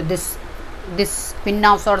strength, this Queen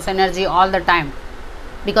of Swords energy all the time,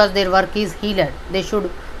 because their work is healer. They should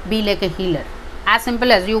be like a healer. As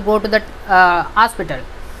simple as, you go to the hospital,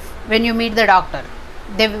 when you meet the doctor,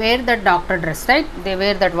 they wear that doctor dress, right? They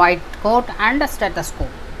wear that white coat and a stethoscope.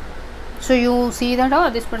 So you see that, oh,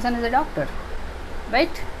 this person is a doctor, right?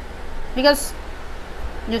 Because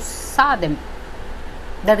you saw them.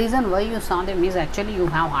 The reason why you saw them is, actually you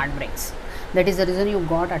have heartbreaks. That is the reason you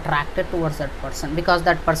got attracted towards that person, because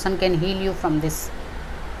that person can heal you from this.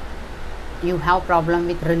 You have problem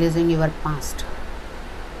with releasing your past.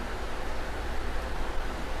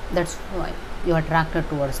 That's why you are attracted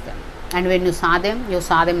towards them. And when you saw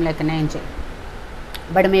them like an angel.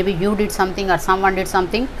 But maybe you did something or someone did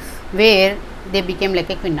something where they became like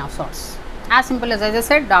a Queen of Swords. As simple as I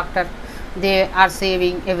said, doctor, they are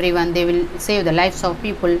saving everyone, they will save the lives of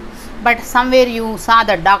people. But somewhere you saw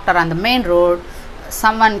the doctor on the main road,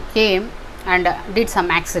 someone came and did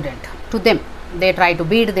some accident to them. They try to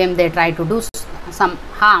beat them, they try to do some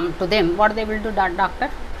harm to them. What they will do, that doctor?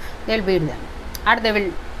 They will beat them, or they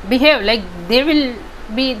will behave like they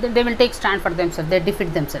will take stand for themselves, they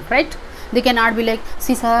defeat themselves, right? They cannot be like,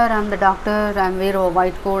 see sir, I am the doctor, I am wear a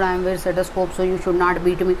white coat, I am wear stethoscope, so you should not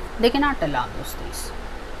beat me. They cannot tell all those things.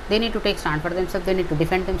 They need to take stand for themselves, they need to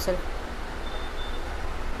defend themselves.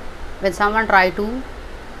 When someone try to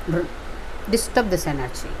disturb this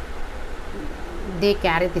energy, they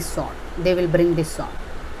carry this sword, they will bring this sword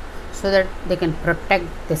so that they can protect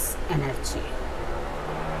this energy.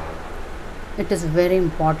 It is very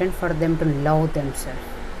important for them to love themselves.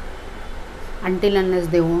 Until unless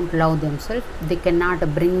they won't love themselves, they cannot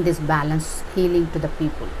bring this balance, healing to the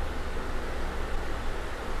people.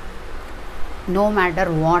 No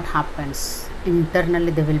matter what happens,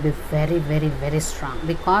 internally they will be very, very, very strong,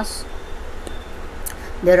 because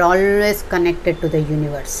they are always connected to the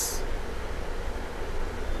universe.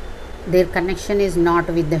 Their connection is not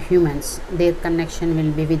with the humans, their connection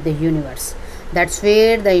will be with the universe. That's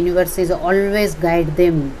where the universe is always guide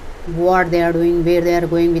them, what they are doing, where they are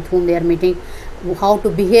going, with whom they are meeting, how to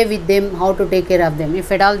behave with them, how to take care of them.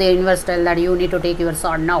 If at all the universe tell that you need to take your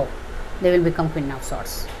sword now, they will become Queen of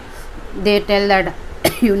Swords. They tell that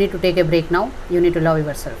you need to take a break now, you need to love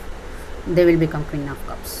yourself, they will become Queen of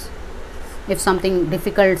Cups. If something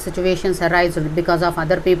difficult situations arise because of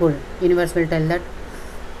other people, universe will tell that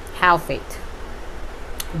have faith,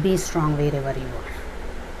 be strong wherever you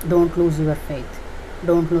are, don't lose your faith,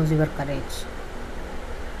 don't lose your courage,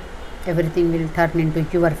 everything will turn into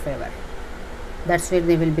your favor. That's where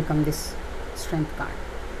they will become this strength card,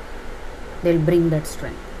 they will bring that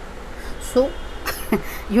strength. So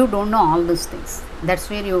you don't know all those things, that's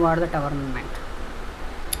where you are the Tower moment.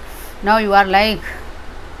 Now you are like,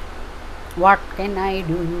 what can I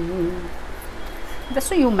do? That's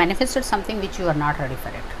why you manifested something which you are not ready for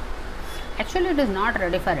it. Actually it is not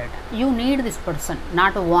ready for it. You need this person,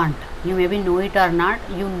 not want. You maybe know it or not,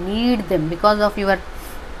 you need them because of your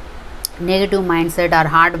negative mindset or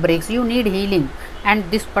heartbreaks. You need healing, and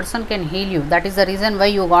this person can heal you. That is the reason why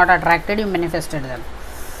you got attracted, you manifested them.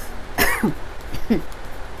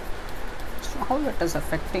 So how that is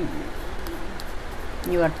affecting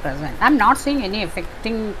your present? I'm not seeing any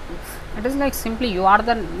affecting. It is like simply you are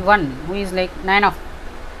the one who is like 9 of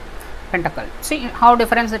Pentacle. See how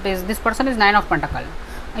difference it is. This person is 9 of Pentacle.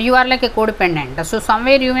 You are like a codependent. So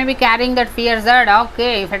somewhere you may be carrying that fears that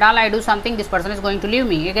okay, if at all I do something, this person is going to leave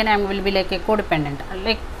me. Again I will be like a codependent.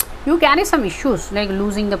 Like you carry some issues like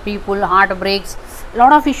losing the people, heartbreaks.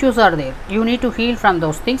 Lot of issues are there. You need to heal from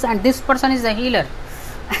those things, and this person is a healer.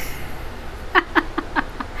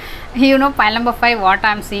 You know, pile number 5, what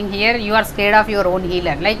I am seeing here, you are scared of your own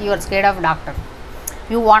healer, like you are scared of doctor.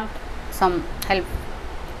 You want some help,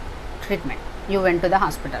 treatment. You went to the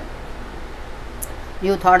hospital.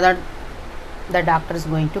 You thought that the doctor is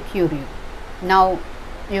going to cure you. Now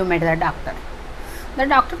you met the doctor. The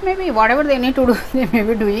doctor maybe whatever they need to do, they may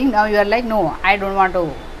be doing. Now you are like, no, I don't want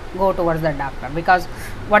to go towards the doctor because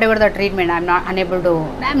whatever the treatment, I am not unable to.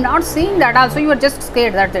 I am not seeing that. Also, you are just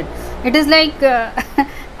scared. That's it. It is like.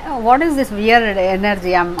 What is this weird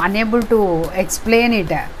energy? I am unable to explain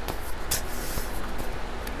it.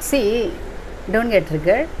 See, don't get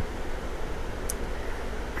triggered.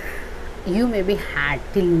 You maybe had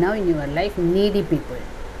till now in your life needy people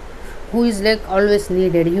who is like always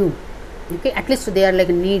needed you. Okay, at least they are like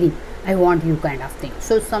needy. I want you kind of thing.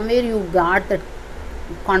 So somewhere you got that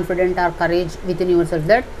confident or courage within yourself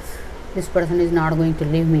that this person is not going to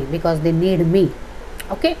leave me because they need me.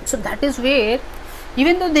 Okay, so that is where.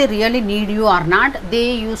 Even though they really need you or not,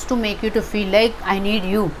 they used to make you to feel like I need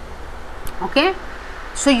you. Okay,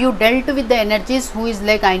 so you dealt with the energies who is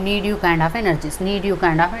like I need you kind of energies, need you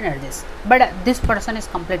kind of energies. But this person is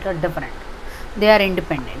completely different. They are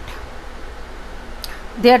independent.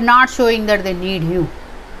 They are not showing that they need you.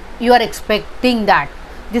 You are expecting that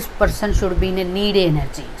this person should be in a needy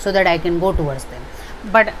energy so that I can go towards them.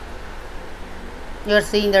 But you are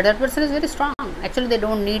seeing that that person is very strong. Actually they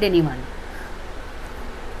don't need anyone.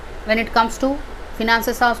 When it comes to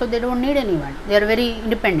finances also, they don't need anyone. They are very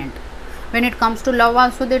independent. When it comes to love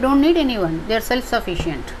also, they don't need anyone. They are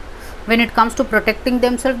self-sufficient. When it comes to protecting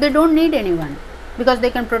themselves, they don't need anyone because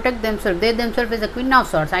they can protect themselves. They themselves is a Queen of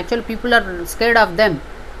Swords. Actually, people are scared of them.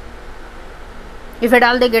 If at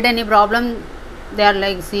all they get any problem, they are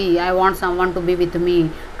like, see, I want someone to be with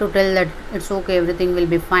me to tell that it's okay, everything will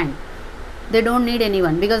be fine. They don't need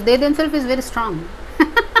anyone because they themselves is very strong.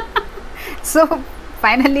 So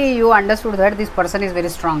finally you understood that this person is very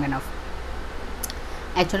strong enough.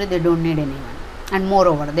 Actually they don't need anyone, and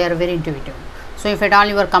moreover they are very intuitive. So if at all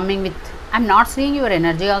you are coming with, I am not seeing your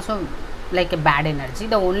energy also like a bad energy.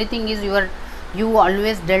 The only thing is you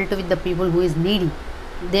always dealt with the people who is needy.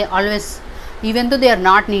 They always, even though they are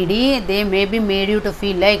not needy, they maybe made you to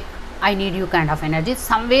feel like I need you kind of energy.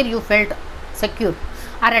 Somewhere you felt secure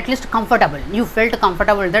or at least comfortable. You felt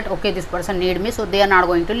comfortable that okay, this person need me, so they are not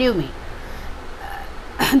going to leave me.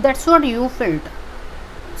 That's what you felt.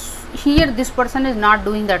 Here this person is not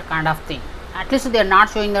doing that kind of thing. at least they are not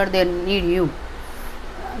showing that they need you.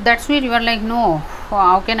 That's where you are like, no,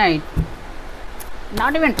 how can I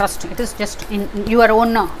not even trust? It is just in your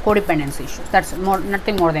own codependency issues. That's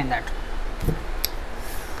nothing more than that.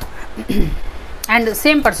 And the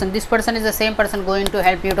same person, this person is the same person going to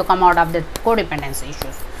help you to come out of the codependency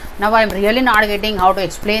issues. Now I am really not getting how to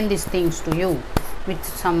explain these things to you with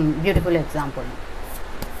some beautiful example.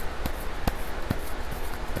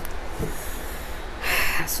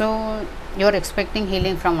 So you are expecting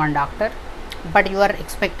healing from one doctor, but you are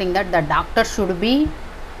expecting that the doctor should be,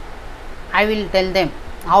 I will tell them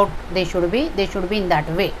how they should be in that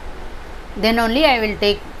way, then only I will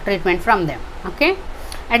take treatment from them. Okay,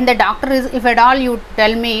 and the doctor is, if at all you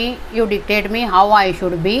tell me, you dictate me how I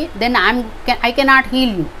should be, then I cannot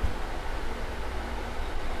heal you.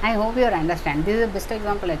 I hope you understand. This is the best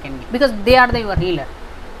example I can give, because they are your healer,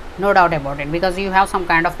 no doubt about it, because you have some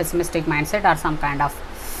kind of pessimistic mindset or some kind of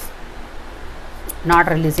not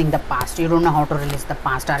releasing the past. You don't know how to release the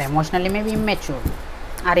past, or emotionally maybe immature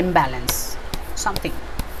or imbalance, something.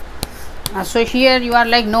 So here you are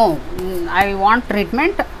like, no, I want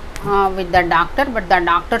treatment with the doctor, but the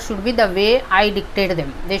doctor should be the way I dictate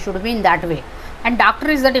them. They should be in that way. And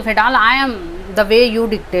doctor is that if at all I am the way you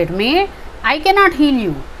dictate me, I cannot heal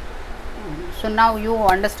you. So now you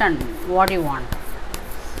understand what you want.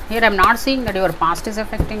 Here I am not saying that your past is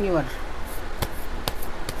affecting your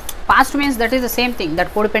past, means that is the same thing,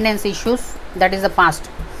 that codependency issues, that is the past.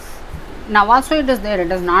 Now also it is there,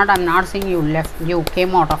 it is not, I am not saying you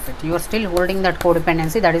came out of it, you are still holding that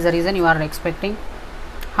codependency. That is the reason you are expecting.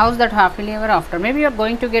 How's that happily ever after? Maybe you are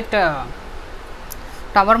going to get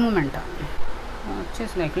tower movement, which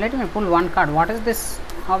is like, let me pull one card. What is this?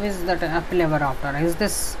 How is that happily ever after? Is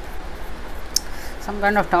this some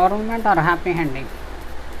kind of tower movement or a happy ending?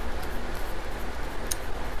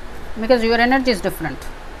 Because your energy is different.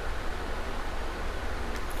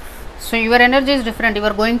 So your energy is different, you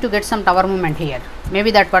are going to get some tower movement here.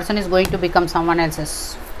 Maybe that person is going to become someone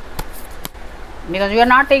else's, because you are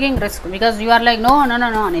not taking risk, because you are like, no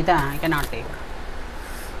Anita, I cannot take.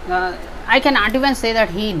 I cannot even say that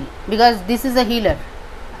heal, because this is a healer.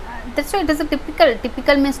 That's why it is a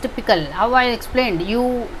typical means typical. How I explained,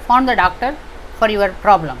 you found the doctor for your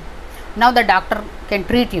problem. Now the doctor can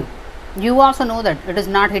treat you. You also know that it is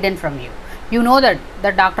not hidden from you. You know that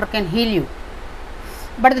the doctor can heal you.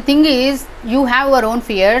 But the thing is, you have your own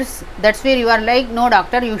fears. That's where you are like, no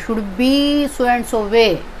doctor, you should be so and so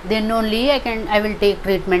way, then only I will take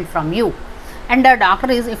treatment from you. And the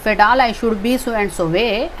doctor is, if at all I should be so and so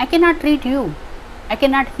way, I cannot treat you, I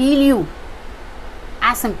cannot heal you.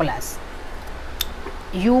 As simple as.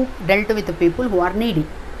 You dealt with the people who are needy.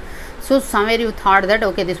 So somewhere you thought that,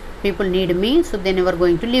 okay, these people need me, so they never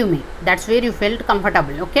going to leave me. That's where you felt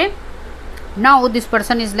comfortable. Okay, now this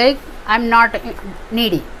person is like, I'm not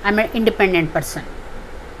needy, I'm an independent person.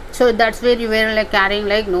 So that's where you were like carrying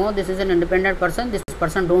like, no, this is an independent person, this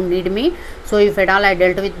person don't need me. So if at all I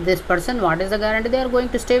dealt with this person, what is the guarantee they are going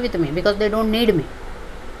to stay with me, because they don't need me.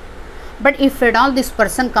 But if at all this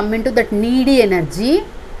person come into that needy energy,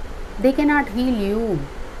 they cannot heal you,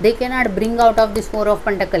 they cannot bring out of this Four of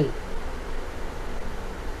Pentacles.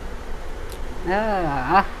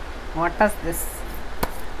 What is this?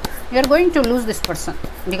 You are going to lose this person,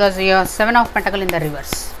 because you have Seven of Pentacles in the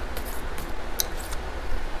reverse.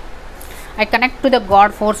 I connect to the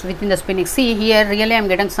God force within the spinning. See here, really I am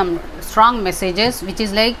getting some strong messages, which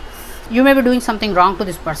is like, you may be doing something wrong to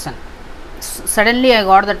this person. Suddenly I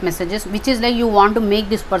got that messages, which is like, you want to make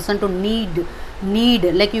this person to need,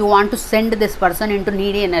 like you want to send this person into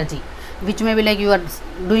needy energy, which may be like you are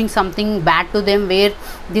doing something bad to them, where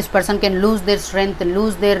this person can lose their strength,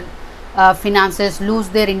 lose their finances, lose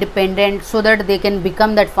their independence, so that they can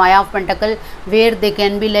become that Five of Pentacles, where they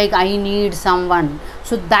can be like, I need someone.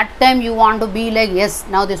 So that time you want to be like, yes,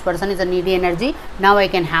 now this person is a needy energy, now I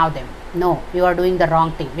can have them. No, you are doing the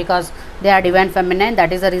wrong thing, because they are divine feminine.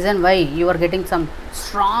 That is the reason why you are getting some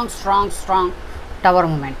strong tower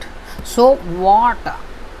movement. So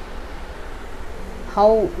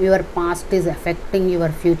how your past is affecting your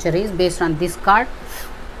future is based on this card.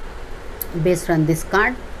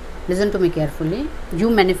 Listen to me carefully. You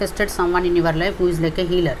manifested someone in your life who is like a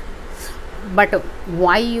healer, but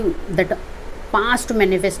why that past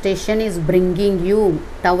manifestation is bringing you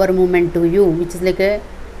tower movement to you, which is like a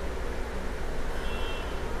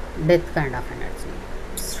death kind of energy,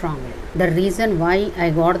 strongly. The reason why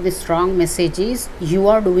I got this strong message is, you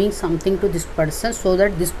are doing something to this person, so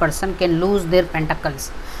that this person can lose their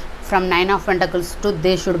pentacles. From Nine of Pentacles to,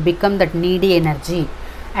 they should become that needy energy.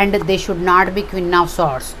 and they should not be Queen of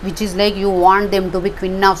Swords, which is like you want them to be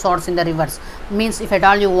Queen of Swords in the reverse. Means if at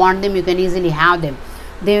all you want them, you can easily have them.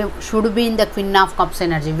 They should be in the Queen of Cups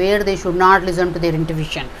energy, where they should not listen to their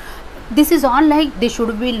intuition. This is all like they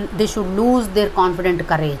should lose their confident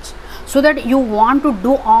courage, so that you want to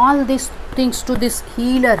do all these things to this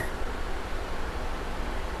healer,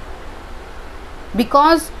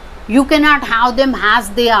 because you cannot have them as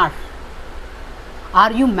they are.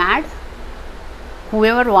 Are you mad?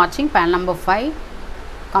 Whoever watching pile number 5,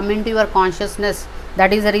 come into your consciousness.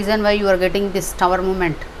 That is the reason why you are getting this tower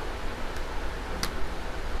movement.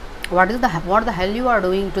 What the hell you are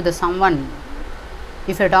doing to the someone?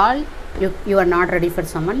 If at all you are not ready for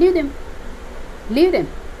someone, leave them. Leave them.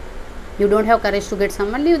 You don't have courage to get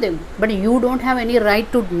someone, leave them. But you don't have any right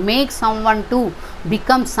to make someone to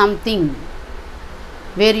become something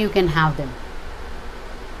where you can have them.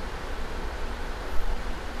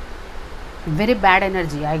 Very bad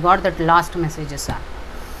energy. I got that last messages, sir.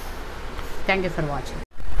 Thank you for watching.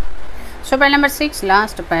 So pile number 6,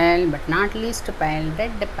 last pile but not least pile,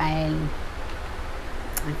 red pile.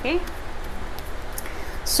 Okay.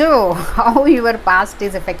 So how your past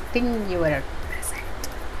is affecting your present.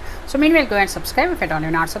 So meanwhile, go and subscribe if at all you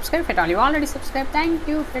not subscribed. If at all you already subscribed, thank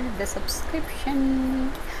you for the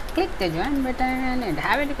subscription. Click the join button and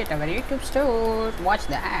have a look at our YouTube store. Watch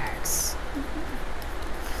the ads.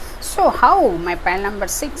 So how my pile number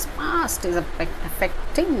 6 past is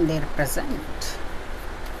affecting their present.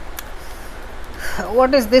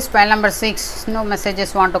 What is this pile number 6? No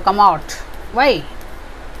messages want to come out. Why?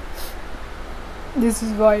 This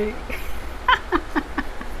is why.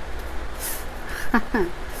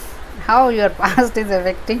 How your past is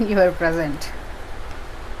affecting your present.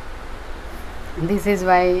 This is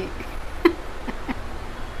why.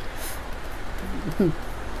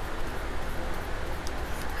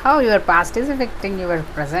 How your past is affecting your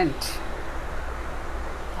present.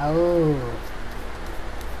 Oh.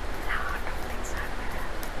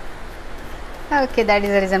 Okay, that is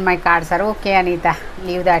the reason my cards are okay, Anita.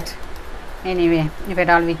 Leave that. Anyway, if at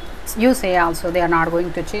all you say also, they are not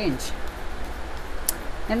going to change.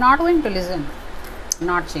 They are not going to listen.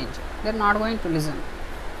 Not change. They are not going to listen.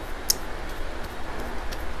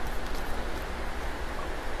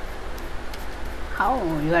 How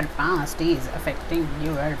your past is affecting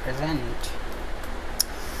your present.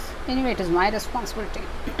 Anyway, it is my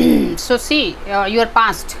responsibility. So see, your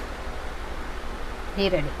past. Be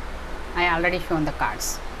ready. I already shown the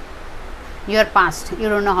cards. Your past, you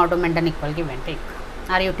don't know how to maintain equal give and take,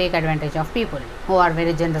 or you take advantage of people who are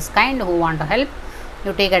very generous, kind, who want to help.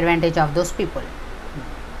 You take advantage of those people.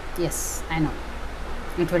 Yes, I know.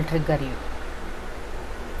 It will trigger you.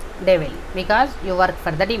 They will, because you work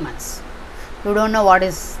for the demons. You don't know what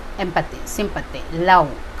is empathy, sympathy,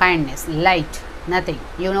 love, kindness, light, nothing.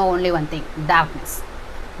 You know only one thing: darkness,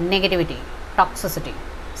 negativity, toxicity,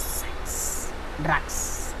 sex,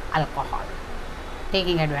 drugs, alcohol,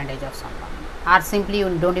 taking advantage of someone, or simply you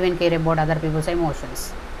don't even care about other people's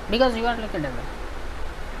emotions, because you are like a devil.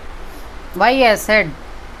 Why I said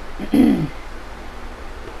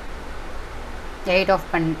 8 of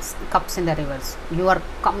cups in the reverse? You are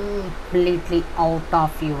completely out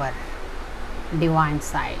of your divine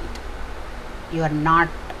side. You are not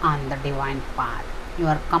on the divine path. You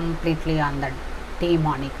are completely on the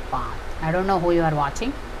demonic path. I don't know who you are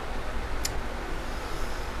watching.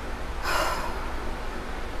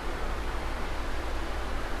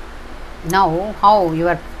 Now, how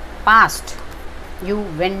your past, you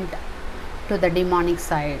went to the demonic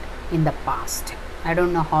side in the past. I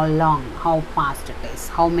don't know how long, how past it is,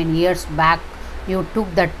 how many years back you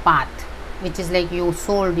took that path, which is like you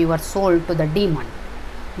sold your soul to the demon.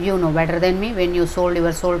 You know better than me when you sold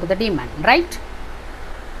your soul to the demon, right?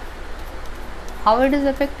 How it is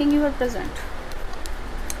affecting your present.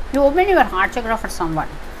 You open your heart chakra for someone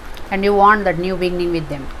and you want that new beginning with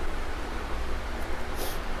them.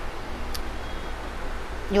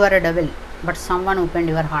 You are a devil, but someone opened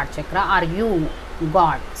your heart chakra, or you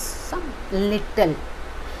got some little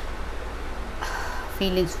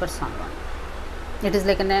feelings for someone. It is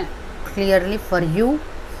like clearly for you,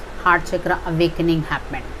 heart chakra awakening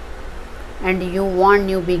happened, and you want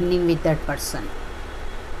new beginning with that person.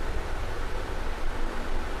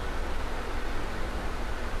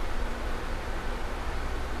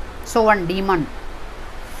 So one demon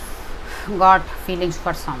got feelings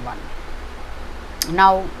for someone.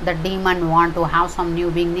 Now the demon want to have some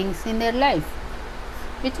new beginnings in their life,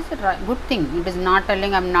 which is a good thing. It is not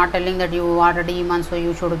telling, I'm not telling that you are a demon, so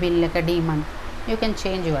you should be like a demon. You can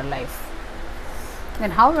change your life.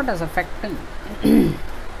 Then how it is affecting?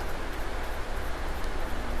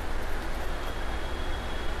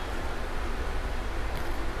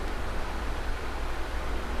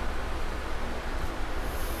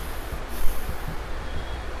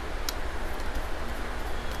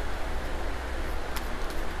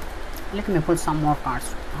 Let me pull some more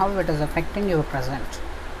cards. How it is affecting your present.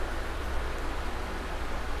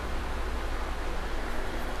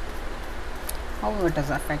 How it is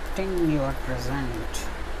affecting your present.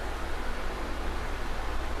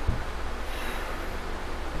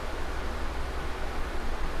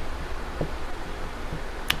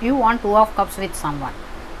 You want Two of Cups with someone,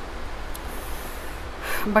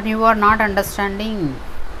 but you are not understanding.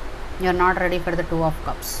 You are not ready for the Two of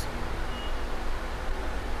Cups.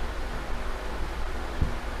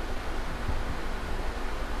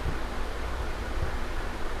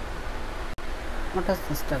 What is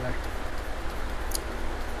this Devil?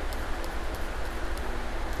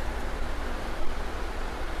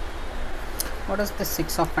 What is the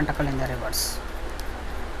Six of Pentacles in the reverse?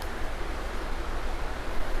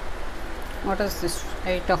 What is this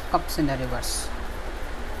Eight of Cups in the reverse?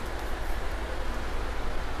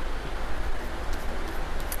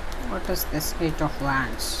 What is this Eight of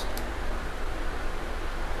Wands?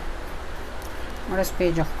 What is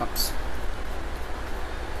Page of Cups?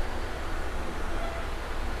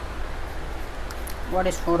 What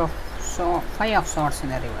is Five of Swords in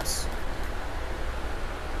the reverse?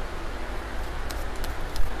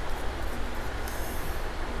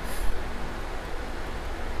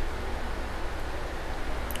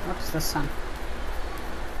 What is the Sun?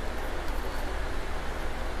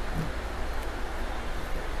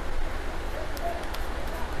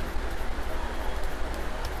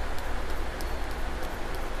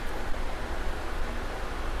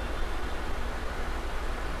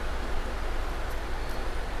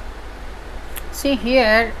 See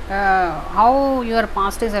here, how your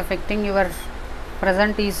past is affecting your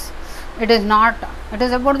present is, it is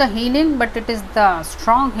about the healing, but it is the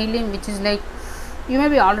strong healing, which is like you may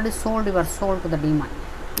be already sold your soul to the demon,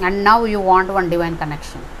 and now you want one divine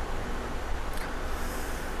connection,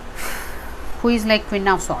 who is like Queen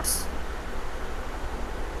of Swords.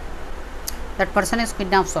 That person is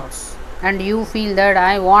Queen of Swords, and you feel that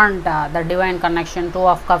I want the divine connection, Two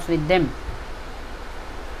of Cups with them,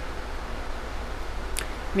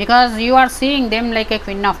 because you are seeing them like a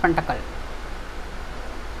Queen of Pentacles.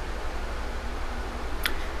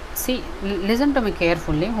 See, listen to me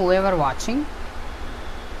carefully, whoever watching.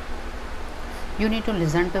 You need to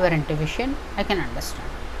listen to your intuition. I can understand.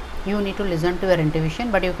 You need to listen to your intuition,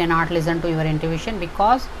 but you cannot listen to your intuition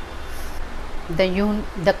because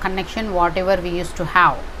the connection whatever we used to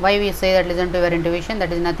have. Why we say that listen to your intuition?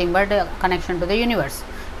 That is nothing but a connection to the universe.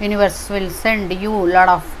 Universe will send you a lot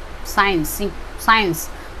of signs,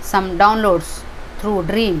 some downloads through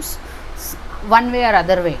dreams, one way or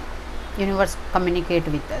other way. Universe communicate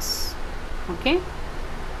with us. Okay.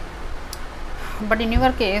 But in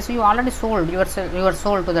your case, you already sold your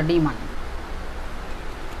soul to the demon,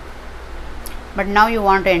 but now you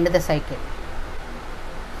want to end the cycle,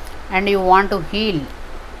 and you want to heal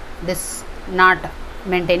this not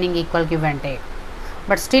maintaining equal give and take,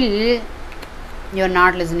 but still you are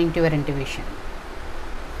not listening to your intuition.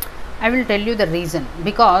 I will tell you the reason,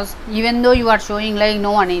 because even though you are showing like,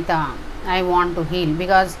 no Anita, I want to heal,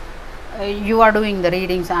 because you are doing the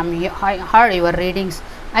readings, I heard your readings,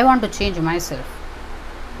 I want to change myself,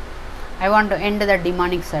 I want to end the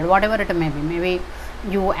demonic side, whatever it may be. Maybe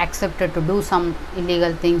you accepted to do some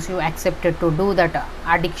illegal things, you accepted to do that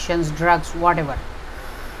addictions, drugs, whatever,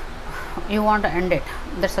 you want to end it.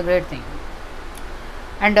 That's a great thing.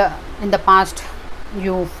 And in the past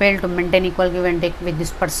you failed to maintain equal give and take with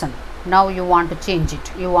this person. Now you want to change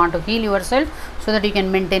it, you want to heal yourself so that you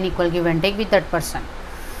can maintain equal give and take with that person,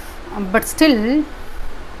 but still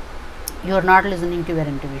you are not listening to your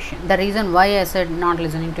intuition. The reason why I said not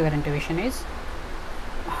listening to your intuition is,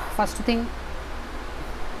 first thing,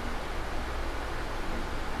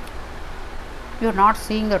 you are not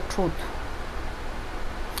seeing the truth,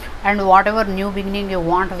 and whatever new beginning you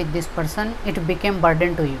want with this person, it became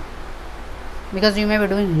burden to you, because you may be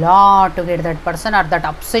doing lot to get that person, or that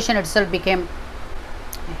obsession itself became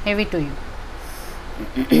heavy to you.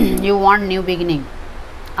 You want new beginning,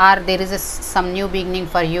 or there is some new beginning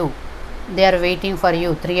for you, they are waiting for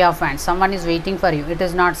you. Three of Wands, someone is waiting for you, it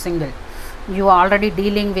is not single, you are already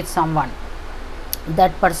dealing with someone,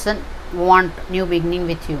 that person want new beginning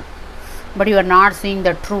with you, but you are not seeing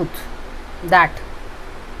the truth that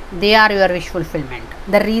they are your wish fulfillment.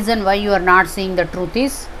 The reason why you are not seeing the truth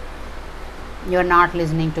is you are not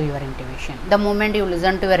listening to your intuition. The moment you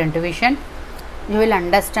listen to your intuition, you will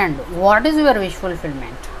understand what is your wish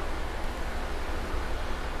fulfillment.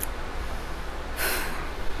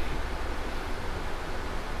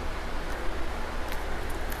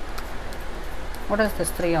 What is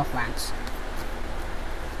this Three of Wands?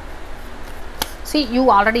 See,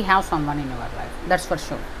 you already have someone in your life, that's for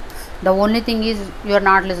sure. The only thing is you are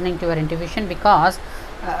not listening to your intuition, because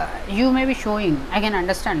you may be showing, I can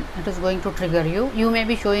understand it is going to trigger you. You may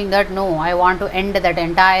be showing that no, I want to end that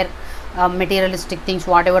entire materialistic things,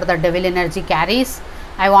 whatever the devil energy carries,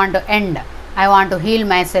 I want to end, I want to heal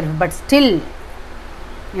myself, but still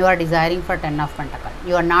you are desiring for 10 of Pentacles.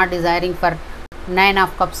 You are not desiring for 9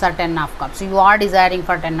 of Cups or 10 of Cups. You are desiring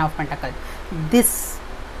for 10 of Pentacles. This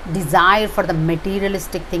desire for the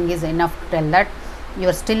materialistic thing is enough to tell that you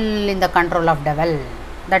are still in the control of devil.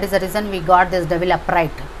 That is the reason we got this devil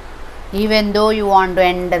upright. Even though you want to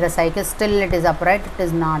end the cycle, still it is upright, it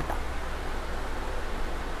is not.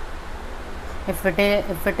 If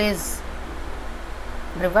it is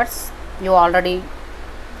reverse, you already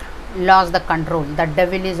lost the control. The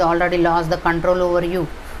devil is already lost the control over you,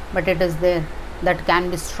 but it is there. That can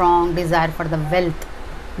be strong desire for the wealth,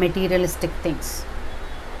 materialistic things.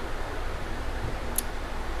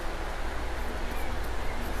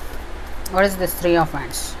 What is this Three of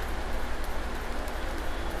Wands?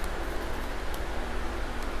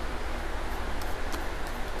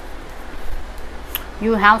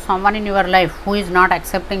 You have someone in your life who is not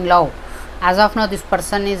accepting love. As of now, this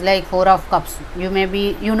person is like Four of Cups. You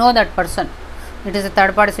know that person. It is a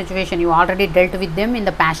third party situation. You already dealt with them in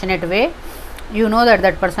the passionate way. You know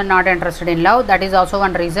that person not interested in love. That is also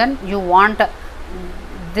one reason you want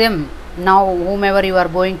them. Now whomever you are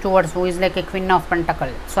going towards, who is like a Queen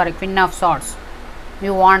of Swords,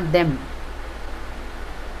 you want them.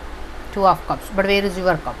 Two of Cups, but where is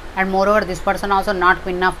your cup? And moreover, this person also not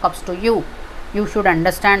Queen of Cups to you. You should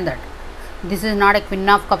understand that this is not a Queen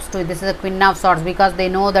of Cups to you, this is a Queen of Swords, because they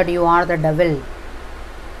know that you are the devil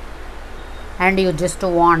and you just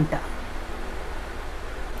want.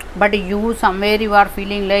 But you somewhere you are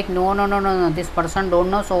feeling like no, this person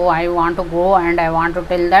don't know, so I want to go and I want to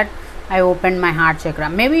tell that I opened my heart chakra.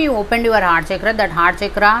 Maybe you opened your heart chakra. That heart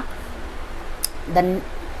chakra, the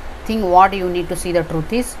thing what you need to see the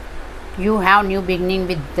truth is, you have new beginning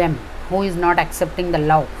with them who is not accepting the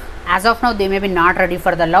love. As of now, they may be not ready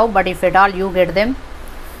for the love, but if at all you get them,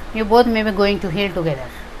 you both may be going to heal together,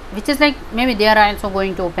 which is like maybe they are also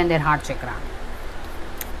going to open their heart chakra.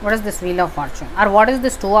 What is this Wheel of Fortune? Or what is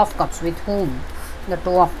this Two of Cups, with whom the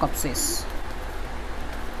Two of Cups is?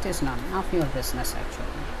 It is none of your business actually.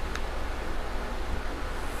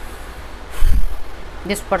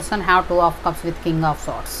 This person have Two of Cups with King of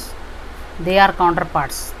Swords. They are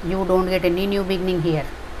counterparts. You don't get any new beginning here.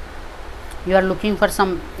 You are looking for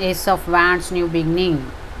some Ace of Wands new beginning.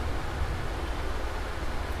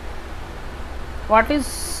 What is,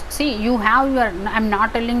 see, you have your, I am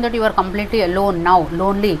not telling that you are completely alone now,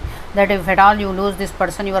 lonely, that if at all you lose this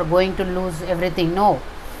person, you are going to lose everything. No,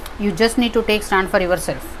 you just need to take stand for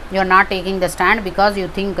yourself. You are not taking the stand because you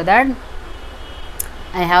think that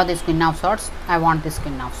I have this Queen of Swords, I want this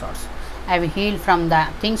Queen of Swords. I will heal from the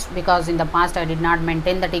things because in the past I did not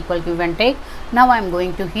maintain that equal give and take. Now I am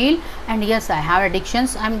going to heal, and yes, I have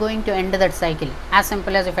addictions, I am going to end that cycle. As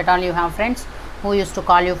simple as if at all you have friends who used to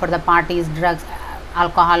call you for the parties, drugs,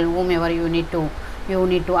 alcohol, whomever you need to,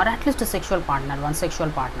 or at least a sexual partner, one sexual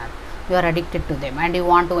partner, you are addicted to them and you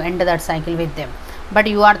want to end that cycle with them. But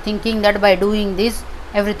you are thinking that by doing this,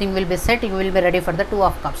 everything will be set, you will be ready for the Two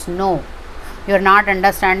of Cups. No. You are not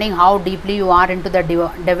understanding how deeply you are into the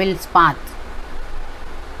devil's path.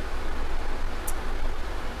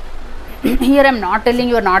 Here I am not telling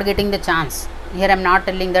you are not getting the chance. Here I am not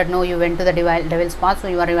telling that no, you went to the devil's path, so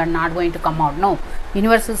you are not going to come out. No,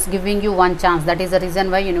 universe is giving you one chance. That is the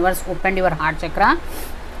reason why universe opened your heart chakra.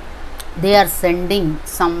 They are sending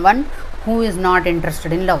someone who is not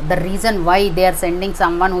interested in love. The reason why they are sending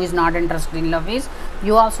someone who is not interested in love is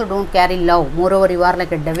you also don't carry love. Moreover, you are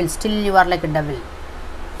like a devil. Still you are like a devil.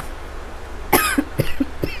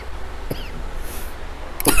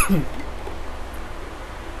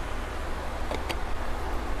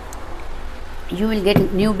 You will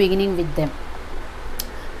get new beginning with them.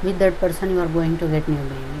 With that person you are going to get new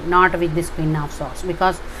beginning, not with this Queen of Swords,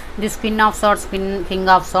 because this Queen of Swords, King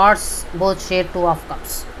of Swords both share Two of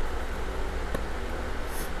Cups.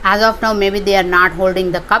 As of now, maybe they are not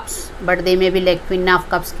holding the cups, but they may be like Queen of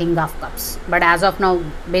Cups, King of Cups. But as of now,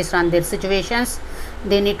 based on their situations,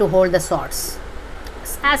 they need to hold the swords.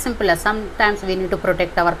 It's as simple as sometimes we need to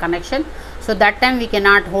protect our connection. So that time we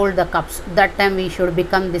cannot hold the cups. That time we should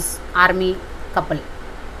become this army couple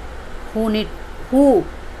who need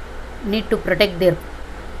to protect their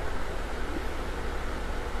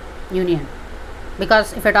union.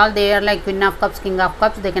 Because if at all they are like Queen of Cups, King of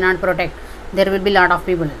Cups, they cannot protect. There will be lot of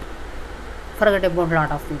people. Forget about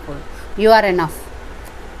lot of people. You are enough.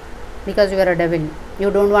 Because you are a devil.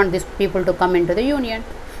 You don't want these people to come into the union.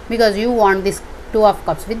 Because you want this Two of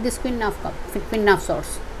Cups, with this Queen of Cups, Queen of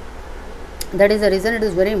Swords. That is the reason it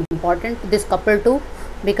is very important this couple to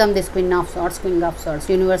become this Queen of Swords, King of Swords.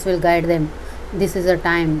 Universe will guide them. This is a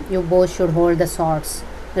time you both should hold the swords.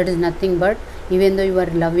 That is nothing but, even though you are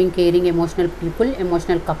loving, caring, emotional people,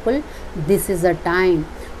 emotional couple, this is a time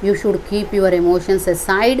you should keep your emotions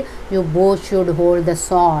aside. You both should hold the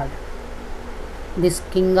sword. This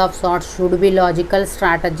King of Swords should be logical,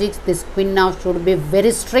 strategic. This Queen of should be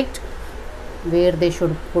very strict, where they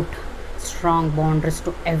should put strong boundaries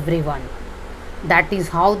to everyone. That is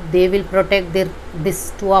how they will protect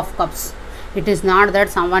this Two of Cups. It is not that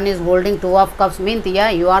someone is holding Two of Cups means, yeah,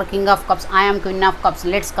 you are King of Cups, I am Queen of Cups,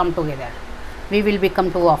 let's come together, we will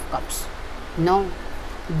become Two of Cups. No,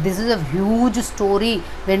 this is a huge story.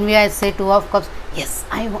 When we say Two of Cups, yes,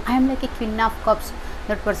 I am like a Queen of Cups,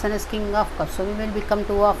 that person is King of Cups, so we will become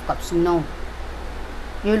Two of Cups. No,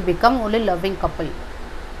 you will become only loving couple.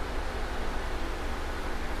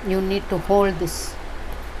 You need to hold this.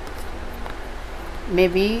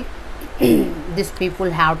 Maybe these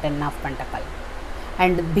people have 10 of Pentacle,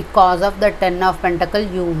 and because of the 10 of Pentacle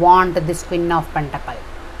you want this Queen of Pentacle,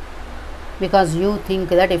 because you think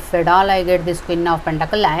that if at all I get this Queen of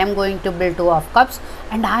Pentacle, I am going to build Two of Cups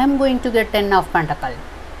and I am going to get 10 of Pentacle.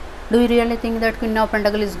 Do you really think that Queen of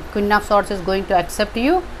Pentacle is Queen of Swords is going to accept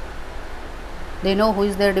you? They know who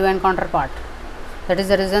is their divine counterpart. That is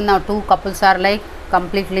the reason now two couples are like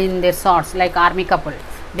completely in their swords, like army couple.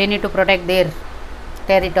 They need to protect their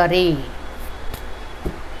territory.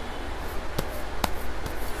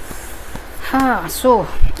 So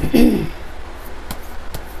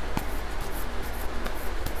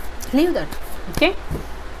leave that. Okay,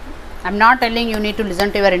 I'm not telling you need to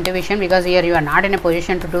listen to your intuition, because here you are not in a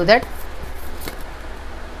position to do that.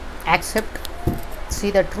 Accept,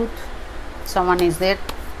 see the truth. Someone is there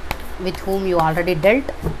with whom you already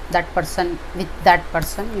dealt. That person, with that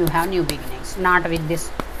person you have new beginnings, not with this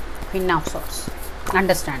Queen of Swords.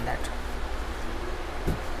 Understand that.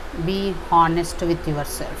 Be honest with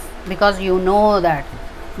yourself, because you know that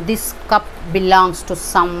this cup belongs to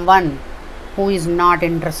someone who is not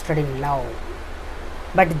interested in love,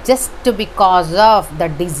 but just because of the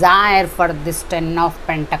desire for this 10 of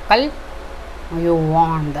Pentacle, you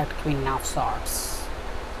want that Queen of Swords.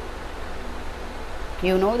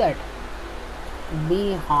 You know that.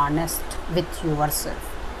 Be honest with yourself.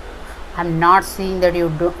 I'm not saying that you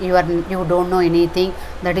don't know anything,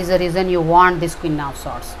 that is the reason you want this Queen of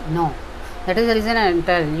Swords. No, that is the reason I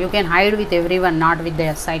tell you can hide with everyone, not with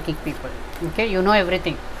the psychic people. Okay, you know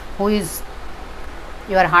everything. Who is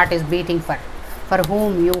your heart is beating for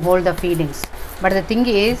whom you hold the feelings. But the thing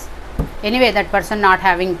is, anyway, that person not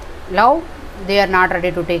having love, they are not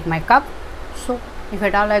ready to take my cup. So if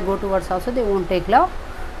at all I go towards also, they won't take love.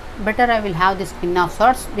 Better I will have this Queen of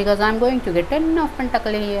Swords, because I am going to get 10 of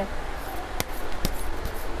Pentacle here.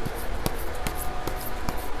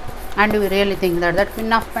 And do you really think that that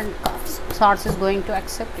Queen of Swords is going to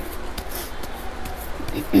accept it?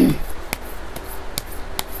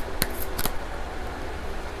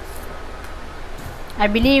 I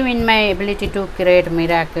believe in my ability to create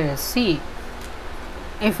miracles. See,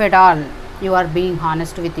 if at all you are being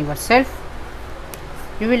honest with yourself,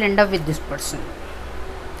 you will end up with this person.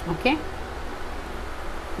 Okay,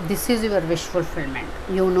 this is your wish fulfillment.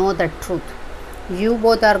 You know the truth. You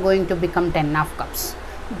both are going to become 10 of Cups.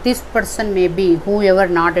 This person may be whoever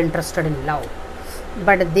not interested in love,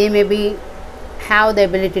 but they may be have the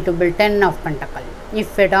ability to build 10 of Pentacle.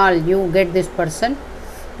 If at all you get this person,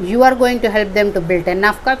 you are going to help them to build 10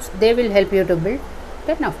 of Cups. They will help you to build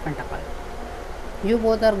 10 of Pentacle. You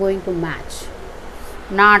both are going to match,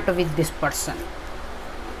 not with this person,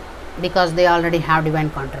 because they already have divine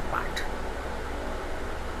counterpart.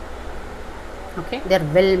 Okay, they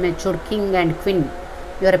are well matured king and queen.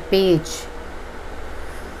 You are a page.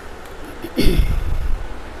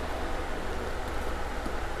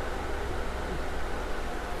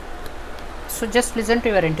 So just listen to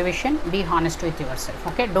your intuition, be honest with yourself.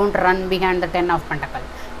 Okay, don't run behind the 10 of Pentacle.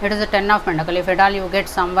 It is a 10 of Pentacle. If at all you get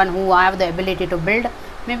someone who have the ability to build,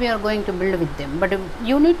 maybe you are going to build with them, but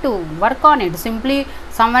you need to work on it. Simply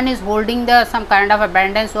someone is holding the some kind of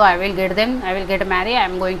abundance, so I will get them, I will get married, I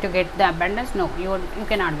am going to get the abundance. No, you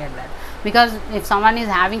cannot get that, because if someone is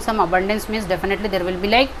having some abundance means definitely there will be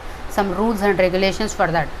like some rules and regulations for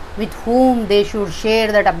that, with whom they should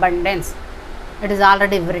share that abundance. It is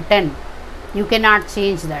already written. You cannot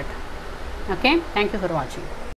change that. Okay, thank you for watching.